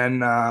 And then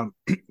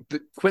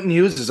Quentin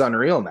Hughes is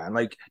unreal, man.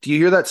 Like, do you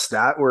hear that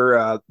stat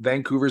where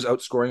Vancouver's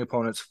outscoring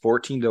opponents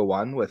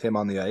 14-1 with him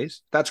on the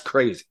ice? That's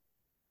crazy.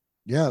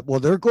 yeah, well,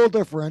 their goal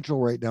differential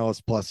right now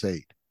is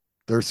 +8.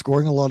 They're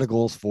scoring a lot of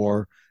goals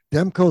for.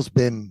 Demko's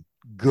been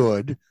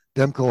good.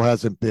 Demko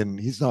hasn't been,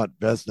 he's not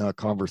Vesna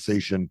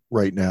conversation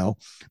right now.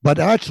 But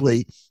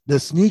actually, the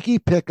sneaky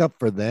pickup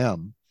for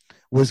them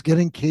was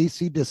getting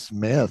Casey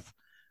DeSmith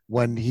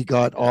when he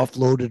got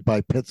offloaded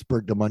by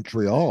Pittsburgh to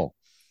Montreal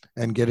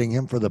and getting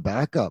him for the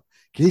backup.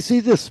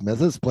 Casey DeSmith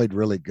has played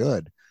really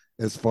good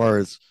as far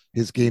as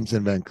his games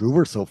in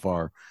Vancouver so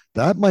far.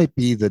 That might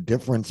be the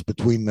difference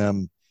between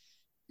them,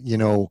 you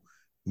know,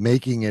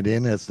 making it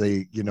in as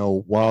a,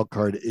 wild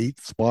card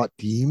 8th spot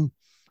team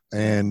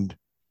and,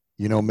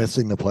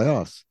 missing the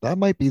playoffs. That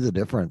might be the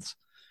difference.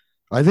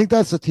 I think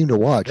that's the team to I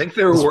watch. think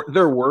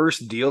their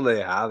worst deal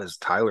they have is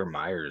Tyler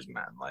Myers,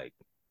 man. Like,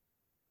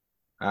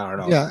 I don't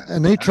know. Yeah,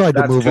 and they tried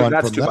to move on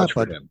That's from too that, much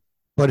for him.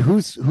 but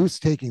who's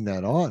taking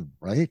that on,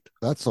 right?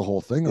 That's the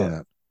whole thing on Yeah.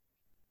 it.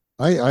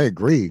 I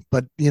agree,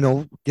 but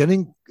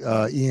getting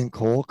Ian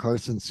Cole,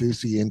 Carson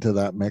Soucy into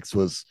that mix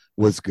was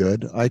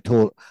good. I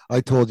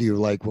told you,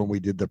 like, when we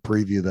did the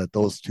preview, that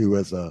those two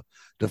as a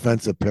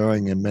defensive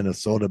pairing in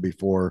Minnesota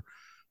before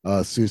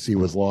Soucy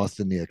was lost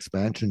in the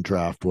expansion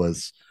draft,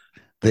 was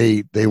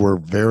they were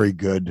very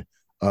good,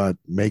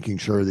 making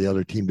sure the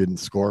other team didn't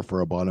score for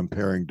a bottom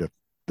pairing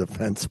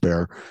defense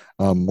pair.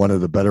 One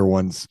of the better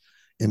ones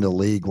in the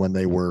league when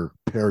they were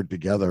paired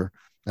together,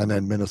 and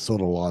then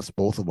Minnesota lost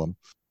both of them.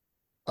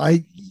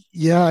 I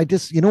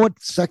just, what,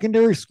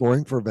 secondary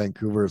scoring for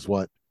Vancouver is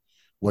what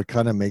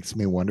kind of makes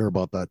me wonder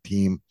about that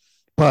team.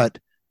 But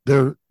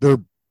their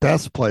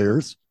best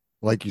players,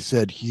 like you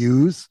said,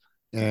 Hughes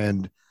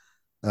and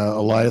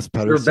Elias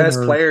Their Pettersson, best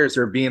players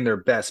are being their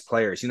best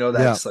players.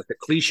 That's like a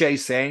cliche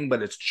saying,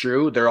 but it's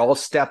true. They're all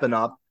stepping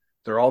up.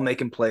 They're all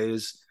making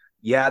plays.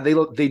 Yeah,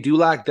 they do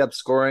lack depth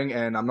scoring,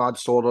 and I'm not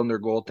sold on their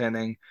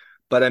goaltending.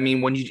 But I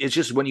mean, when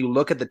you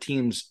look at the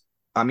teams,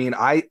 I mean,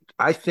 I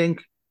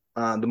think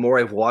the more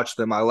I've watched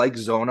them, I like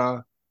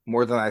Zona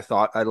more than I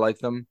thought I'd like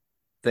them.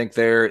 I think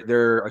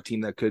they're a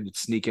team that could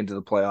sneak into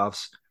the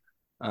playoffs.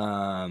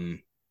 but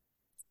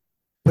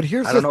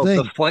here's I the don't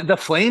know. thing. The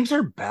Flames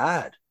are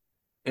bad.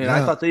 And I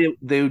Yeah, thought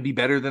they would be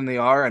better than they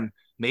are. And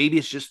maybe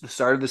it's just the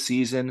start of the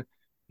season.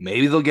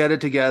 Maybe they'll get it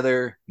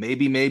together.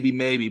 Maybe,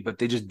 but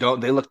they just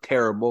don't. They look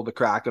terrible. The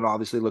Kraken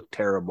obviously look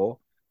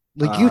terrible.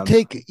 like Um,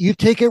 you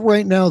take it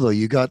right now though.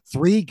 You got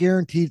 3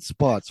 guaranteed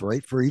spots,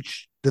 right, for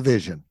each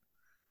division.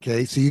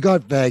 Okay, so you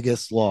got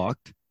Vegas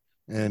locked,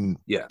 and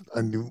yeah.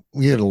 I mean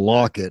we had to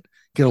lock it.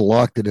 Could have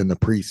locked it in the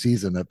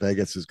preseason that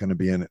Vegas is going to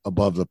be in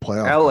above the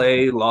playoff.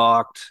 LA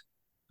locked.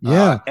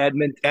 Yeah,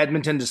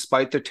 Edmonton,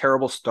 despite their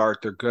terrible start,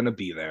 they're going to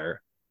be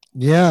there.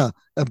 yeah,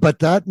 but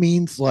that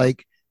means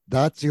like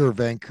that's your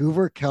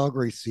Vancouver,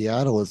 Calgary,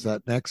 Seattle is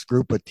that next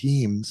group of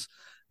teams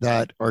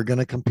that are going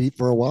to compete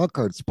for a wild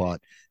card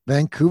spot.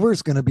 Vancouver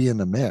is going to be in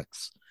the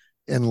mix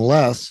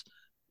unless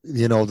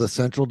the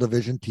Central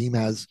Division team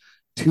has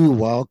 2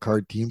 wild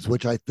card teams,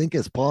 which I think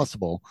is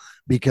possible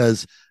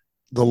because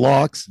the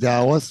locks,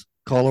 Dallas,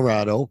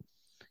 Colorado,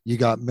 you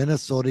got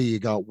Minnesota, you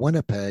got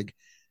Winnipeg,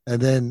 and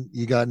then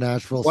you got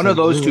Nashville, One of St.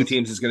 those two Louis,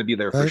 teams is going to be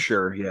there for right?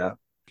 sure. Yeah.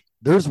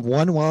 There's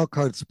one wild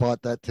card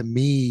spot that to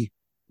me,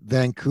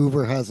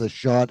 Vancouver has a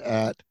shot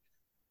at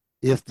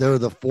if they're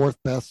the 4th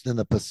best in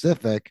the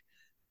Pacific,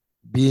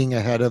 being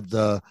ahead of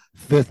the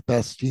 5th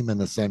best team in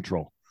the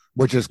Central,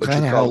 which is Which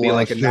kind would of how probably be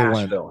like last in year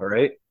went. Nashville,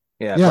 right?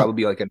 Yeah, Yeah, probably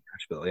be like in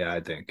Nashville. Yeah,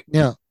 I think.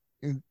 yeah.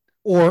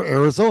 Or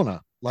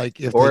Arizona, like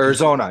if Or they can,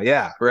 Arizona.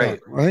 Yeah, yeah,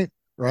 right.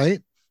 right.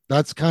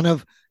 That's kind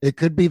of, it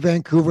could be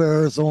Vancouver,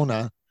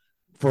 Arizona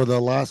for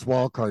the last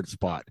wild card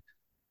spot,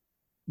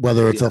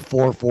 whether it's Yeah. a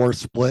 4-4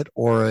 split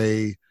or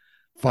a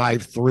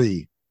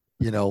 5-3,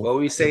 Well,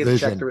 we say to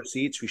check division. the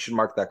receipts. We should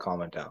mark that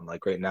comment down.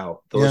 Like right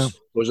now, Yeah,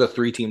 those are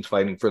 3 teams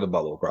fighting for the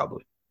bubble,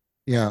 probably.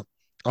 yeah.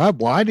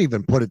 I'd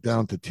even put it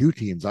down to 2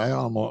 teams. I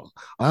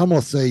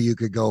almost say you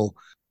could go,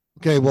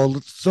 okay, well,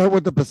 let's start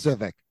with the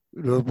Pacific.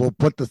 We'll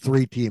put the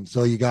 3 teams.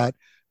 So you got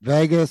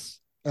Vegas,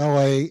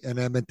 LA, and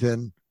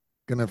Edmonton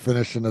going to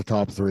finish in the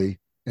top 3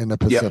 in the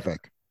Yep.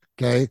 Pacific.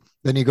 Okay.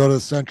 Then you go to the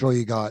Central,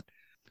 you got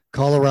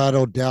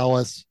Colorado,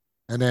 Dallas,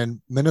 and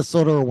then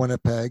Minnesota or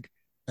Winnipeg.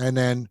 And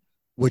then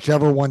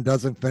whichever one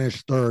doesn't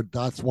finish 3rd,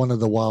 that's one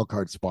of the wild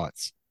card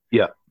spots.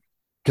 Yeah.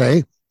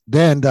 Okay.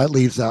 Then that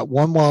leaves that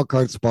one wild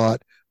card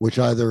spot, which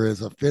either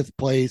is a 5th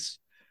place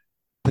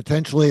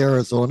potentially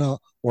Arizona,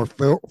 or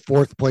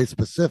fourth place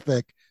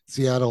Pacific,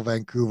 Seattle,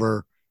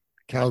 Vancouver,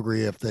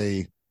 Calgary, if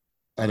they,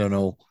 I don't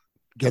know,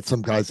 get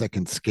some guys that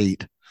can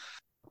skate.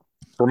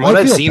 From I what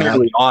I've feel seen bad.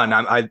 early on,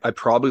 I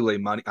probably lay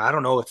money. I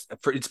don't know.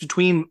 It's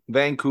between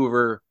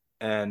Vancouver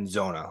and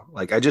Zona.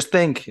 Like I just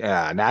think,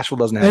 yeah, Nashville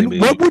doesn't have And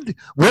anybody.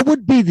 what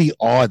would be the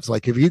odds?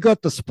 Like if you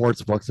got the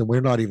sports books, and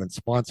we're not even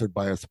sponsored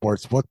by a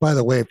sports book. By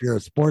the way, if you're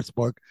a sports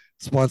book,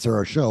 sponsor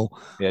our show.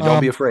 Yeah,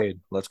 don't be Um, afraid.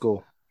 Let's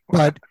go.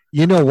 but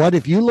you know what?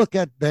 If you look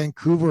at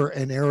Vancouver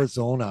and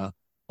Arizona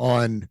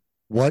on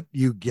what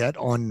you get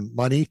on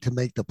money to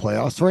make the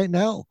playoffs right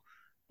now,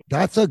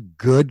 that's a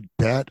good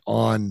bet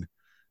on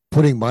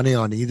putting money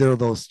on either of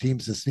those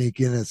teams to sneak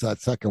in as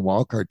that second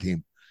wildcard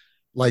team,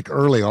 like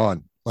early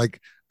on. Like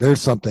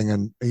there's something,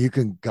 and you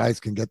can guys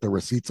can get the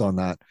receipts on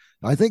that.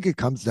 I think it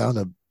comes down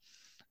to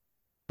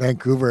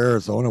Vancouver,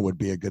 Arizona would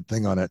be a good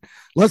thing on it.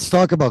 Let's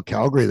talk about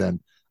Calgary then.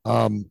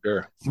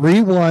 Sure.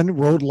 3-1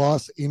 road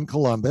loss in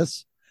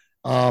Columbus.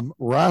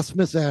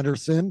 Rasmus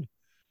Anderson,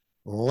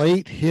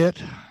 late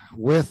hit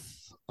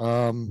with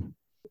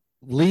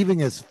leaving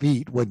his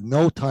feet with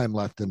no time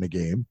left in the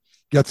game,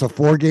 gets a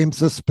 4-game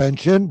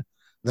suspension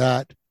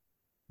that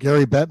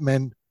Gary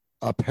Bettman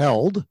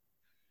upheld.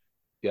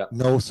 Yeah.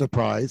 No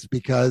surprise,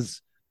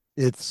 because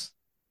it's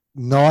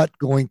not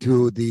going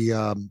to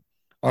the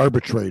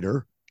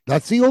arbitrator.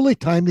 That's the only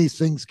time these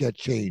things get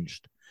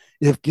changed.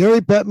 If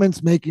Gary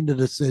Bettman's making the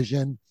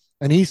decision,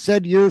 and he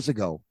said years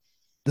ago,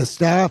 the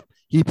staff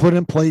he put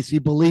in place he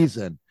believes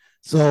in.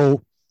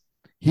 So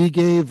he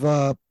gave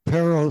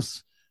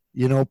Peros,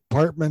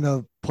 Department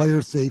of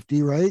Player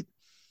Safety, right?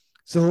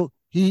 So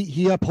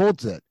he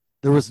upholds it.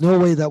 There was no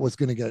way that was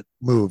going to get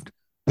moved.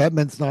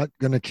 Bettman's not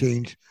going to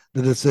change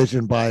the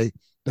decision by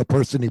the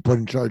person he put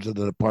in charge of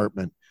the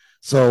department.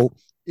 So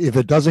if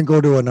it doesn't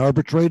go to an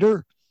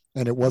arbitrator,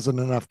 and it wasn't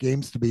enough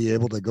games to be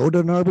able to go to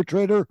an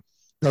arbitrator,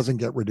 doesn't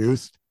get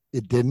reduced.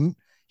 It didn't.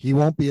 He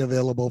won't be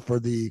available for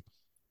the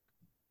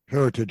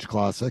Heritage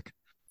Classic.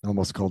 I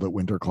almost called it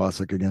Winter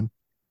Classic again.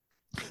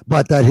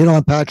 But that hit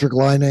on Patrick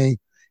Laine,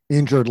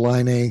 injured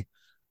Laine,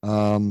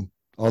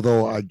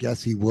 although I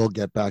guess he will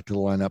get back to the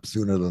lineup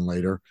sooner than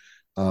later.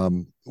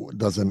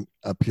 Doesn't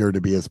appear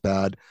to be as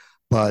bad.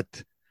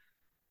 But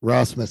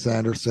Rasmus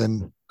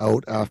Anderson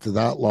out after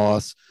that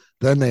loss.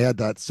 Then they had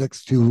that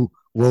 6-2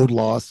 road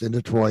loss in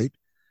Detroit,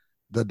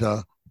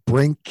 the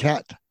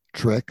Brinket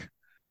trick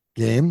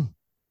game.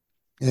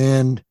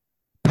 And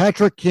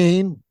Patrick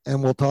Kane,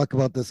 and we'll talk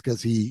about this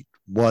because he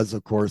was,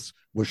 of course,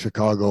 with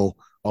Chicago,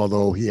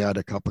 although he had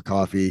a cup of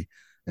coffee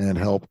and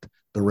helped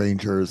the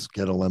Rangers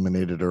get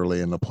eliminated early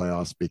in the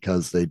playoffs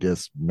because they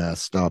just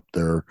messed up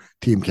their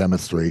team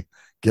chemistry,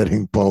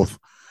 getting both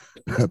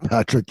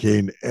Patrick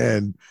Kane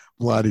and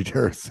Vladdy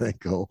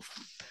Tarasenko.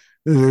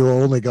 They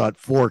only got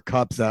 4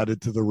 cups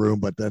added to the room,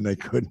 but then they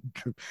couldn't,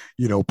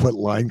 put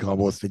line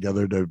combos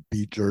together to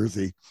beat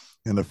Jersey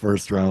in the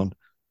first round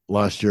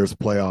last year's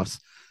playoffs.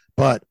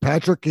 But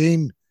Patrick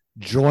Kane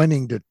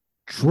joining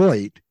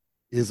Detroit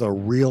is a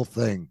real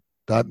thing.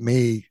 That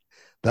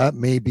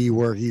may be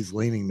where he's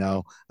leaning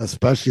now,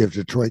 especially if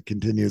Detroit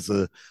continues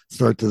the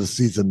start to the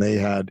season they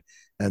had.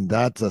 And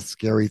that's a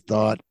scary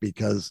thought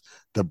because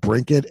the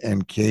Brinket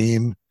and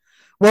Kane,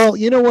 well,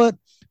 you know what?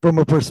 From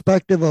a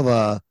perspective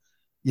of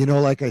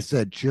like I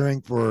said,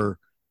 cheering for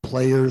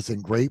players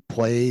and great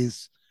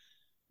plays,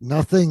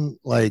 nothing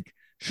like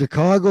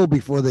Chicago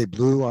before they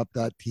blew up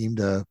that team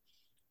to,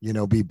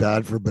 be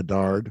bad for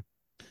Bedard.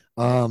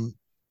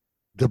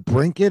 The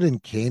Brinket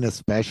and Kane,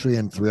 especially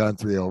in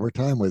 3-on-3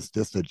 overtime, was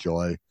just a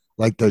joy.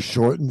 Like the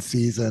shortened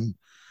season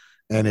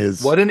and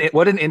his what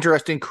an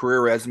interesting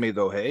career resume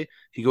though. Hey,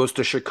 he goes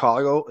to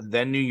Chicago,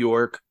 then New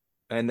York,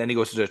 and then he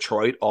goes to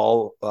Detroit.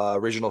 All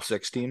original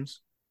 6 teams.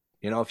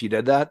 If you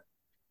did that,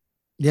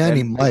 yeah, and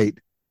he might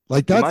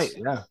like that's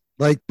yeah.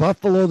 Like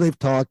Buffalo. They've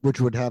talked, which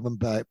would have him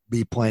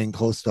be playing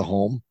close to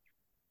home.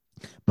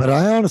 But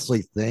I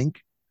honestly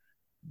think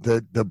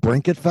the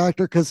Brinket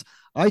factor, because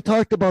I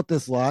talked about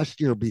this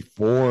last year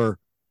before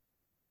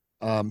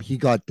he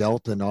got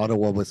dealt and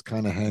Ottawa was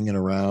kind of hanging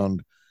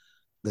around.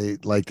 They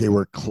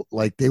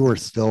were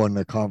still in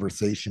the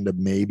conversation to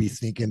maybe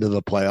sneak into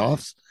the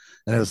playoffs,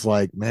 and it was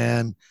like,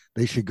 man,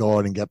 they should go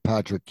out and get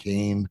Patrick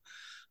Kane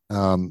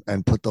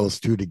and put those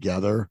two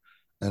together.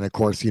 And of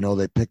course,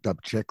 they picked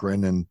up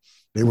Chychrun and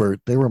they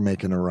were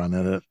making a run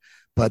at it.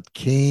 But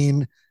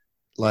Kane,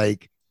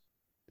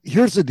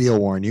 here's the deal,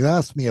 Warren. You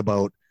asked me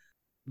about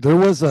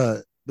there's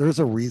a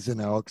reason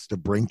Alex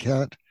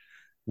DeBrincat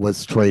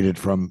was traded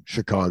from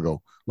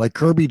Chicago. Like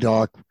Kirby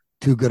Dach,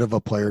 too good of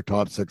a player,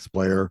 top 6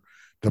 player.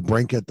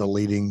 DeBrincat, the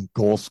leading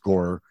goal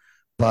scorer.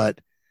 But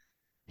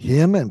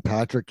him and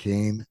Patrick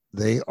Kane,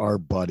 they are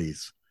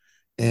buddies.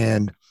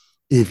 And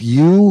if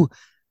you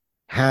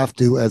have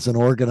to, as an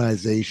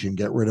organization,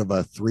 get rid of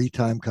a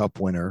 3-time cup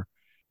winner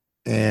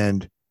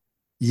and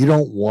you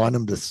don't want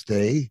him to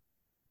stay,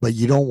 but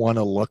you don't want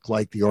to look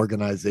like the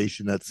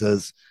organization that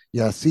says,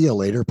 yeah, see you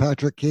later,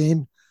 Patrick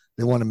Kane.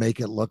 They want to make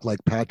it look like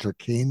Patrick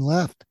Kane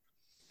left.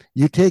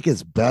 You take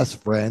his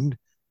best friend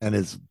and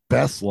his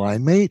best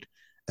line mate,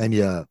 and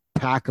you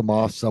pack him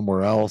off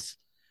somewhere else.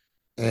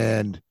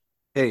 And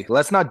hey,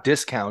 let's not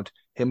discount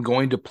him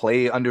going to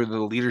play under the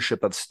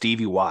leadership of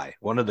Stevie Y,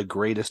 one of the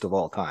greatest of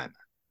all time,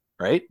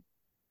 right?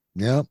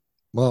 yeah,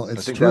 well, I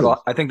it's think true.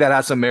 that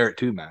has some merit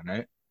too, man,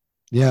 right?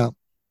 Yeah.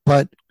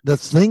 But the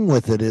thing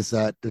with it is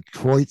that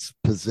Detroit's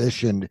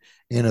positioned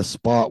in a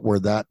spot where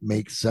that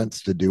makes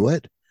sense to do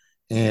it.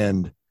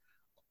 And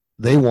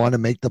they want to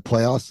make the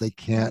playoffs. They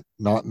can't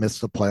not miss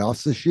the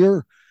playoffs this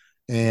year.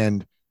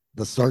 And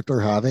the start they're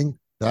having,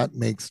 that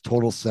makes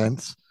total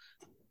sense.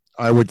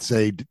 I would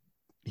say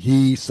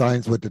he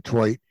signs with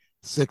Detroit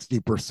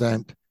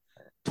 60%,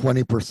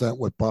 20%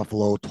 with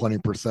Buffalo,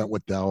 20%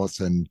 with Dallas,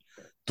 and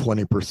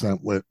 20%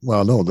 with,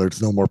 well, no,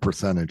 there's no more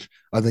percentage.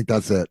 I think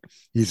that's it.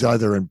 He's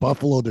either in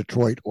Buffalo,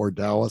 Detroit, or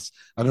Dallas.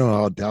 I don't know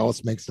how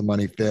Dallas makes the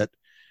money fit.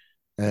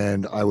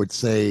 And I would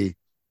say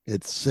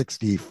it's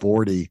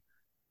 60-40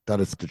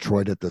 that it's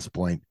Detroit at this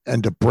point.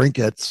 And to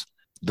Brinkets,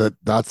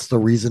 that's the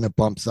reason it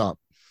bumps up.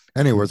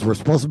 Anyways, we're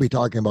supposed to be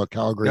talking about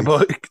Calgary.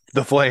 About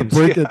the Flames.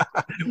 Brinkett,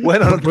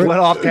 went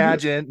off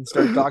tangent and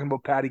started talking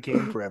about Patty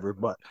Kane forever.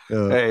 But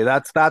hey,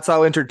 that's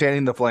how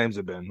entertaining the Flames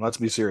have been. Let's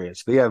be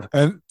serious. They have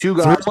two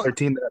guys on their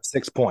team that have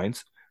 6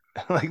 points.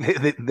 Like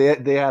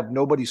they have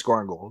nobody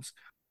scoring goals.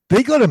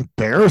 They got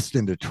embarrassed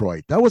in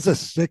Detroit. That was a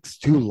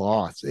 6-2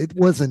 loss. It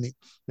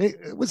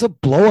was a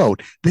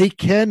blowout. They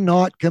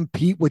cannot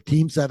compete with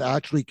teams that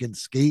actually can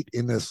skate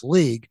in this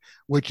league,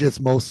 which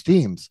is most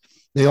teams.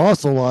 They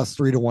also lost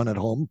 3-1 at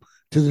home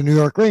to the New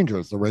York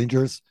Rangers. The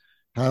Rangers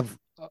have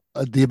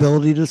the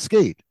ability to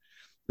skate.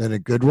 Then a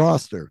good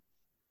roster.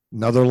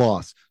 Another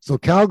loss. So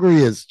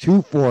Calgary is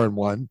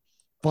 2-4-1,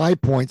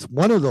 5 points.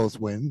 One of those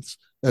wins,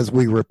 as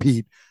we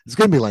repeat, it's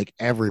going to be like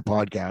every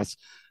podcast.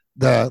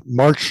 The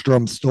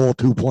Markstrom stole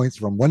 2 points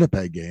from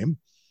Winnipeg game.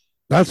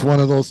 That's one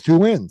of those 2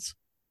 wins.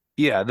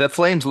 Yeah, the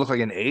Flames look like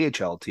an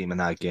AHL team in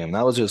that game.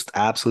 That was just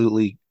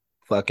absolutely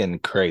fucking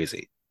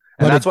crazy.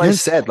 And that's why I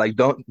said, like,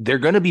 they're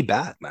going to be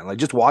bad, man. Like,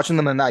 just watching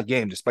them in that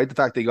game, despite the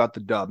fact they got the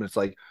dub, and it's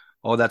like,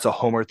 oh, that's a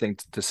homer thing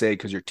to say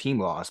because your team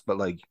lost. But,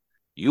 like,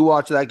 you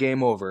watch that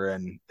game over,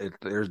 and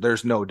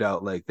there's no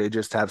doubt, like, they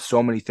just have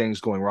so many things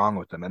going wrong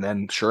with them. And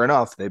then, sure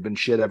enough, they've been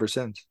shit ever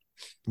since.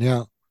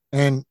 Yeah.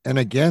 And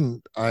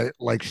again, I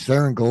like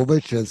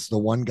Sharangovich is the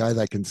one guy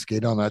that can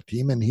skate on that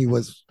team, and he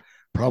was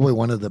probably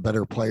one of the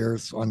better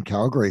players on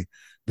Calgary.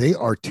 They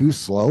are too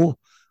slow.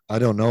 I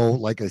don't know.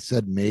 Like I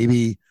said,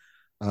 maybe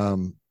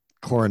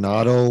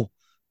Coronado,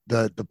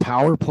 the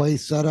power play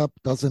setup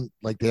doesn't,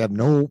 like, they have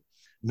no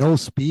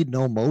speed,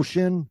 no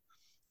motion.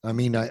 I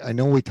mean, I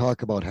know we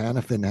talk about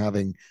Hanifin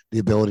having the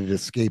ability to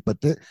skate, but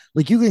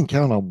like, you can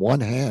count on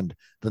one hand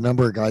the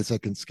number of guys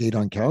that can skate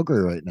on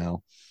Calgary right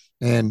now.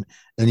 And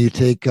you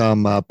take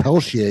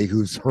Pelchier,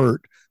 who's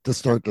hurt to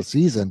start the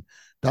season.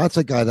 That's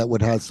a guy that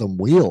would have some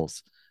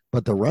wheels.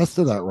 But the rest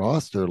of that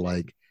roster,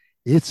 like,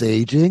 it's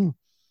aging.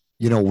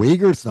 You know,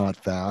 Uyghur's not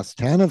fast.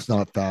 Tanev's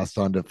not fast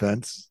on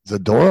defense.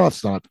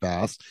 Zadorov's not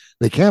fast.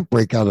 They can't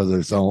break out of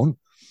their zone.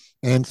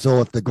 And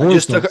so if the goal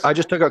I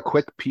just took a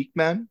quick peek,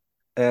 man,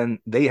 and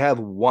they have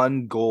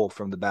 1 goal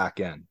from the back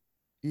end.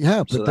 Yeah,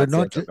 but so they're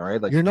not.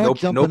 Right? Like, you're not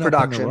jumping no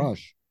production. Up in a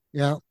rush.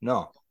 Yeah,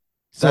 no.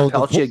 So that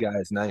Pelchier guy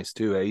is nice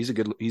too. He's a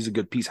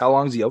good piece. How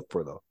long is he out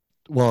for though?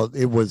 Well,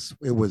 it was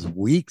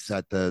weeks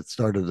at the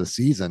start of the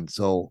season.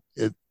 So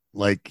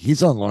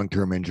he's on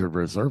long-term injured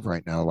reserve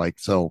right now. Like,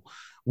 so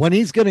when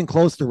he's getting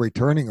close to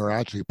returning or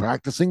actually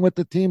practicing with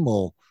the team,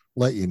 we'll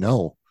let you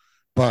know.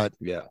 But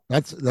yeah,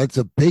 that's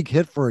a big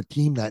hit for a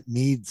team that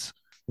needs,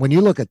 when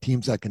you look at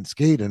teams that can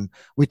skate, and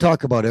we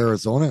talk about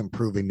Arizona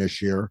improving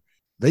this year,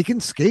 they can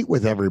skate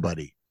with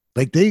everybody.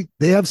 Like, they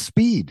have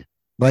speed.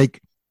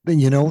 Like,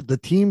 you know, the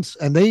teams,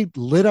 and they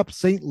lit up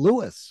St.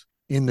 Louis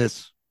in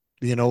this,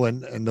 you know,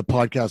 and the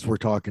podcast we're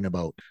talking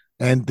about,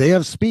 and they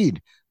have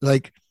speed.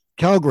 Like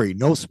Calgary,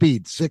 no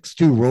speed,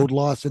 6-2 road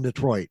loss in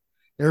Detroit.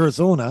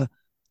 Arizona,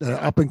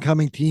 the up and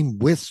coming team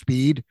with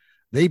speed,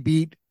 they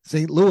beat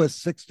St. Louis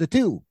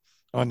 6-2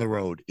 on the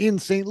road in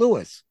St.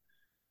 Louis.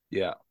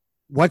 Yeah.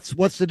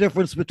 What's the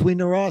difference between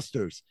the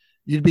rosters?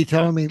 You'd be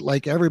telling me,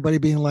 like, everybody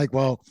being like,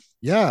 well,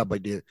 yeah,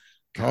 but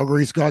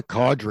Calgary's got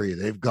Kadri,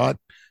 they've got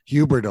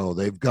Huberdeau,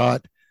 they've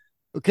got,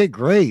 okay,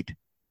 great,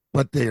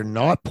 but they're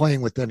not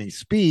playing with any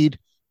speed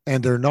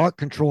and they're not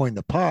controlling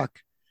the puck.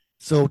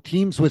 So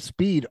teams with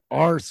speed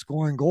are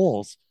scoring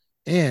goals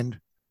and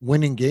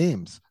winning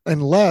games,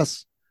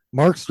 unless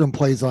Markstrom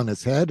plays on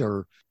his head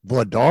or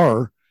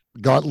Vladar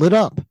got lit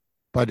up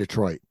by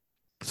Detroit.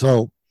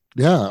 So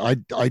yeah,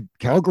 I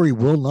Calgary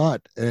will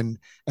not, and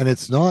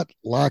it's not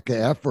lack of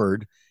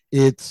effort.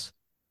 It's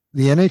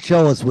the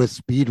NHL is with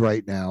speed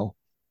right now,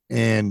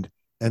 and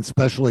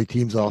especially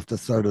teams off the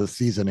start of the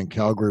season, and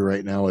Calgary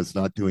right now is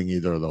not doing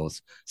either of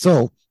those.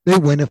 So they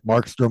win if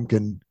Markstrom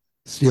can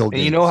steal games.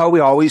 And you know how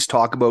we always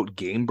talk about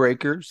game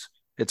breakers?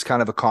 It's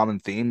kind of a common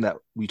theme that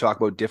we talk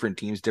about different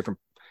teams,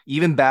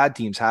 even bad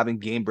teams having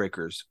game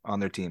breakers on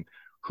their team.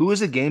 Who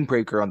is a game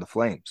breaker on the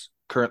Flames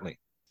currently?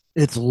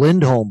 It's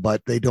Lindholm,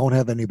 but they don't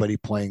have anybody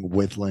playing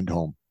with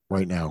Lindholm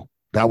right now.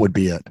 That would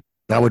be it.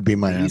 That would be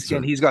my He's answer.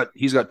 and he's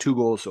got 2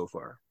 goals so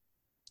far.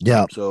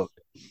 Yeah. So,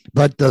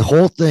 but the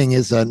whole thing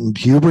is that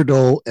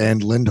Huberdeau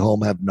and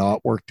Lindholm have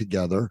not worked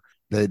together.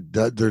 There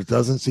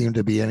doesn't seem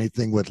to be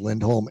anything with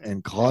Lindholm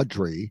and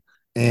Kadri,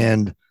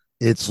 and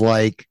it's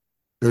like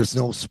there's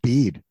no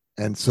speed.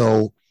 And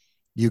so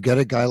you get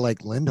a guy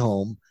like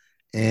Lindholm,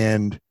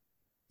 and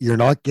you're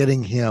not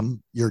getting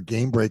him your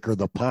game breaker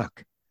the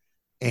puck.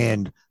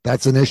 And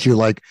that's an issue.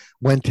 Like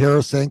when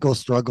Tarasenko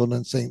struggled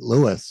in St.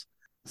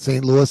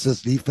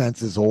 Louis's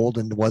defense is old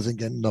and wasn't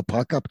getting the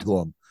puck up to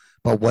him.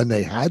 But when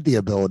they had the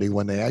ability,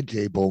 when they had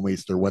Jay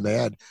Bouwmeester, when they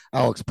had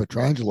Alex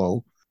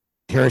Pietrangelo,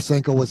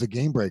 Tarasenko was a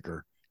game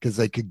breaker because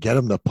they could get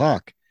him the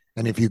puck.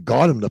 And if you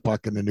got him the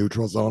puck in the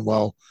neutral zone,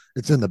 well,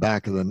 it's in the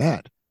back of the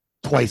net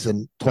twice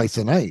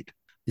a night,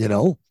 you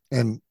know?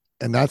 And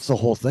that's the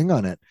whole thing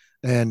on it.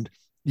 And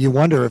you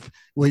wonder if,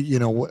 well, you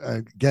know,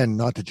 again,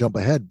 not to jump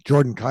ahead,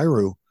 Jordan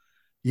Kyrou,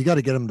 you got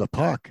to get him the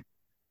puck.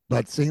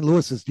 But St.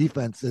 Louis's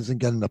defense isn't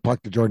getting the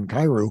puck to Jordan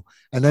Kyrou.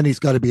 And then he's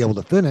got to be able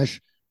to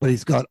finish, but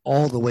he's got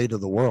all the way to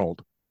the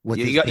world.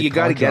 You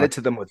got to get it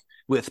to them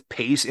with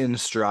pace in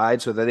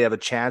stride so that they have a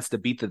chance to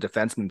beat the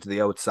defenseman to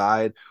the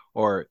outside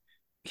or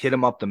hit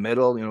him up the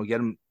middle, you know, get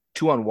him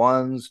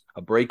 2-on-1s,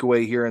 a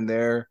breakaway here and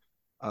there.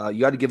 You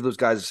got to give those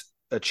guys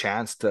a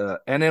chance to,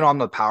 and then on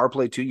the power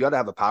play too, you got to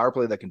have a power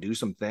play that can do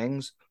some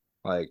things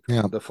like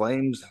the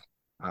Flames,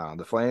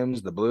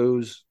 the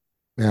Blues.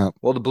 Yeah.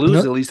 Well, the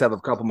Blues at least have a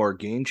couple more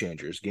game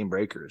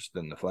breakers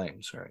than the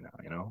Flames right now,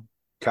 you know.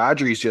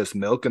 Kadri's just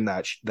milking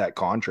that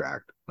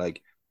contract.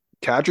 Like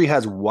Kadri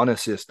has 1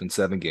 assist in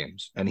 7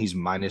 games and he's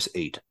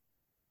 -8.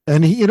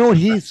 And he, you know,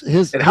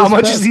 and how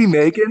much is he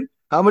making?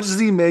 How much is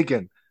he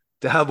making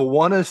to have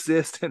 1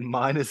 assist and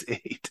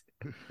 -8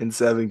 in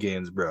 7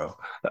 games, bro?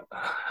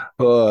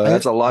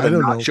 That's a lot of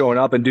not showing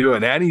up and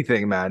doing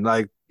anything, man.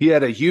 Like he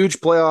had a huge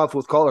playoff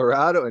with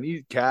Colorado and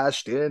he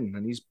cashed in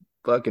and he's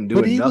fucking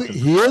doing nothing.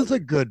 He is a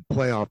good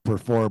playoff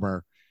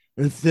performer.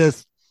 It's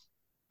just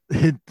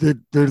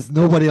there's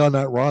nobody on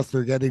that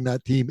roster getting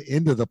that team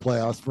into the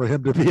playoffs for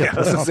him to be a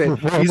playoff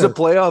performer. He's a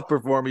playoff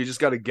performer. You just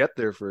got to get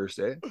there first,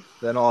 eh?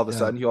 Then all of a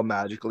sudden he'll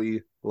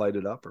magically light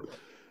it up.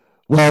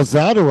 Well,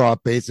 Zadorov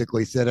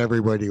basically said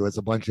everybody was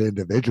a bunch of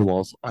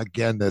individuals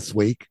again this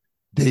week.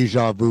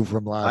 Deja vu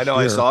from last year.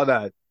 I saw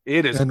that.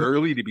 It is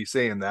early to be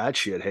saying that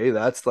shit. Hey,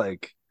 that's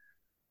like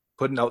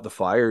putting out the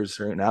fires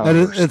right now.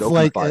 And it's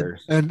like,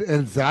 and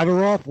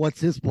Zadorov, what's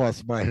his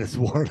plus minus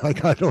war?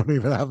 Like, I don't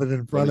even have it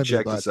in front of me.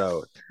 Check this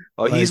out.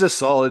 Oh, like, he's a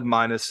solid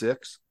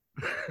 -6.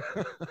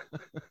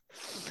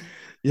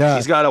 Yeah.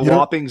 He's got a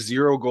whopping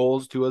 0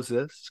 goals, 2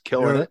 assists,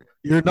 killing it.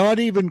 You're not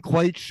even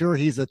quite sure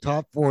he's a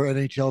top 4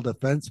 NHL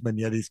defenseman,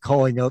 yet he's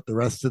calling out the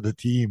rest of the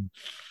team.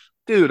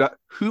 Dude,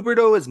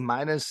 Huberdeau is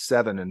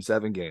 -7 in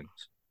 7 games.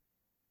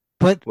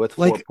 But with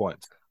 4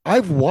 points.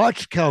 I've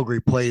watched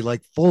Calgary play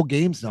like full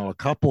games now, a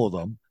couple of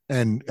them,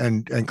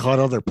 and caught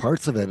other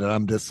parts of it. And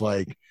I'm just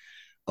like,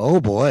 oh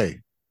boy.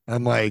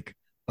 I'm like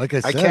I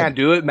said, I can't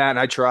do it, man.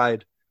 I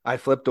tried. I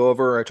flipped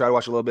over. I tried to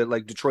watch a little bit.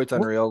 Like Detroit's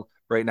unreal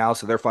right now,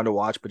 so they're fun to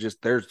watch, but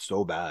just they're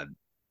so bad.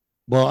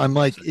 Well, I'm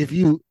like, if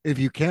you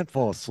can't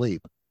fall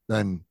asleep,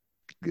 then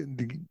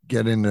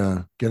get in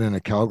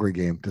a Calgary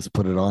game. Just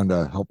put it on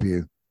to help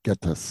you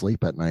get to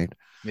sleep at night.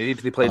 Maybe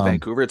if they played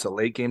Vancouver, it's a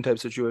late game type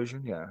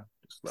situation. Yeah.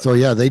 So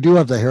yeah, they do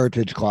have the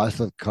Heritage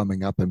Classic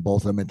coming up, and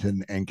both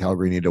Edmonton and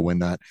Calgary need to win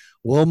that.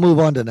 We'll move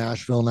on to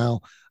Nashville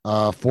now.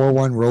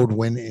 4-1 road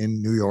win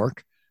in New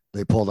York.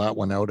 They pull that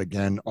one out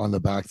again on the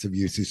backs of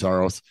UC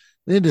Saros.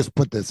 They just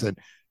put this in.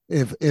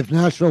 If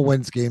Nashville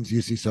wins games,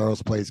 UC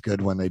Saros plays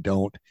good. When they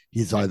don't,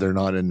 he's either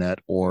not in net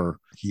or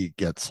he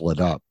gets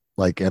lit up,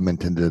 like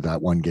Edmonton did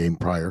that one game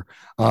prior.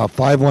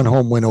 5-1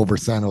 home win over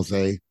San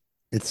Jose.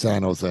 It's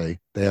San Jose.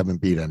 They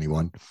haven't beat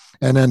anyone.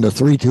 And then the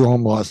 3-2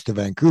 home loss to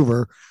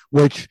Vancouver,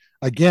 which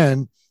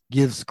again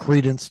gives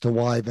credence to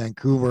why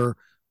Vancouver,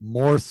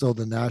 more so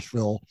than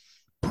Nashville,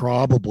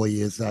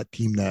 probably is that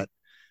team that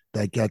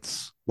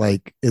gets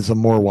is a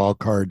more wild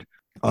card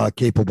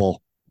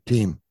capable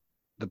team.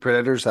 The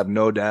Predators have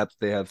no depth.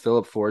 They have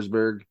Philip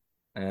Forsberg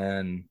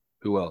and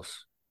who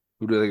else?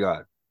 Who do they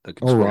got?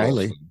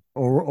 O'Reilly.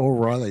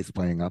 O'Reilly's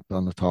playing up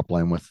on the top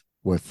line with.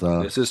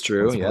 This is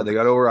true. Yeah, they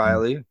got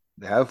O'Reilly.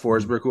 They have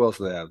Forsberg. Who else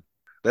do they have?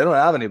 They don't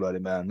have anybody,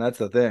 man. That's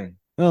the thing.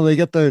 No, they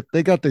got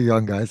their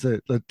young guys.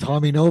 The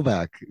Tommy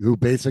Novak, who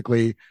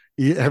basically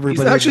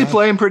everybody. He's actually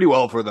playing pretty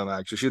well for them.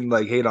 Actually,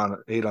 shouldn't hate on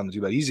the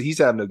too bad. He's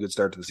having a good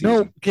start to the season. No,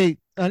 okay,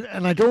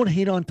 and I don't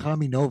hate on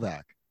Tommy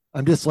Novak.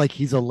 I'm just like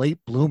he's a late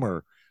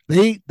bloomer.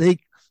 They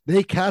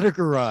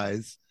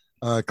categorize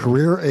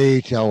career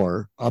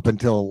AHLer up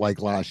until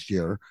like last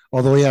year,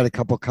 although he had a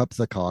couple cups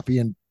of coffee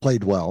and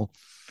played well.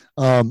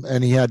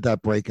 And he had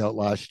that breakout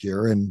last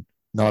year and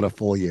not a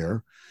full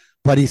year,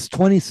 but he's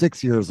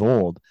 26 years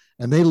old,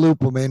 and they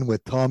loop him in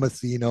with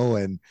Tomasino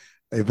and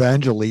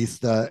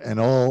Evangelista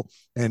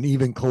and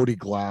even Cody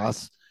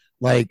Glass,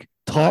 like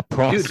top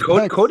prospects.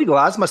 Dude, Cody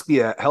Glass must be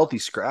a healthy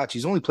scratch.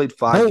 He's only played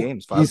 5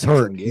 games. He's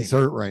hurt. He's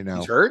hurt right now.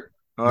 He's hurt?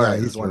 All right,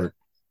 he's hurt.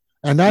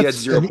 And He had that's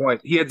 0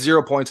 points. He had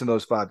 0 points in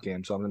those 5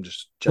 games. So I'm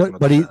just checking.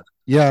 but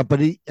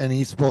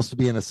he's supposed to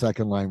be in a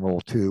second line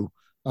role too.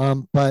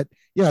 But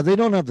yeah, they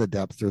don't have the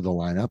depth through the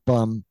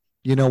lineup.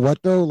 You know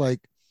what though? Like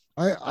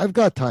I've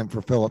got time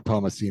for Philip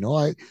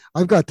Tomasino.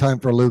 I've got time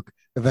for Luke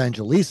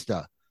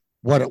Evangelista.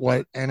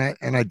 And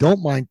I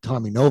don't mind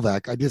Tommy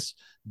Novak. I just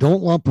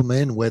don't lump him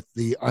in with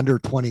the under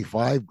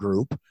 25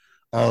 group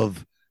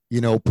of,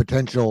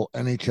 potential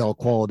NHL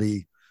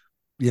quality,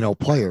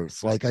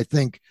 players. Like I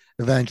think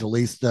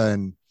Evangelista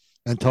and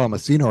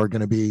Tomasino are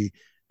going to be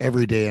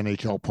everyday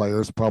NHL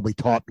players, probably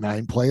top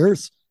 9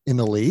 players in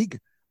the league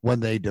when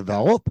they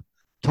develop.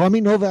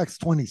 Tommy Novak's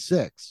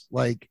 26.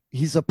 Like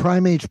he's a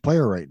prime age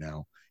player right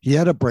now. He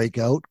had a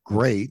breakout,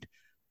 great,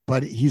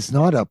 but he's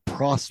not a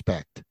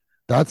prospect.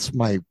 That's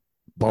my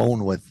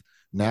bone with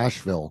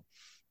Nashville.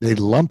 They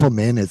lump him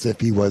in as if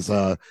he was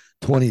a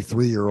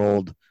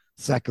 23-year-old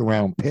second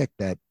round pick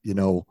that,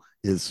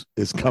 is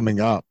coming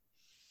up.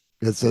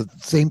 It's the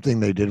same thing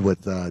they did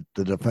with the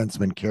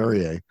defenseman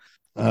Carrier.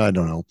 I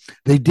don't know.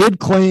 They did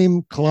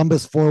claim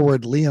Columbus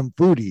forward Liam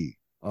Foudy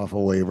off of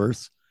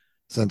waivers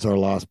since our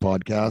last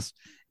podcast.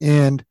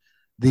 And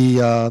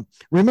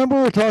remember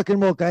we're talking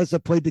about guys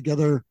that played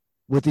together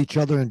with each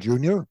other in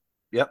junior?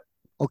 Yep.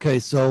 Okay,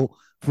 so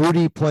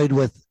Foudy played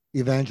with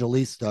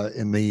Evangelista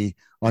in the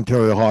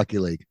Ontario Hockey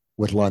League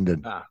with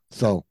London.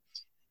 So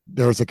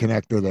there's a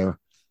connector there.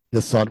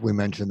 Just thought we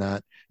mentioned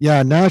that.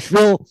 Yeah,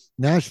 Nashville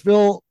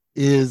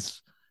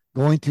is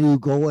going to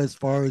go as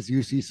far as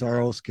UC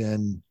Saros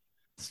can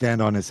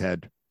stand on his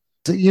head.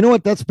 So you know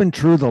what? That's been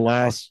true the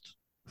last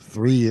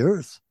 3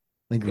 years.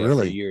 I think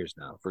really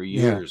for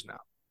years now.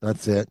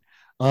 That's it.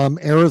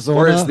 Arizona.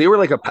 Whereas they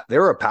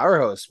were a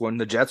powerhouse when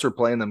the Jets were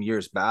playing them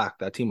years back.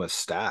 That team was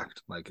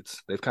stacked. Like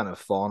they've kind of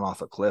fallen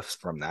off a cliff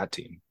from that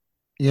team.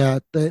 Yeah,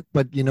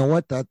 but you know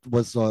what? That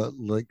was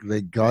like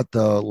they got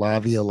the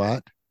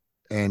Laviolette,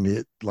 and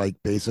it like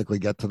basically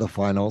get to the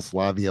finals,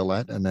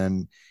 Laviolette, and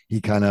then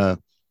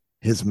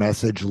his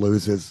message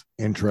loses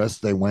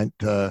interest. They went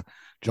to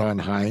John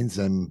Hines,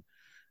 and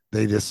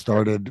they just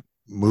started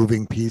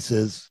moving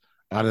pieces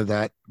out of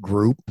that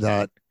group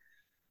that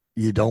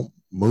you don't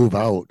move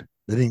out.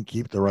 They didn't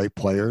keep the right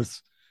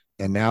players.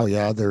 And now,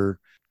 they're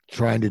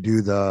trying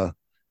to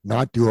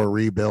not do a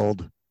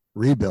rebuild.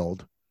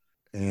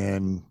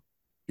 And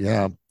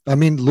I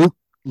mean,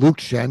 Luke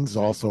Schen's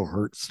also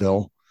hurt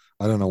still.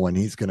 I don't know when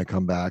he's going to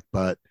come back,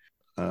 but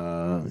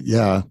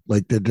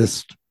like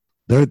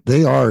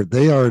they are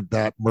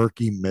that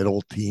murky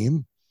middle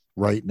team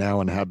right now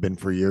and have been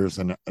for years.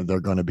 And they're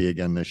going to be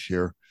again this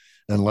year,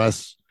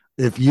 unless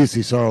if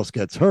UC Saros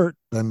gets hurt,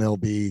 then they'll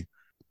be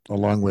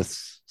along with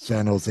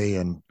San Jose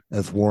and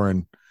as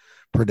Warren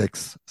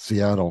predicts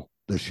Seattle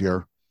this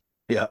year.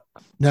 Yeah.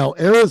 Now,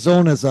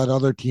 Arizona is that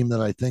other team that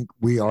I think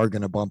we are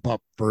going to bump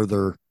up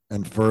further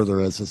and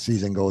further as the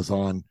season goes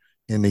on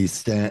in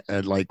these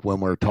like when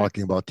we're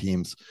talking about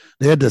teams.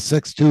 They had the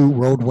 6-2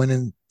 road win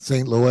in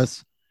St.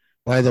 Louis.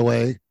 By the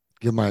way,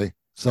 give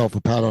myself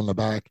a pat on the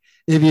back.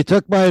 If you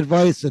took my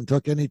advice and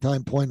took any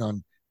time point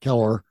on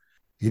Keller,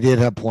 he did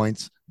have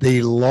points.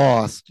 They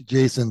lost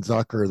Jason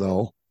Zucker,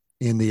 though,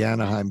 in the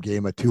Anaheim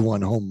game, a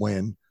 2-1 home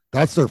win.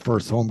 That's their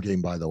first home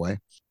game, by the way,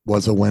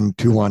 was a win,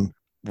 2-1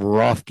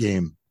 rough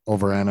game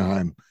over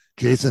Anaheim.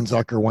 Jason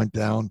Zucker went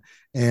down,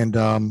 and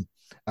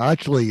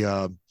actually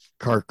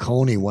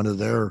Carcone, one of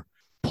their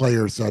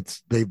players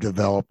they've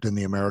developed in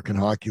the American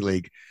Hockey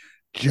League,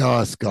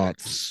 just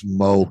got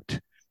smoked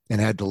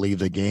and had to leave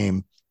the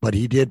game. But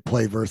he did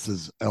play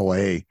versus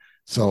LA,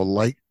 so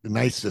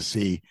nice to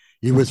see.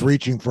 He was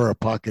reaching for a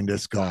puck and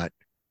just got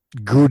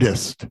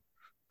Gudist.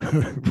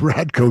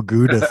 Radko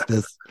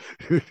Gudis.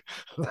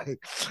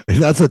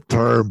 That's a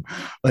term.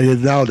 Like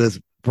now just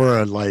for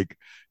a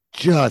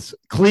just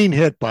clean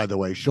hit, by the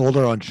way,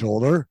 shoulder on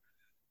shoulder.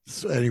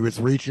 And he was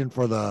reaching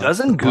for the.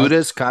 Doesn't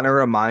Gudis kind of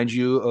remind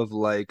you of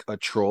like a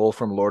troll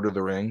from Lord of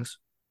the Rings?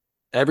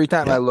 Every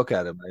time I look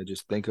at him, I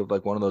just think of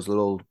like one of those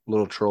little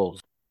trolls.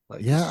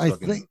 Like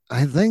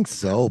I think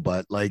so,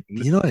 but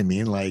you know what I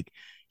mean? Like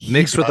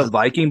mixed with a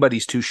Viking, but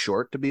he's too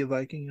short to be a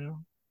Viking, you know?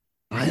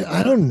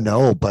 I don't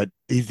know, but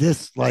he's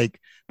just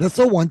that's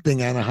the one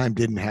thing Anaheim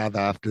didn't have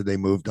after they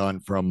moved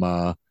on from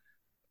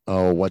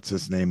what's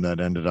his name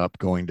that ended up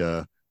going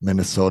to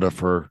Minnesota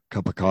for a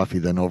cup of coffee,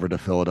 then over to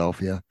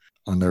Philadelphia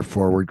on their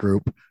forward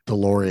group,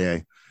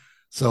 Delorier.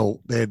 So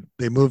they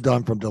moved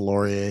on from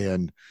Delorier,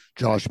 and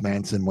Josh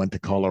Manson went to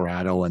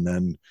Colorado, and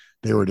then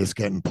they were just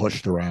getting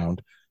pushed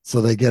around.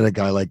 So they get a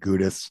guy like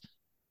Gudis,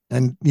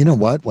 and you know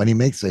what? When he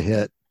makes a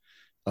hit,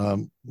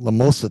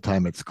 most of the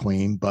time it's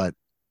clean, but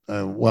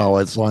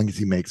as long as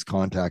he makes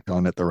contact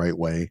on it the right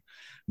way,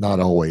 not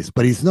always.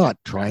 But he's not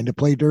trying to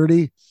play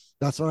dirty.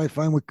 That's what I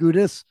find with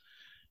Gudis,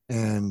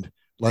 and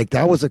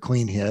that was a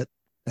clean hit,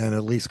 and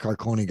at least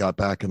Carcone got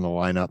back in the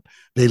lineup.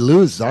 They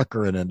lose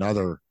Zucker in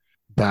another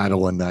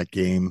battle in that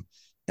game,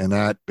 and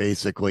that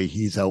basically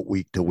he's out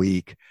week to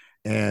week.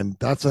 And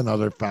that's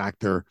another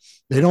factor.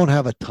 They don't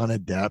have a ton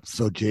of depth.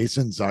 So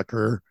Jason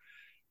Zucker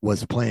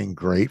was playing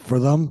great for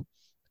them.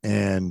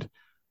 And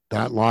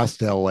that loss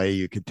to LA,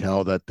 you could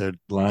tell that their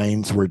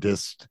lines were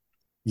just,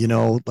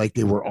 like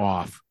they were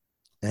off.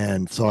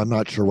 And so I'm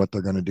not sure what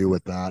they're going to do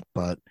with that.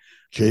 But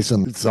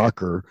Jason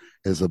Zucker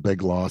is a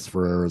big loss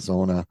for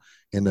Arizona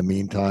in the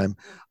meantime.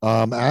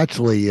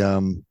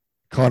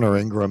 Connor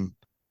Ingram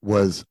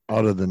was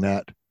out of the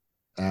net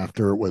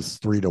after it was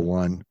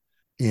 3-1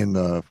 in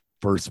the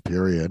first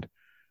period.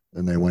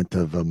 And they went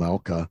to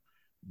Vejmelka.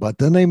 But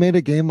then they made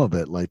a game of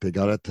it. Like they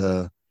got it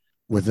to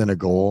within a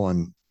goal.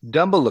 And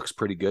Dumba looks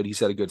pretty good. He's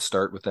had a good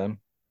start with them.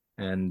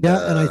 And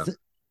yeah, and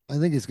I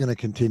think he's going to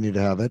continue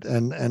to have it.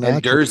 And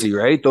actually, Jersey,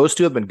 right? Those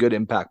two have been good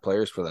impact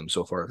players for them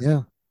so far.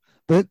 yeah.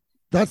 But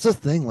that's the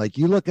thing. Like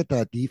you look at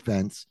that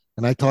defense,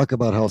 and I talk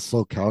about how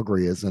slow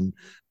Calgary is. And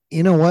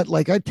you know what?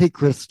 Like I'd take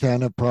Chris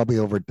Tanev probably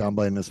over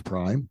Dumba in his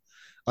prime.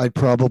 I'd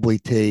probably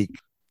take,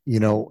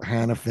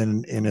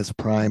 Hanifin in his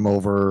prime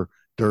over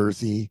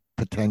Jersey,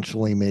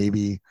 potentially,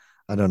 maybe.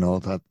 I don't know.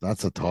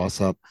 That's a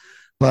toss up.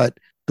 But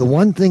the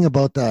one thing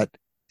about that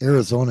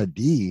Arizona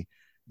D,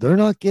 they're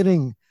not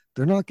getting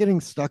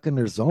stuck in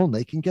their zone.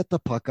 They can get the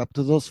puck up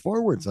to those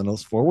forwards, and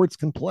those forwards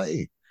can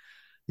play.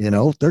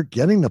 They're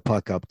getting the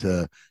puck up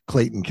to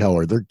Clayton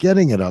Keller. They're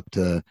getting it up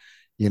to,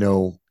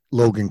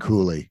 Logan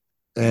Cooley.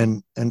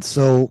 And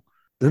so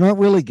they're not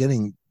really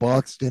getting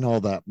boxed in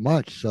all that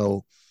much.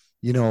 So,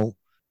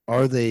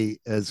 are they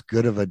as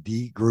good of a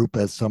D group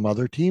as some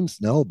other teams?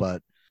 No,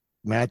 but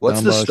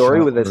What's the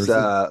story with this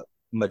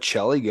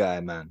Machelli guy,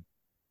 man?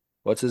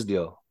 What's his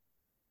deal?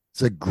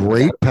 It's a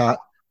great pat.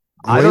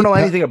 I don't know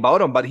anything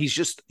about him, but he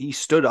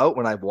stood out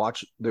when I've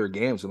watched their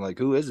games. I'm like,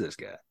 who is this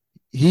guy?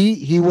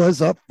 He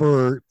was up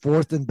for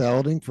fourth in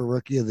balloting for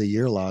Rookie of the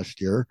Year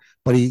last year,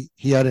 but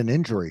he had an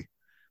injury.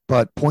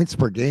 But points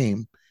per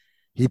game,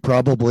 he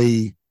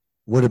probably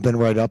would have been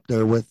right up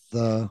there with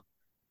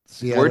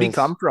Seattle. Where'd he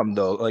come from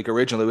though? Like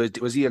originally,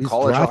 was he a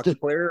college hockey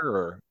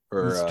player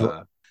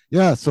or?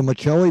 Yeah, so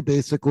Machelli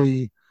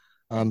basically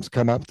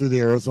come up through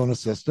the Arizona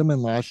system,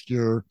 and last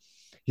year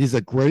he's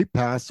a great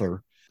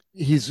passer.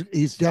 He's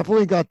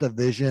definitely got the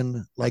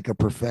vision like a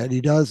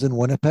Perfetti does in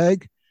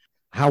Winnipeg.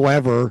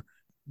 However,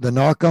 the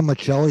knock on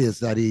Machelli is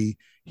that he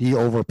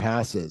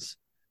overpasses,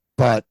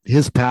 but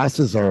his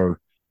passes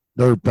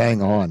they're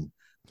bang on.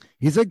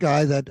 He's a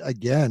guy that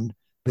again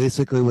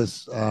basically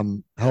was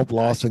helped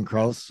Lawson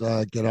Krause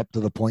get up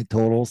to the point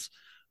totals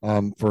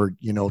for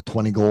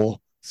 20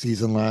 goal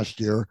season last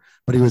year,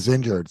 but he was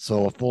injured,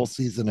 so a full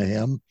season of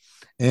him,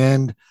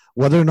 and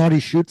whether or not he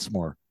shoots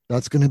more,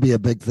 that's going to be a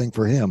big thing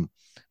for him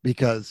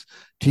because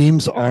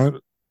teams aren't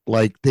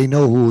like they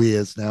know who he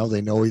is now.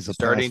 They know he's a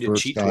starting to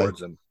cheat guy.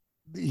 Towards him.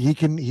 He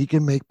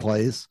can make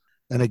plays.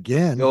 And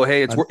again,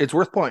 hey, it's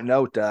worth pointing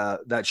out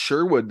that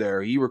Sherwood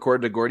there, he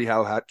recorded a Gordie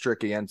Howe hat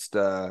trick against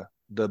the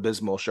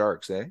abysmal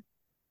Sharks, eh?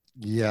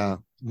 Yeah.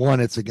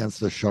 One, it's against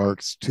the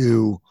Sharks.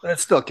 Two,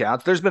 that still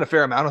counts. There's been a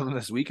fair amount of them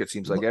this week. It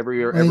seems like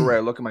everywhere I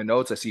look at my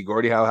notes, I see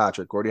Gordie Howe hat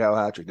trick, Gordie Howe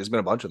hat trick. There's been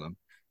a bunch of them.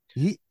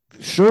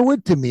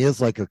 Sherwood to me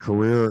is like a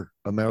career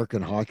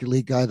American Hockey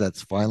League guy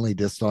that's finally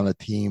just on a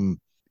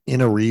team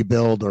in a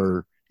rebuild,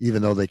 or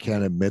even though they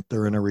can't admit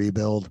they're in a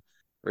rebuild.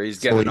 Or he's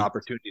getting an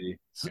opportunity.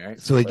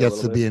 Right? So he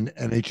gets to be an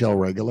NHL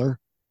regular.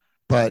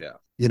 But,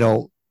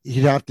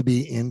 he'd have to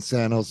be in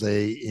San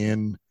Jose,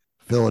 in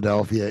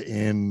Philadelphia,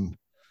 in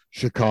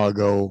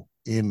Chicago,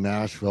 in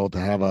Nashville to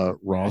have a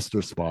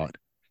roster spot.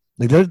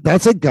 Like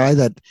that's a guy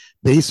that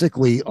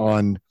basically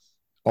on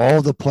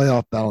all the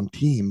playoff bound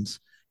teams,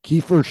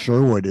 Kiefer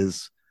Sherwood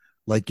is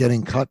like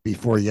getting cut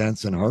before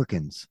Jansen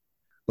Harkins.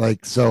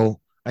 Like,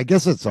 so I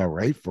guess it's all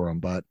right for him,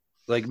 but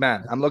like,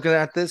 man, I'm looking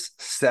at this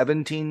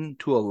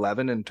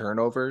 17-11 in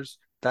turnovers.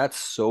 That's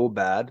so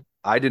bad.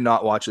 I did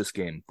not watch this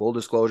game. Full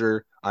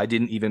disclosure, I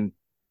didn't even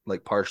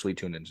like partially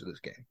tune into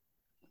this game,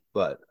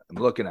 but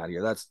I'm looking at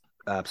here. That's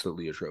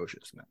absolutely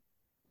atrocious, man.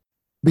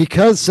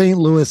 Because St.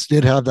 Louis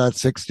did have that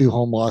 6-2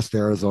 home loss to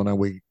Arizona,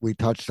 we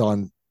touched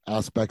on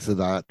aspects of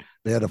that.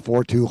 They had a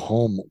 4-2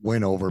 home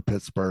win over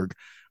Pittsburgh,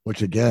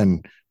 which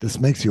again, this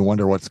makes you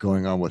wonder what's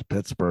going on with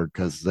Pittsburgh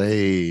because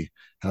they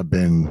have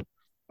been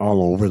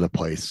all over the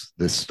place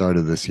this start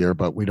of this year,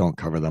 but we don't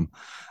cover them.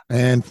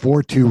 And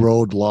 4-2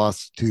 road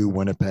loss to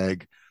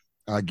Winnipeg.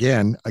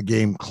 Again, a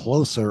game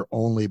closer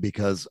only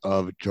because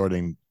of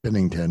Jordan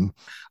Binnington.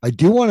 I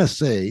do want to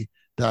say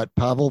that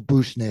Pavel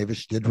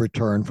Buchnevich did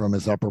return from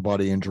his upper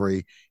body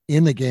injury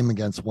in the game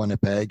against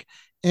Winnipeg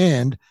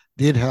and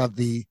did have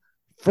the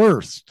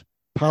first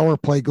power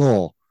play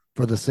goal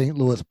for the St.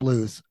 Louis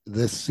Blues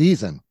this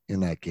season in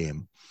that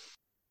game.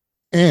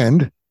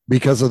 And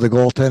because of the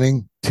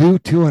goaltending,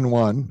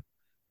 2-2-1,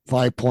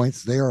 5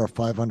 points. They are a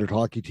 500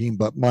 hockey team,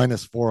 but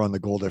 -4 on the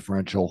goal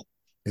differential.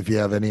 If you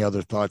have any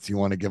other thoughts you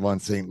want to give on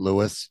St.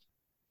 Louis.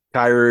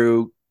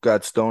 Kyrou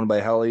got stoned by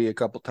Helly a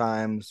couple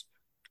times.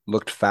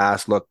 Looked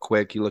fast, looked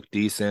quick. He looked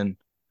decent.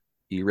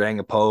 He rang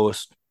a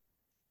post.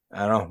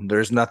 I don't know.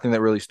 There's nothing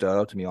that really stood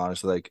out to me,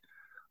 honestly. Like,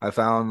 I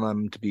found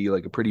them to be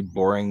like a pretty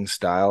boring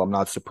style. I'm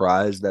not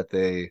surprised that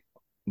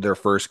their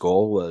first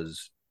goal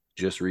was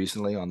just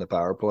recently on the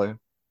power play.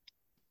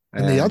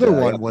 And the other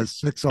one was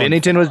 6-on-5.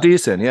 Binnington was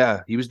decent.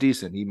 Yeah, he was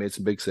decent. He made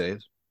some big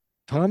saves.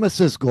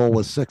 Thomas's goal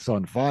was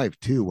 6-on-5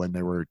 too when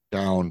they were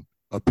down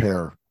a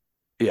pair.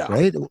 Yeah.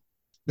 Right.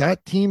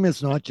 That team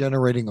is not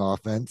generating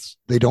offense.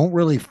 They don't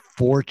really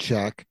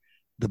forecheck.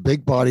 The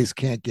big bodies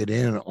can't get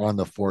in on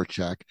the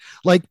forecheck.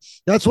 Like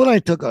that's what I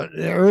took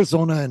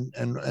Arizona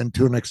and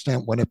to an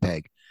extent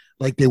Winnipeg.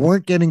 Like they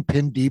weren't getting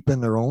pinned deep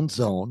in their own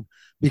zone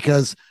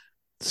because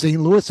St.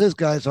 Louis's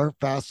guys aren't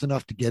fast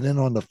enough to get in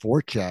on the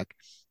forecheck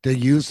to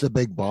use the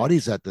big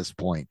bodies at this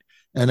point.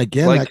 And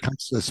again, Like, that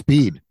comes to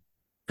speed.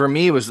 For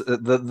me, it was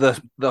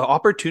the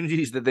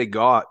opportunities that they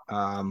got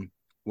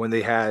when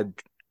they had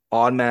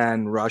odd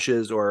man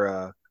rushes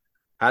or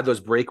had those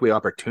breakaway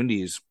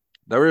opportunities.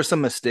 There were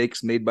some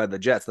mistakes made by the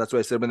Jets. That's what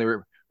I said when they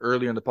were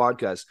earlier in the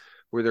podcast,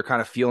 where they're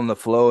kind of feeling the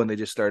flow and they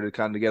just started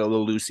kind of get a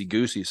little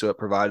loosey-goosey. So it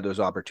provided those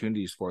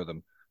opportunities for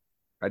them.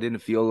 I didn't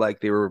feel like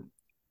they were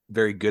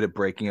very good at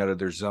breaking out of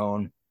their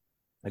zone.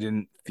 I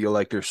didn't feel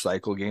like their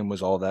cycle game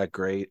was all that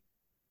great.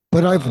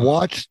 But I've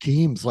watched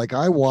teams like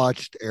I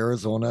watched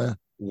Arizona,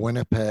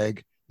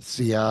 Winnipeg,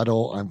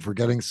 Seattle. I'm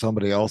forgetting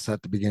somebody else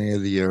at the beginning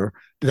of the year,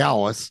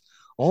 Dallas.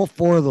 All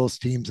four of those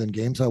teams and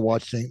games I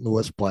watched St.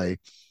 Louis play,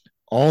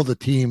 all the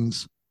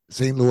teams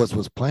St. Louis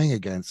was playing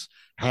against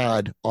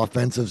had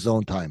offensive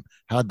zone time,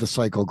 had the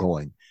cycle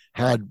going,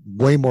 had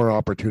way more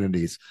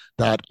opportunities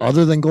that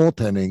other than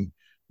goaltending,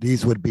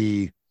 these would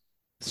be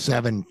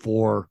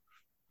 7-4,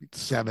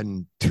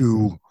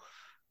 7-2,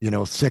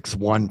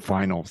 6-1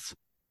 finals.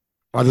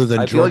 Other than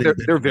I feel like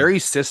they're very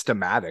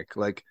systematic.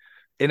 Like,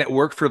 and it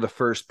worked for the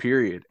first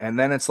period. And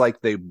then it's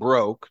like they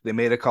broke, they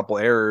made a couple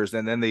errors,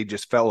 and then they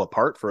just fell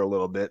apart for a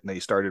little bit and they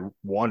started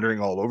wandering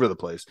all over the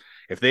place.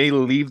 If they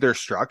leave their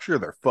structure,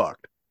 they're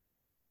fucked.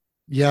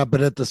 Yeah,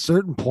 but at the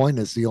certain point,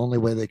 is the only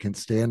way they can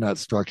stay in that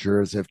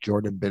structure is if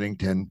Jordan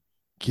Binnington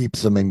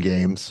keeps them in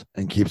games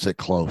and keeps it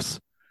close.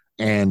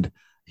 And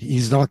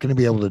he's not going to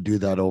be able to do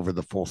that over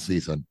the full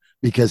season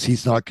because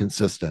he's not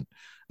consistent.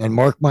 And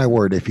mark my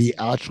word, if he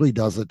actually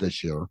does it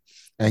this year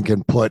and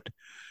can put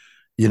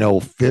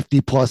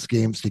 50 plus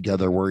games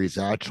together where he's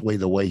actually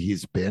the way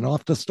he's been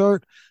off the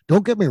start.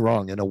 Don't get me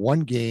wrong. In a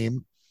one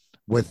game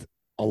with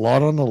a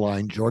lot on the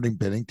line, Jordan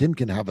Binnington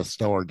can have a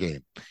stellar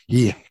game.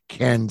 He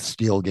can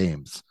steal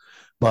games,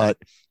 but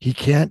he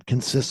can't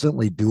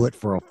consistently do it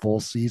for a full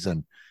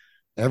season.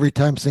 Every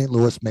time St.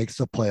 Louis makes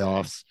the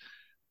playoffs,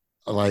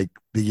 like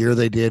the year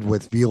they did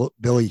with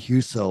Billy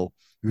Husso,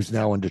 who's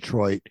now in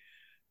Detroit,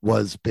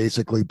 was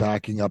basically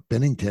backing up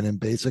Binnington and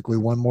basically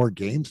won more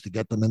games to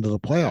get them into the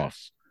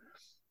playoffs.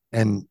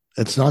 And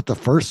it's not the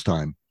first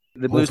time.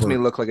 The Blues to me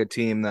look like a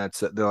team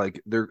that's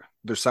they're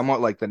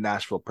somewhat like the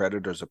Nashville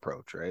Predators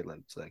approach, right? Like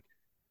it's like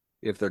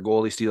if their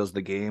goalie steals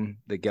the game,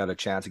 they got a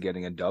chance of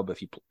getting a dub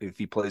if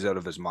he plays out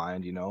of his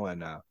mind,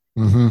 and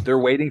they're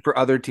waiting for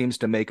other teams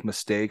to make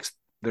mistakes.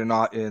 They're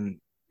not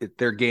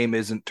their game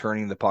isn't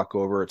turning the puck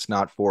over. It's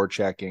not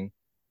forechecking.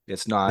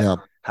 It's not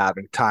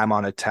having time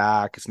on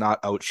attack. It's not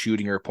out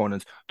shooting your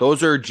opponents.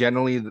 Those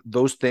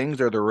things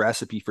are the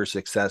recipe for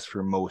success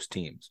for most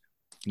teams.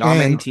 Not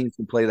many teams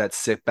can play that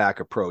sit back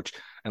approach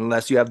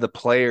unless you have the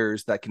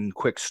players that can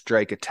quick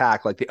strike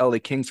attack, like the LA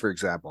Kings, for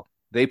example.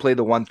 They play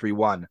the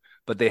 1-3-1,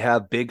 but they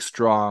have big,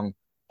 strong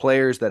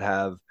players that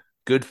have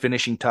good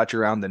finishing touch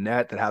around the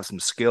net, that have some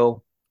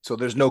skill. So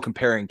there's no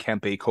comparing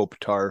Kempe,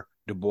 Kopitar,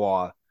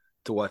 Dubois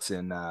to what's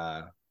in.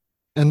 And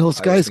those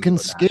guys can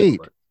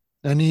skate.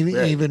 And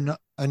even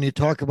and you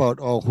talk about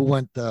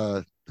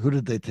who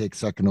did they take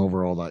second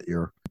overall that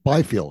year?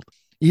 Byfield.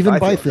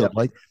 Byfield,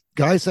 like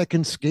guys that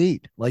can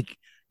skate. Like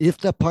if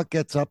the puck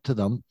gets up to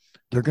them,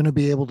 they're going to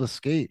be able to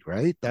skate,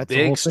 right? That's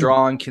big,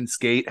 strong, can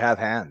skate, have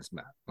hands,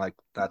 man. Like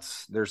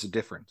there's a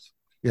difference.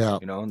 Yeah.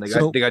 And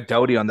they got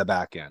Doughty on the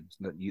back end.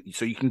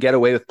 So you can get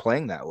away with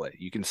playing that way.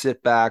 You can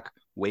sit back,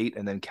 wait,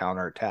 and then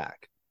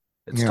counterattack.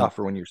 It's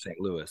tougher when you're St.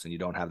 Louis and you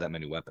don't have that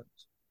many weapons.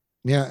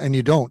 Yeah, and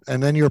you don't.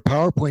 And then your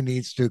power play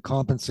needs to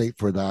compensate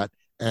for that.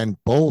 And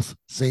both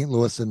St.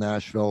 Louis and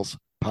Nashville's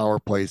power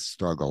plays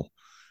struggle.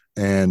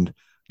 And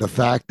the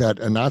fact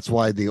and that's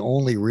why the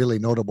only really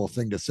notable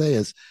thing to say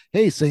is,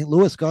 hey, St.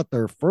 Louis got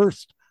their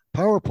first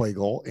power play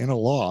goal in a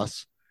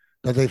loss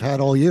that they've had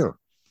all year.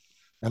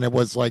 And it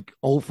was like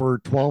 0 for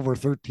 12 or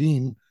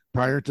 13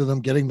 prior to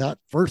them getting that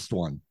first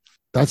one.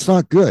 That's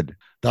not good.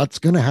 That's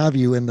going to have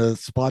you in the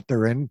spot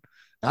they're in.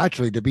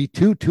 Actually, to be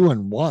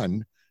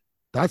 2-2-1,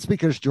 that's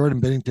because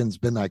Jordan Binnington's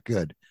been that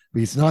good. But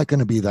he's not going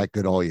to be that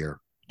good all year.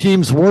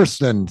 Teams worse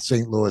than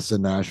St. Louis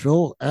and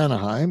Nashville.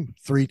 Anaheim,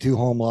 3-2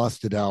 home loss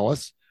to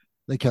Dallas.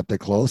 They kept it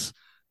close.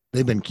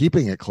 They've been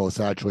keeping it close,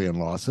 actually, in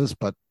losses,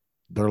 but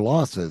they're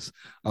losses.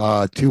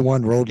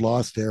 2-1 road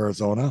loss to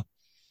Arizona,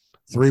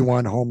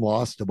 3-1 home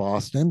loss to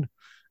Boston,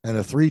 and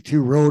a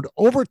 3-2 road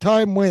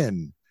overtime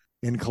win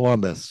in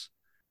Columbus.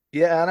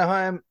 Yeah,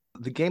 Anaheim,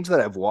 the games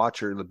that I've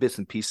watched or the bits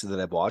and pieces that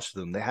I've watched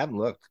them, they haven't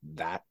looked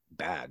that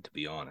bad, to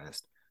be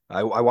honest.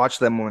 I watched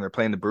them when they're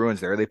playing the Bruins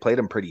there. They played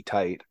them pretty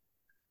tight.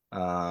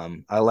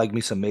 I like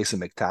me some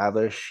Mason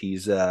McTavish.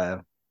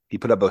 He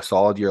put up a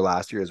solid year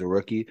last year as a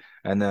rookie.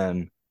 And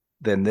then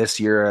then this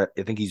year,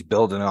 I think he's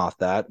building off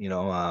that.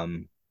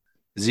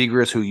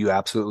 Zegras, who you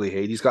absolutely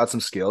hate, he's got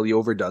some skill. He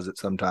overdoes it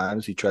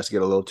sometimes. He tries to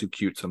get a little too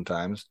cute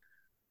sometimes,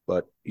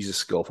 but he's a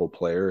skillful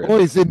player. Oh,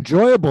 he's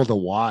enjoyable to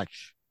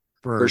watch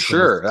for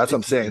sure. That's what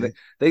I'm saying.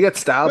 They get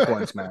style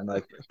points, man.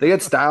 Like they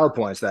get style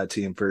points, that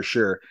team for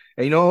sure.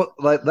 And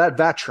like that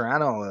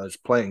Vatrano is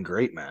playing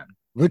great, man.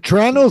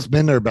 Vatrano's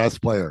been their best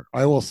player.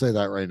 I will say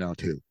that right now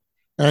too.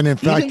 And in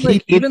fact,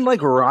 even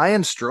like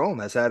Ryan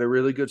Strome has had a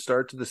really good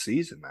start to the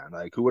season, man.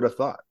 Like who would have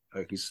thought?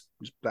 Like he's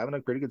having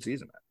a pretty good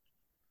season, man.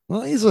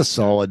 Well, he's a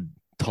solid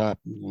top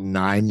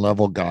 9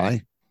 level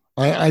guy.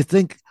 I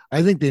think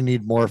they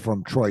need more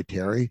from Troy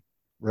Terry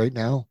right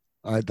now.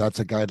 That's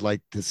a guy I'd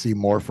like to see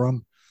more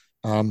from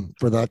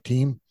for that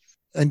team.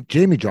 And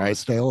Jamie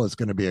Drysdale is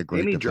going to be a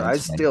great. Jamie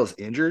Drysdale's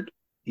injured.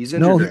 He's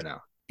injured right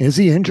now. Is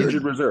he injured?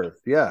 Injured reserve.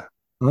 Yeah.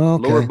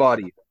 Okay. Lower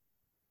body.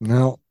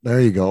 No,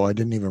 there you go. I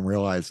didn't even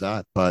realize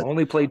that. But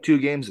only played 2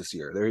 games this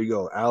year. There you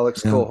go.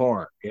 Alex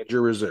Killorn,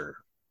 injured reserve.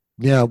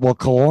 Yeah, well,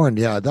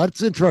 Killorn,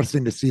 that's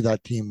interesting to see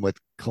that team with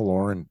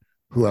Killorn,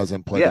 who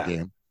hasn't played a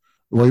game.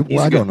 Well,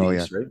 I don't know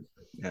yet. Right?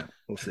 Yeah,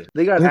 we'll see.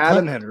 They got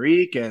Adam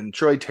Henrique and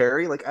Troy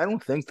Terry. Like, I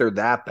don't think they're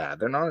that bad.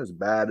 They're not as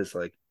bad as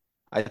like.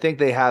 I think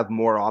they have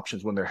more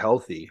options when they're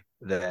healthy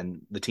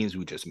than the teams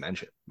we just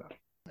mentioned.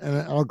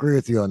 And I'll agree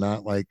with you on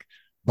that. Like,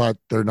 but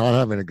they're not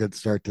having a good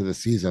start to the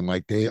season.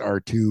 Like they are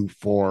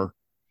 2-4-0,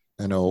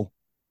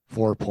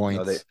 4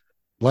 points.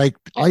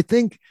 I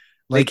think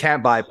they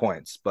can't buy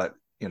points, but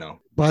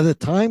by the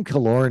time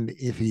Killorn,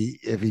 if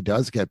he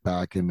does get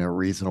back in a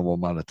reasonable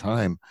amount of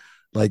time,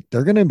 like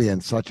they're going to be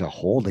in such a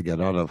hole to get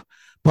out of.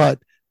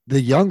 But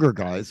the younger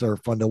guys are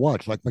fun to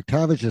watch. Like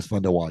McTavish is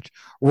fun to watch.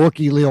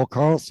 Rookie Leo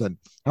Carlson.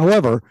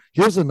 However,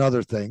 here's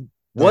another thing.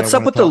 What's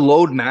up with the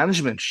load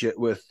management shit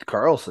with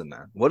Carlson,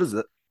 man? What is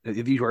it?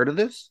 Have you heard of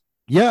this?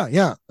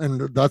 Yeah.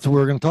 And that's what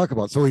we're going to talk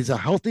about. So he's a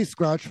healthy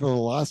scratch for the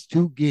last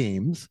 2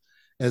 games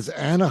as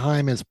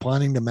Anaheim is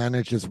planning to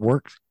manage his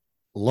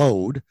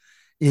workload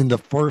in the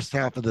first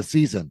half of the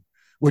season,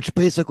 which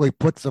basically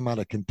puts them out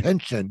of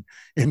contention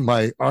in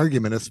my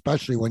argument,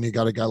 especially when you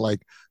got a guy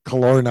like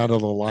Killorn out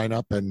of the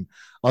lineup and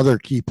other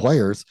key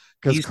players.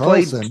 Because he's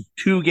played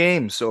 2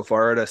 games so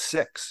far out of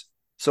 6.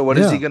 So what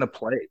is he going to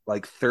play?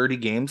 Like 30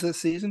 games this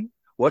season?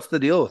 What's the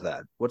deal with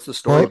that? What's the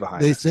story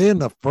behind it? They say in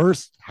the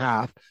first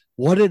half,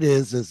 what it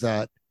is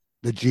that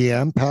the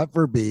GM, Pat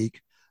Verbeek,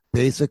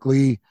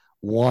 basically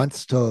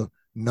wants to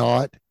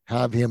not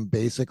have him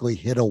basically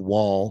hit a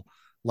wall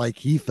like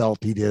he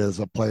felt he did as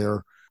a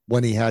player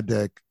when he had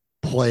to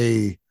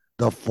play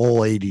the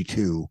full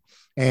 82.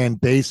 And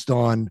based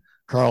on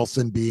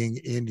Carlson being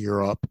in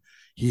Europe,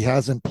 he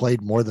hasn't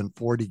played more than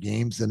 40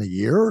 games in a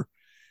year.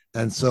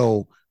 And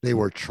so they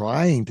were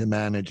trying to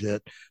manage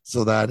it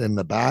so that in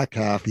the back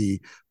half, he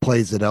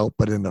plays it out.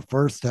 But in the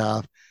first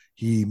half,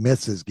 he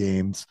misses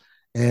games.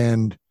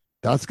 And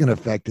that's going to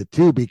affect it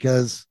too,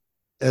 because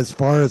as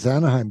far as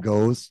Anaheim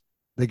goes,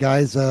 the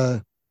guy's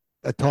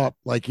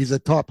he's a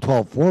top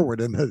 12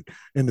 forward in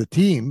the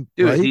team.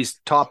 Dude, right? He's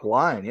top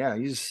line. Yeah,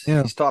 he's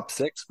top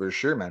 6 for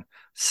sure, man.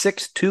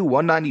 6'2",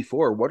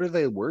 194. What are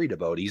they worried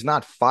about? He's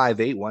not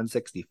 5'8",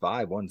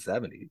 165,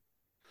 170.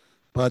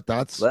 But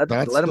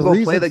let him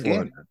go play the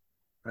game.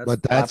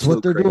 But that's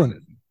what they're doing.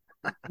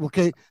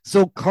 Okay,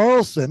 so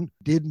Carlson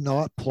did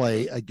not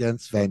play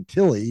against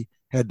Fantilli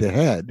head to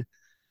head,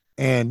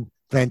 and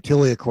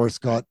Fantilli, of course,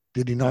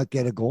 did he not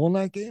get a goal in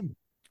that game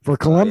for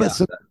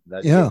Columbus?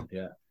 Yeah.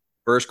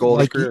 First goal of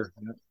his career.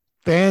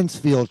 Fans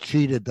feel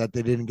cheated that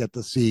they didn't get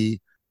to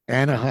see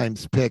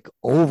Anaheim's pick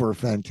over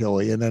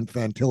Fantilli, and then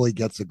Fantilli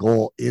gets a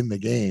goal in the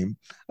game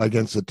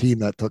against a team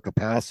that took a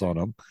pass on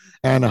him.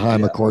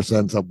 Anaheim, of course,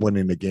 ends up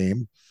winning the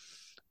game,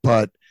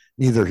 but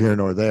neither here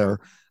nor there.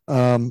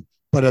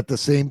 But at the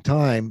same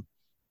time,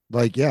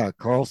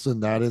 Carlson,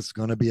 that is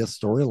going to be a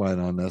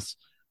storyline on this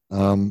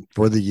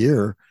for the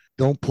year.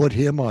 Don't put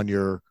him on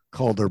your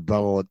Calder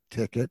ballot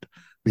ticket,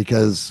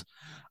 because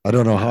I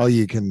don't know how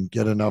you can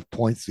get enough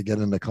points to get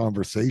in the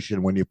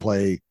conversation when you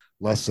play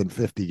less than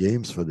 50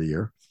 games for the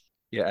year.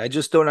 Yeah, I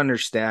just don't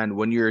understand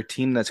when you're a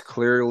team that's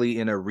clearly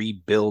in a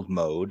rebuild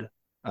mode.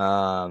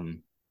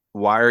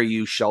 Why are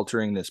you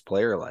sheltering this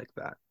player like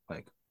that?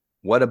 Like,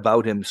 what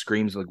about him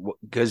screams like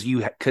because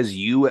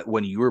you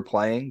when you were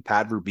playing,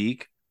 Pat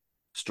Verbeek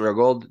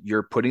struggled.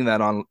 You're putting that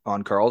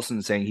on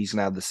Carlson, saying he's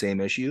gonna have the same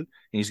issue and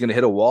he's gonna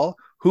hit a wall.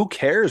 Who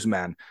cares,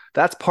 man?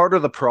 That's part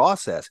of the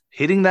process.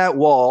 Hitting that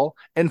wall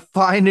and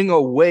finding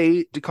a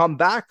way to come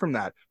back from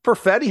that.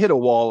 Perfetti hit a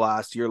wall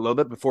last year a little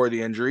bit before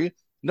the injury.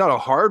 Not a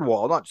hard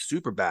wall, not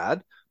super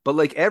bad, but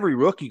like every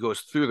rookie goes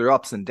through their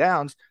ups and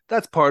downs.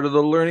 That's part of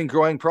the learning,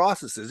 growing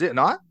process, is it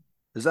not?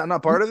 Is that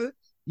not part of it?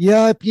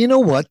 Yeah, you know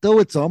what, though?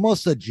 It's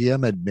almost a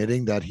GM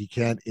admitting that he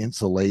can't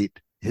insulate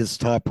his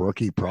top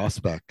rookie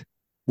prospect,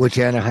 which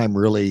Anaheim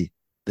really,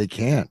 they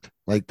can't.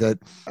 Like that,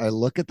 I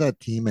look at that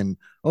team and,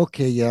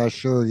 okay, yeah,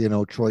 sure,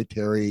 Troy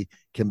Terry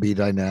can be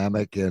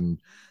dynamic, and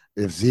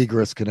if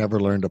Zegras can ever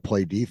learn to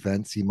play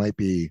defense, he might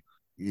be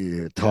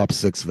top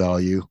 6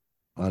 value.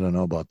 I don't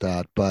know about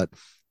that, but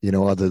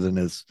other than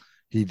his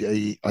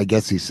I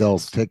guess he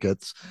sells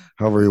tickets,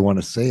 however you want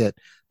to say it,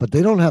 but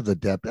they don't have the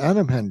depth.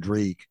 Adam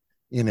Hendrick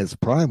in his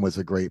prime was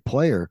a great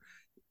player,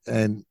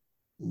 and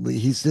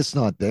he's just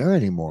not there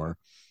anymore.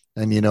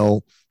 And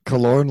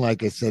Killorn,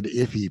 like I said,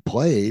 if he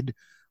played,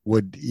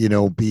 would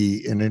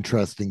be an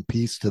interesting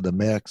piece to the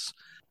mix.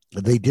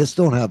 They just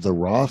don't have the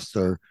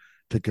roster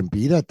to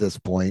compete at this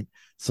point.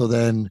 So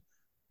then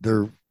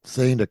they're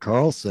saying to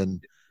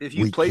Carlson, if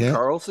you play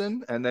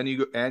Carlson and then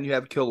you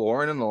have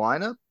Killorn in the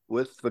lineup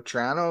with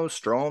Vatrano,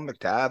 Strome,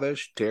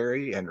 McTavish,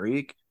 Terry,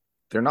 Enrique,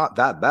 they're not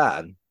that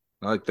bad.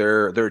 Like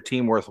they're a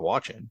team worth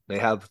watching. They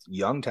have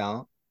young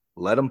talent.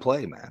 Let them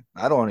play, man.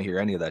 I don't want to hear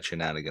any of that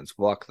shenanigans.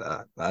 Fuck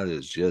that. That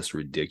is just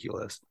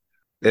ridiculous.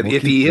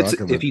 If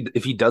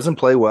he doesn't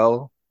play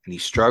well and he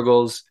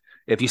struggles,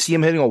 if you see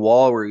him hitting a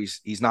wall where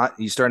he's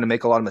starting to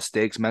make a lot of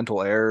mistakes,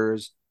 mental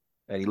errors,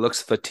 and he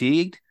looks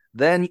fatigued,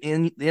 then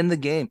in the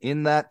game,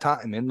 in that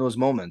time, in those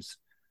moments,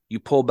 you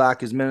pull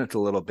back his minutes a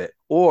little bit.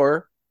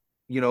 Or,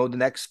 the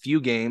next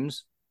few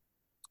games,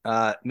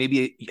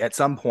 maybe at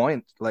some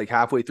point, like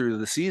halfway through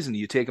the season,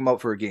 you take him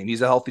out for a game.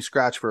 He's a healthy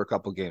scratch for a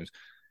couple games.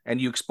 And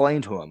you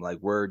explain to him, like,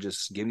 we're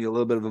just giving you a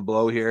little bit of a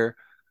blow here.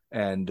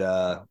 And,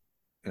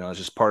 it's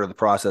just part of the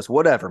process,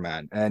 whatever,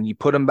 man. And you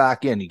put him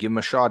back in, you give him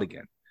a shot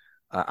again.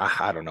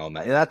 I don't know,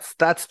 man.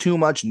 That's too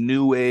much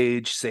new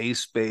age, safe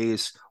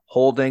space,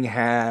 holding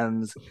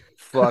hands,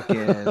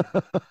 fucking,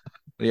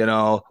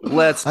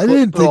 let's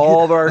put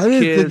all of our kids. I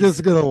didn't think this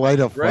is gonna light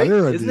a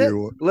fire under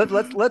you.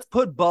 Let's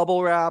put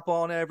bubble wrap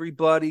on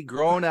everybody,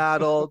 grown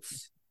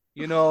adults.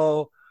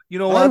 What,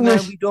 man?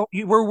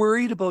 We're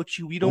worried about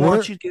you. We don't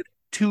want you to get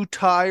too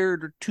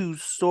tired or too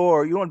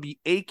sore. You don't want to be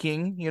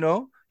aching. You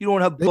don't want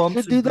to have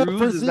bumps and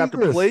bruises and have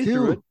to play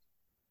through it.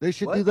 They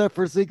should do that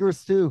for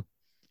Zegras too.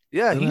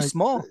 Yeah, he's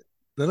small.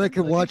 Then I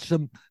can watch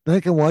some. Then I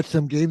can watch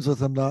some games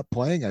with him not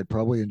playing. I'd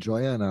probably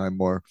enjoy Anaheim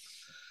more.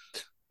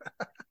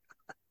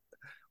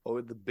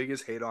 The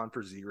biggest hate on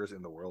for Zegras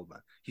in the world, man.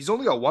 He's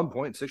only got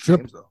 1.6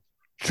 games though.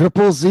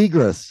 Triple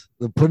Zegras.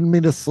 They're putting me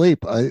to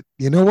sleep.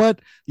 You know what?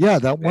 Yeah,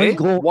 that one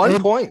goal.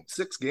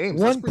 1.6 games.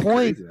 1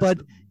 point, crazy, but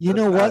you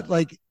know what?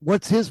 Like,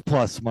 what's his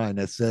plus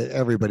minus?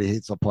 Everybody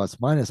hates a plus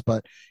minus,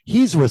 but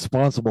he's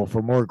responsible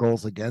for more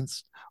goals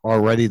against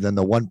already than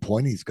the 1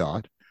 point he's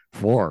got.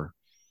 4.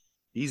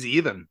 He's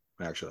even,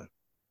 actually.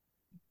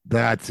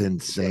 That's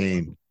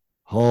insane.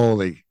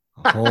 Holy.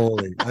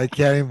 I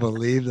can't even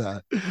believe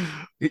that.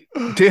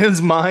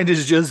 Dan's mind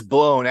is just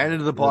blown. End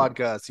of the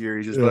podcast here.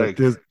 He's just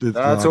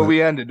that's what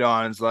we ended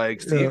on. It's like,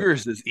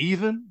 Zegras is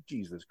even?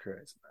 Jesus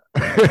Christ.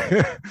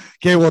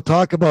 Okay, we'll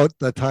talk about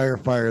the tire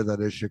fire that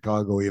is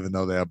Chicago, even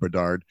though they have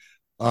Bedard.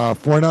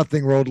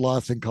 4-0 road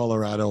loss in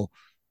Colorado.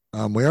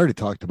 We already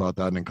talked about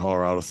that in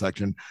Colorado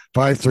section.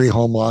 5-3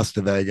 home loss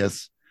to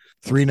Vegas.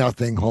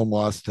 3-0 home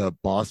loss to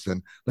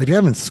Boston. Like, they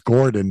haven't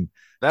scored in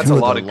that's a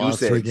lot of goose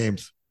 3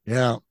 games.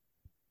 Yeah.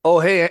 Oh,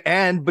 hey,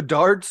 and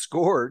Bedard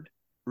scored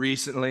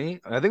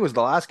recently. I think it was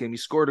the last game. He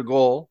scored a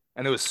goal,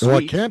 and it was sweet. Well,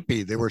 it can't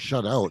be. They were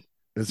shut out.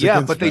 Yeah,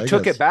 but they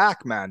took it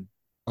back, man.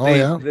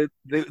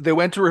 They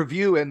went to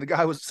review, and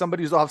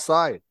somebody was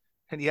offside,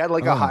 and he had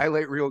like a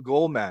highlight reel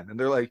goal, man. And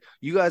they're like,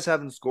 "You guys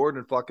haven't scored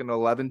in fucking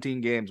 11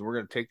 games. And we're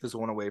gonna take this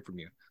one away from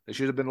you." They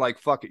should have been like,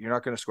 "Fuck it, you're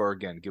not gonna score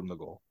again. Give him the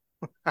goal."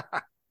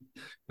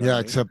 Yeah,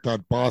 except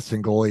that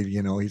Boston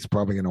goalie, he's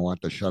probably gonna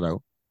want the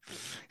shutout.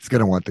 He's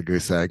gonna want the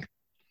goose egg.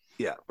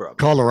 Yeah, probably.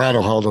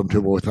 Colorado held them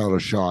to without a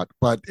shot,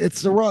 but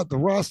it's the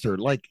roster.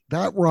 Like,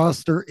 that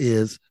roster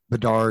is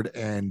Bedard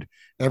and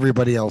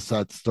everybody else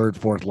that's third,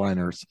 fourth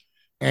liners.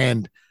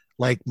 And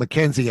like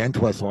Mackenzie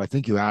Entwistle, I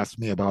think you asked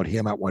me about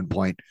him at one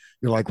point.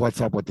 You're like, what's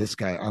up with this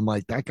guy? I'm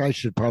like, that guy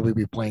should probably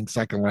be playing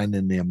second line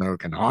in the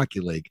American Hockey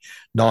League,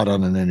 not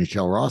on an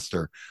NHL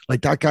roster.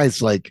 Like, that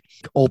guy's like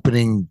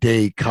opening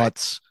day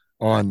cuts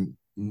on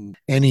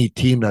any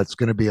team that's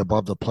going to be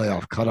above the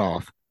playoff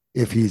cutoff.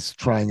 If he's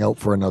trying out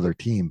for another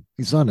team,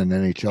 he's not an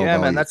NHL. Yeah,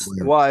 man, that's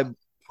why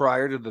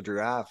prior to the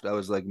draft, I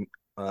was like,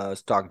 I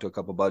was talking to a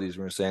couple buddies.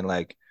 We were saying,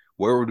 like,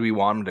 where would we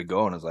want him to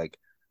go? And I was like,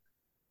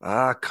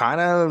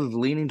 kind of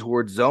leaning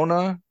towards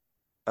Zona,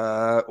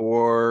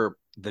 or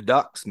the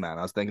Ducks, man.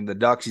 I was thinking the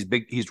Ducks.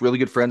 He's really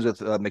good friends with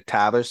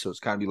McTavish, so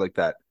it's kind of be like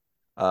that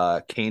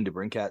Kane to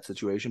Brinkat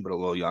situation, but a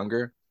little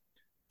younger.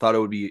 Thought it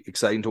would be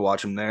exciting to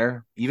watch him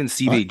there. Even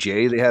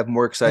CBJ, they have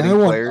more exciting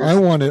players. I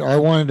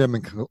wanted him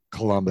in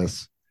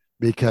Columbus.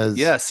 Because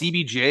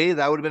CBJ,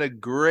 that would have been a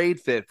great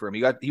fit for him.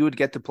 He would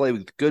get to play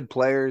with good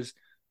players.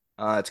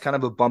 It's kind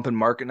of a bumping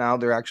market now.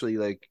 They're actually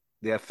like,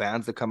 they have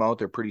fans that come out.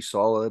 They're pretty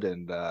solid.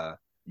 And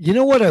you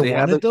know what I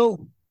wanted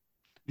though?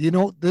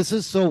 This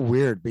is so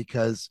weird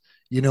because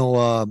their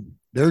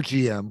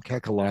GM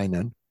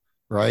Kekalainen,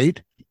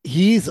 right?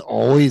 He's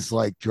always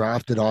like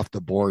drafted off the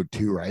board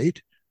too,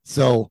 right?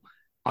 So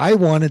I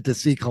wanted to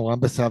see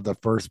Columbus have the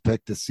first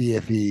pick to see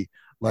if he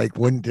like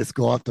wouldn't just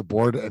go off the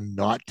board and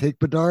not take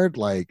Bedard.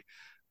 Like,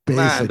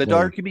 basically, man,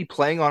 Bedard could be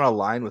playing on a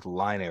line with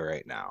Line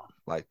right now.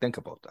 Like, think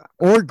about that.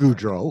 Or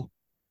Goudreau,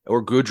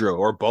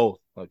 or both.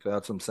 Like,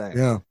 that's what I'm saying.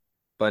 Yeah,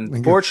 but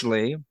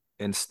unfortunately,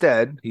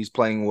 instead, he's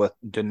playing with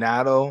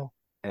Donato,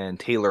 and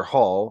Taylor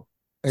Hall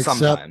Except,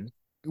 sometimes.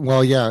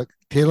 well, yeah,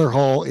 Taylor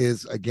Hall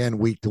is again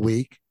week to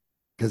week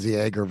because he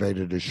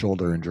aggravated his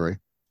shoulder injury.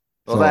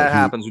 Well, So that he,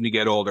 happens when you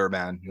get older,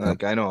 man. yeah,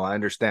 Like I know, I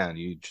understand.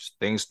 You just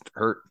things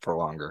hurt for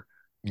longer.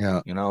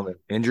 yeah, You know, the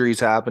injuries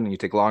happen and you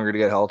take longer to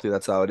get healthy.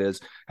 That's how it is.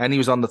 And he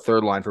was on the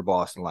third line for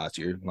Boston last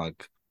year.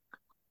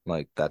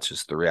 Like that's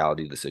just the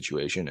reality of the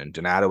situation. And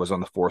Donato was on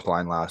the fourth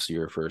line last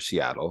year for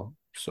Seattle.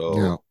 yeah,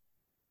 So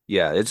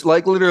yeah, it's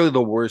like literally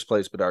the worst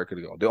place Bedard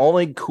could go. The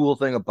only cool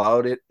thing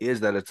about it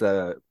is that it's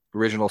a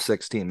original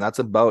six team. That's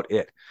about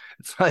it.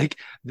 It's like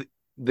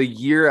the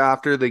year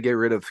after they get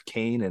rid of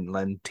Kane and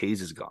Len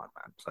Taze is gone,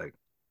 man. It's like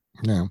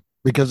yeah,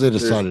 because they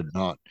there's decided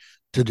not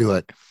to do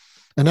it.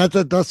 And that's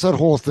that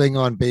whole thing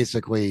on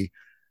basically,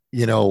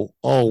 oh,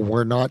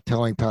 we're not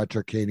telling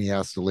Patrick Kane he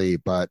has to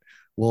leave, but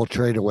we'll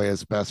trade away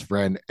his best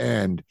friend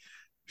and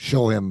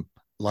show him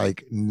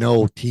like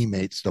no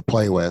teammates to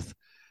play with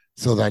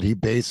so that he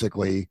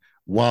basically,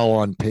 while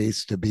on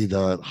pace to be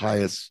the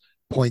highest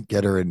point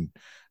getter and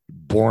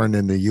born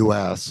in the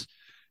US,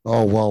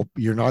 oh, well,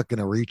 you're not going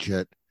to reach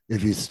it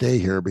if you stay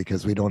here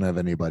because we don't have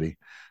anybody,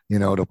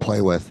 to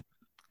play with.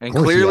 Of and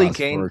course, he clearly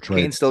asked for Kane a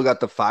Kane trade. still got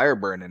the fire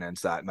burning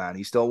inside, man.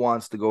 He still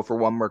wants to go for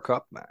one more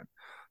cup, man.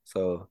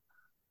 So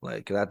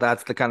like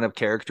that's the kind of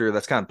character,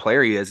 that's kind of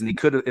player he is. And he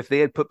could have, if they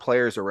had put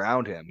players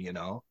around him,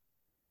 Yeah.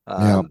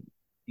 um,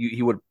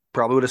 he would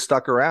probably would have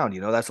stuck around.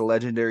 That's a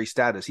legendary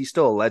status. He's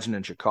still a legend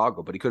in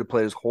Chicago, but he could have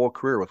played his whole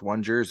career with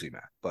one jersey,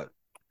 man. But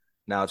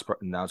now it's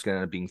going to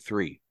end up being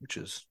three, which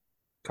is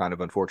kind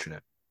of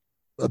unfortunate.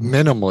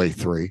 Minimally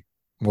three.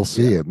 We'll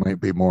see. Yeah. It might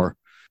be more.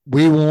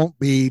 We won't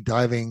be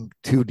diving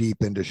too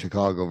deep into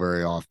Chicago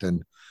very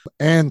often,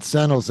 and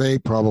San Jose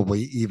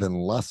probably even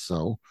less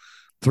so.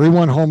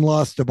 3-1 home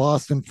loss to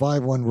Boston,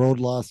 5-1 road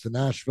loss to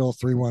Nashville,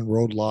 3-1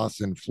 road loss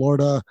in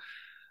Florida.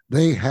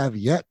 They have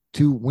yet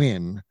to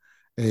win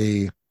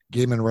a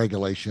game in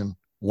regulation,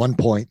 1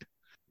 point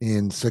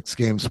in 6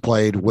 games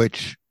played,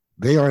 which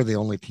they are the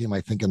only team, I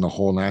think, in the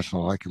whole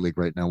National Hockey League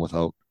right now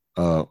without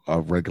a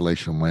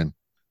regulation win.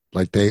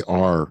 Like they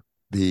are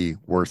the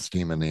worst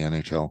team in the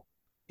NHL.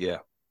 Yeah,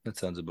 that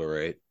sounds about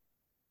right.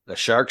 The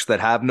Sharks that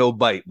have no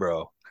bite,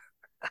 bro.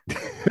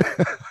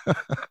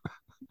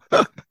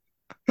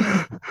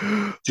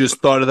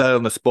 Just thought of that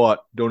on the spot.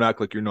 Don't act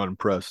like you're not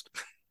impressed.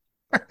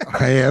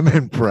 I am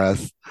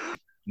impressed.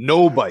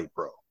 No bite,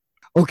 bro.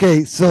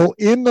 Okay, so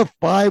in the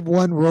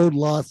 5-1 road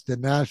loss to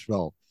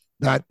Nashville,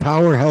 that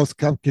powerhouse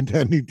cup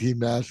contending team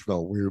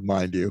Nashville, we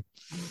remind you.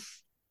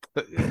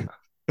 Yeah.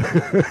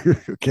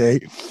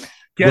 Okay.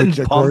 Getting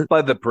Which, pumped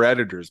by the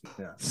Predators.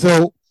 Yeah.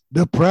 so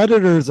the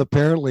Predators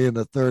apparently in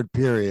the third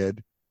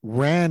period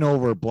ran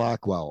over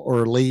Blackwell,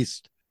 or at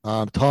least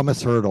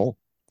Thomas Hurdle,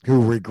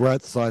 who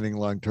regrets signing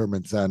long term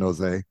in San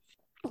Jose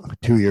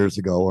 2 years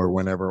ago or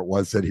whenever it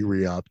was that he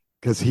re-upped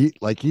because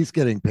he's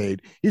getting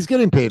paid. He's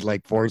getting paid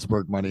like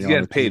Forsberg money. He's on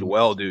getting the paid team.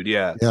 well, dude.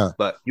 Yeah. Yeah,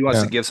 But he wants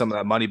yeah. to give some of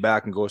that money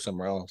back and go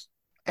somewhere else.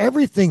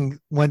 Everything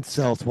went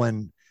south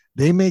when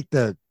they make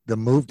the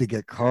move to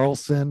get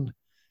Carlson,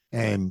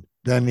 and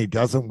then he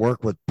doesn't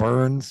work with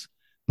Burns,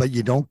 but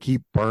you don't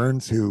keep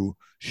Burns, who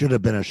should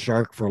have been a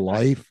Shark for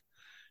life,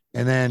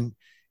 and then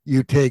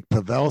you take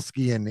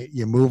Pavelski and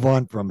you move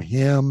on from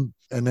him,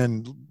 and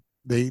then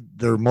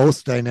their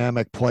most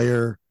dynamic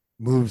player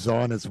moves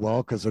on as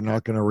well because they're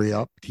not going to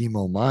re-up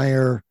Timo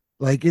Meyer.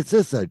 Like it's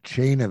just a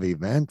chain of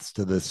events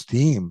to this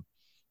team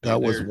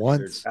that was There's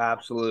once,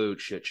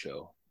 absolute shit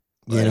show.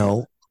 you Like,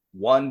 know,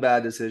 one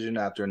bad decision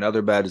after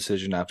another bad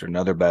decision after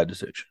another bad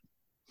decision.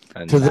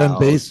 And to then now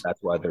base that's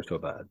why they're so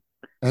bad.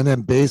 and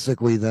then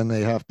basically then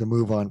they have to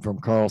move on from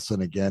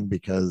Carlson again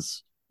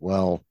because,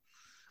 well,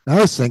 I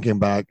was thinking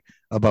back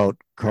about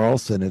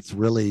Carlson. It's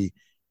really,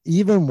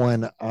 even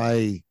when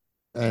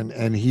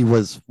and he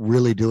was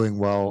really doing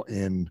well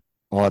in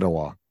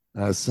Ottawa.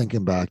 I was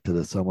thinking back to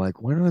this. I'm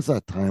like, when was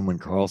that time when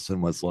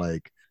Carlson was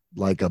like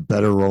a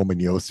better Roman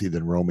Yossi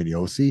than Roman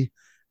Yossi?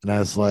 And I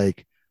was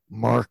like,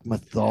 Mark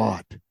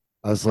Mathot.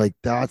 I was like,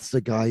 that's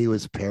the guy he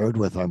was paired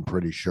with, I'm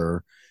pretty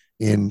sure,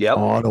 in Yep.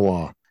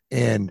 Ottawa.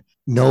 And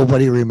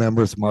nobody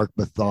remembers Mark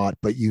Mathot,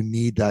 but you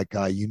need that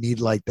guy. You need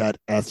like that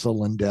Essa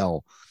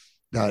Lindell,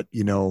 that,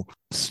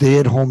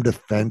 stay-at-home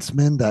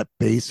defenseman that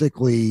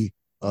basically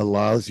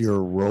allows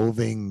your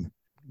roving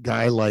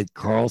guy like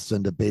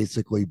Carlson to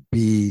basically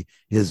be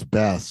his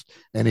best.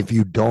 And if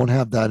you don't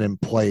have that in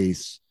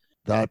place,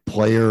 that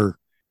player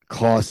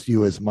costs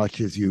you as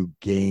much as you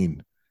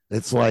gain.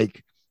 It's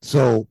like,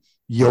 so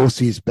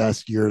Yossi's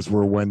best years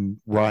were when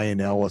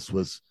Ryan Ellis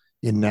was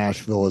in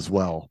Nashville as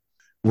well,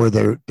 where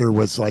there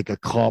was like a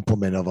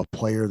complement of a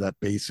player that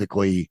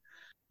basically,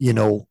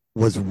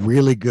 was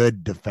really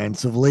good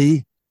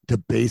defensively to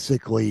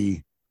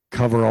basically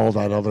cover all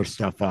that other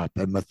stuff up.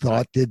 And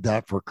Mathot did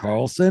that for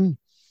Carlson.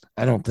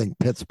 I don't think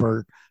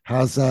Pittsburgh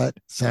has that.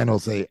 San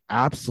Jose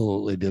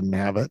absolutely didn't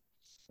have it.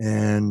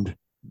 And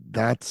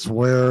that's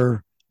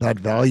where that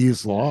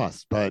value's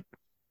lost. But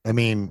I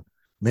mean,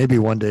 maybe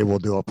one day we'll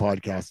do a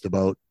podcast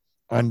about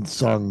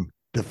unsung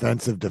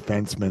defensive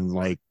defensemen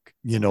like,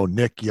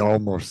 Nick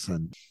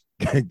Hjalmarsson,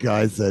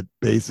 guys that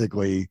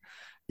basically,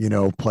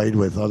 played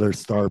with other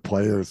star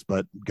players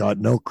but got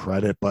no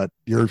credit. But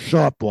your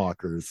shot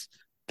blockers,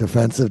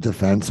 defensive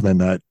defensemen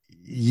that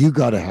you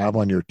got to have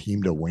on your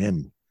team to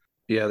win.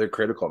 Yeah, they're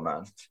critical,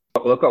 man.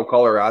 Look how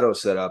Colorado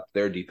set up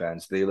their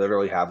defense. They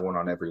literally have one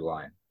on every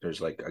line.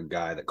 There's like a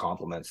guy that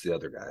complements the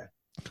other guy.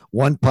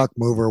 One puck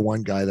mover,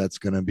 one guy that's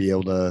going to be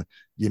able to,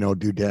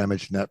 do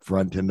damage net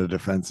front in the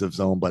defensive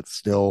zone, but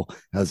still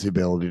has the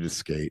ability to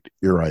skate.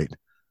 You're right.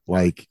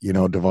 Like,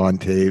 Devon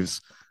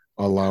Taves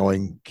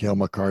allowing Cale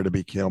Makar to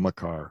be Cale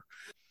Makar.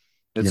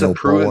 It's a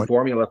proven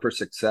formula for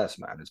success,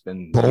 man. It's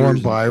been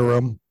Bowen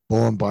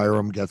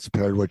Byram gets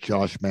paired with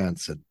Josh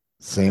Manson.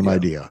 Same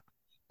idea.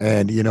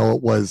 And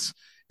it was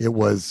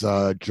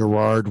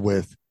Gerard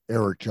with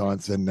Eric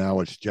Johnson. Now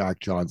it's Jack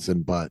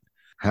Johnson, but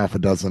half a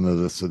dozen of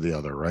this or the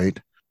other, right?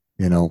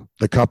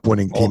 The cup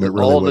winning team.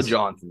 All the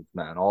Johnsons,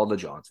 man. All the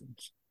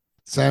Johnsons.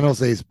 San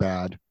Jose's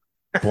bad.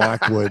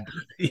 Blackwood.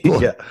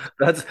 Yeah,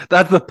 that's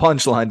the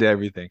punchline to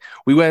everything.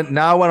 We went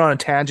on a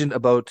tangent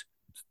about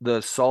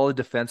the solid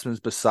defensemen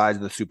besides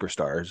the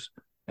superstars.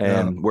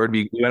 And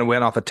we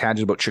went off a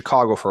tangent about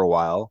Chicago for a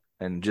while.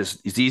 And just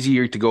it's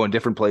easier to go in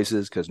different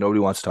places because nobody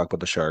wants to talk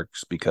about the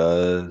Sharks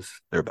because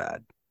they're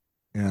bad.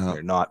 Yeah.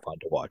 They're not fun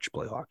to watch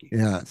play hockey.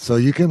 Yeah. So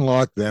you can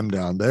lock them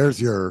down.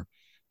 There's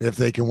if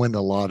they can win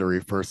the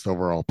lottery, first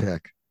overall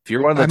pick. If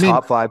you're one of the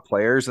top 5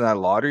 players in that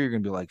lottery, you're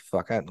going to be like,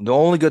 fuck it. The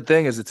only good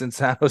thing is it's in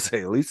San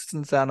Jose. At least it's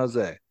in San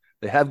Jose.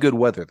 They have good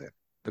weather there.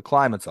 The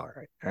climate's all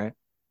right?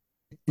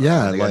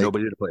 Yeah. They got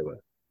nobody to play with.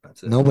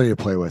 That's it. Nobody to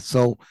play with.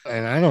 So,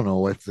 and I don't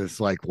know if there's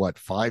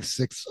 5,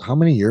 6, how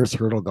many years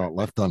Hurdle got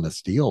left on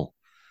this deal?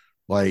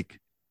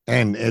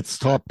 And it's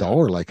top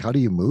dollar. How do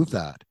you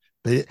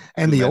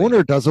the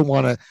owner doesn't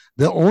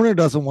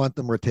want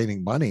them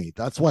retaining money.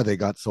 That's why they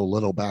got so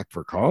little back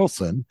for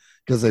Carlson,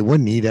 because they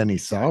wouldn't need any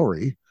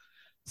salary.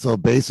 So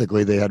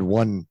basically they had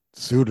one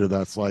suitor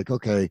that's like,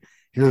 okay,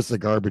 here's the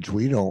garbage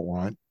we don't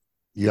want.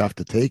 You have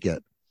to take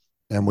it.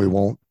 And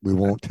we'll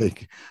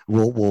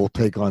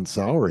take on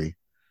salary.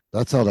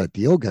 That's how that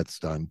deal gets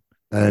done.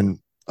 And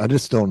I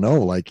just don't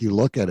know. You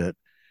look at it,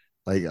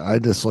 I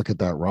just look at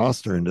that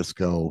roster and just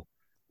go,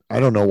 I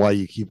don't know why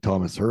you keep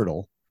Thomas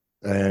Hurdle.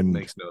 And it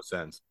makes no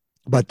sense.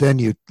 But then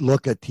you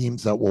look at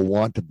teams that will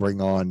want to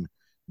bring on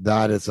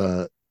that as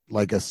a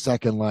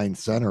second line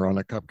center on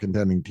a cup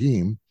contending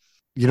team.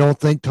 You don't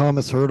think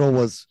Thomas Hurdle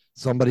was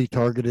somebody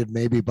targeted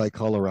maybe by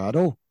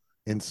Colorado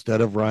instead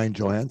of Ryan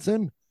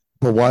Johansson?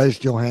 But why is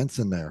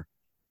Johansson there?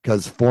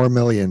 Because $4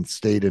 million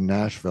stayed in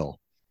Nashville.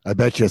 I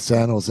bet you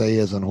San Jose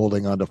isn't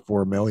holding on to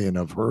 $4 million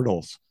of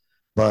Hurdles.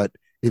 But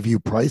if you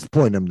price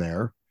point him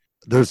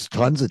there's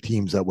tons of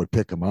teams that would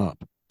pick him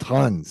up.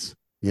 Tons,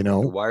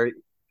 Why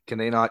can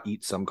they not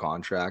eat some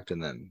contract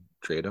and then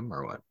trade him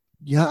or what?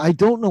 Yeah, I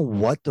don't know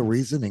what the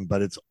reasoning,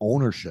 but it's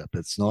ownership.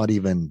 It's not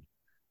even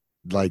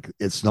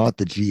it's not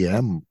the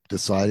GM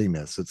deciding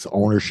this. It's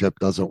ownership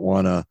doesn't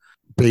want to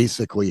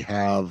basically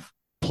have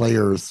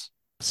players'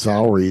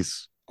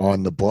 salaries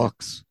on the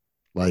books.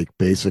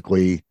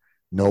 Basically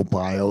no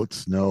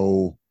buyouts,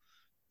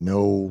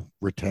 no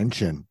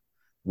retention,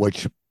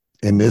 which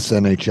in this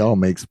NHL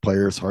makes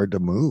players hard to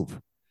move.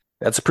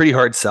 That's a pretty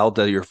hard sell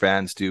to your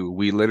fans too.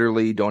 We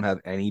literally don't have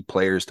any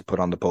players to put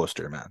on the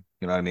poster, man.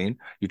 You know what I mean?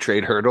 You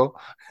trade Hurdle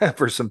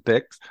for some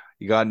picks.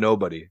 You got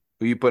nobody.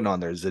 Who are you putting on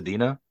there?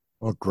 Zadina?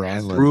 Well,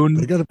 Granlund.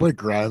 They got to put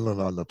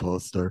Granlund on the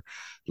poster.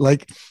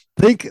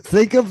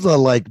 Think of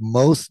the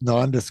most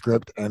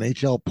nondescript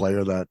NHL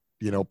player that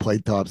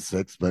played top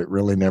 6, but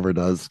really never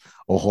does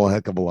a whole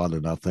heck of a lot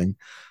of nothing.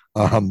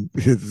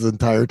 His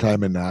entire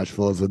time in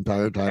Nashville, his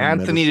entire time.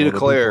 Anthony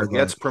Duclair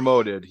gets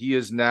promoted. He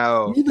is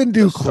now even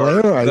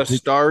Duclair, the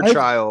star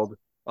child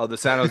of the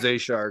San Jose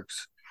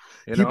Sharks.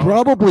 He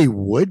probably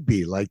would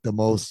be the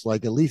most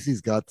at least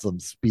he's got some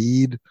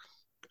speed.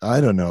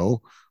 I don't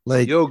know.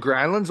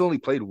 Granlund's only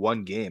played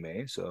 1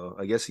 game, so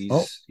I guess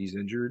he's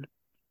injured.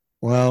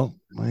 Well,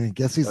 I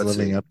guess he's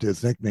living up to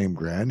his nickname,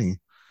 Granny,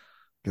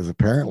 because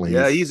apparently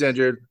he's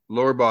injured,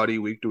 lower body,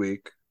 week to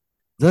week.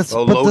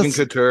 Logan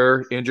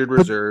Couture, injured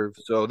reserve.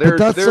 So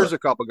there's a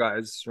couple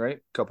guys, right?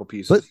 A couple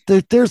pieces.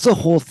 But there's a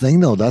whole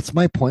thing, though. That's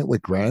my point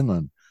with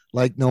Granlund.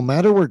 No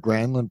matter where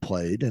Granlund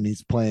played, and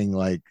he's playing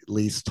at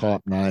least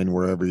top 9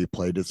 wherever he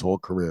played his whole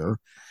career,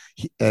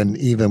 and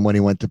even when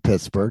he went to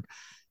Pittsburgh,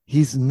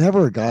 he's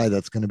never a guy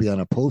that's going to be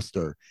on a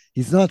poster.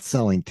 He's not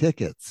selling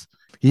tickets.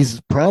 He's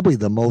probably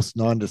the most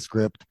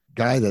nondescript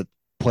guy that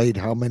played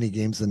how many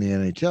games in the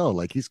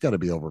NHL? He's got to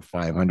be over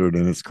 500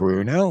 in his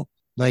career now.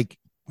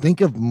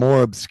 Think of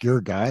more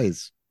obscure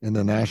guys in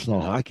the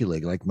National Hockey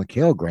League, like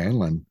Mikael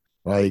Granlund.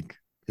 I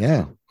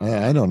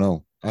don't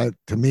know.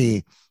 To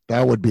me,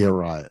 that would be a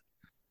riot.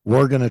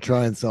 We're going to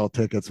try and sell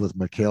tickets with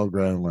Mikael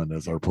Granlund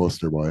as our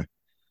poster boy.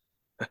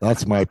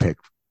 That's my pick.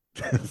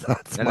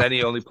 Then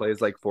he only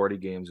plays 40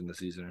 games in the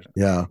season or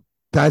something. Yeah.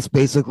 That's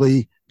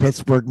basically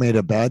Pittsburgh made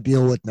a bad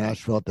deal with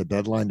Nashville at the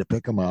deadline to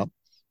pick him up.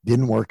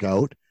 Didn't work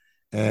out.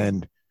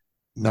 And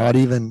not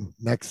even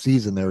next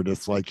season, they were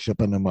just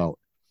shipping him out.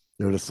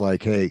 They're just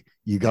like, hey,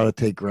 you got to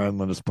take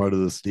Granlund as part of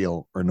this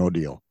deal or no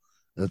deal.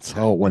 That's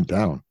how it went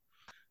down.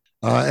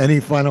 Any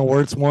final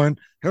words, Warren?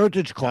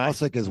 Heritage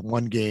Classic is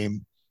one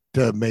game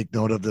to make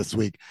note of this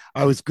week.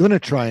 I was going to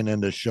try and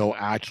end the show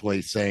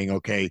actually saying,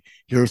 okay,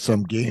 here's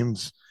some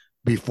games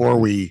before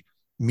we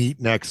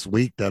meet next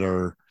week that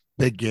are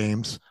big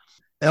games.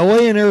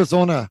 LA and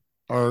Arizona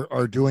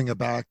are doing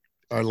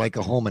are like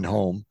a home and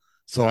home.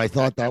 So I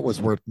thought that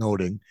was worth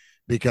noting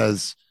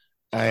because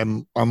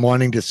I'm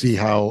wanting to see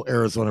how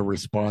Arizona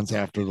responds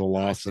after the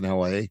loss in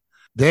LA.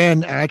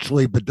 Then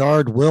actually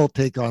Bedard will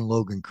take on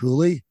Logan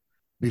Cooley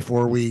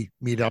before we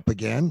meet up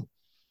again.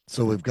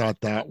 So we've got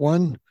that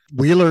one.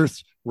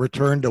 Wheeler's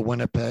return to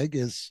Winnipeg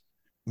is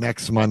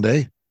next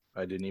Monday.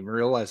 I didn't even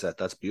realize that.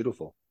 That's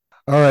beautiful.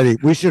 All righty.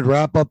 We should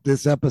wrap up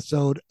this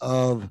episode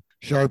of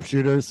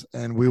Sharpshooters,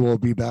 and we will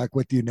be back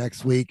with you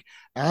next week.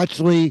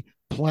 Actually,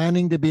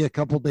 planning to be a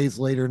couple days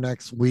later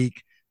next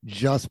week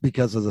just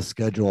because of the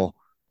schedule.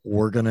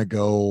 We're going to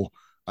go,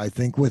 I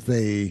think, with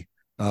a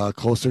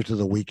closer to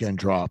the weekend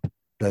drop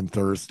than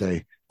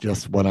Thursday,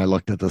 just when I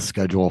looked at the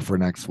schedule for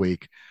next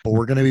week. But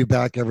we're going to be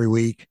back every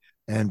week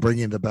and bring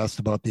you the best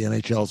about the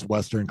NHL's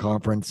Western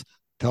Conference.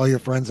 Tell your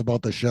friends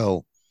about the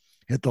show.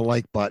 Hit the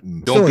like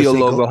button. Don't be a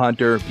logo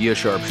hunter, be a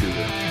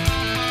sharpshooter.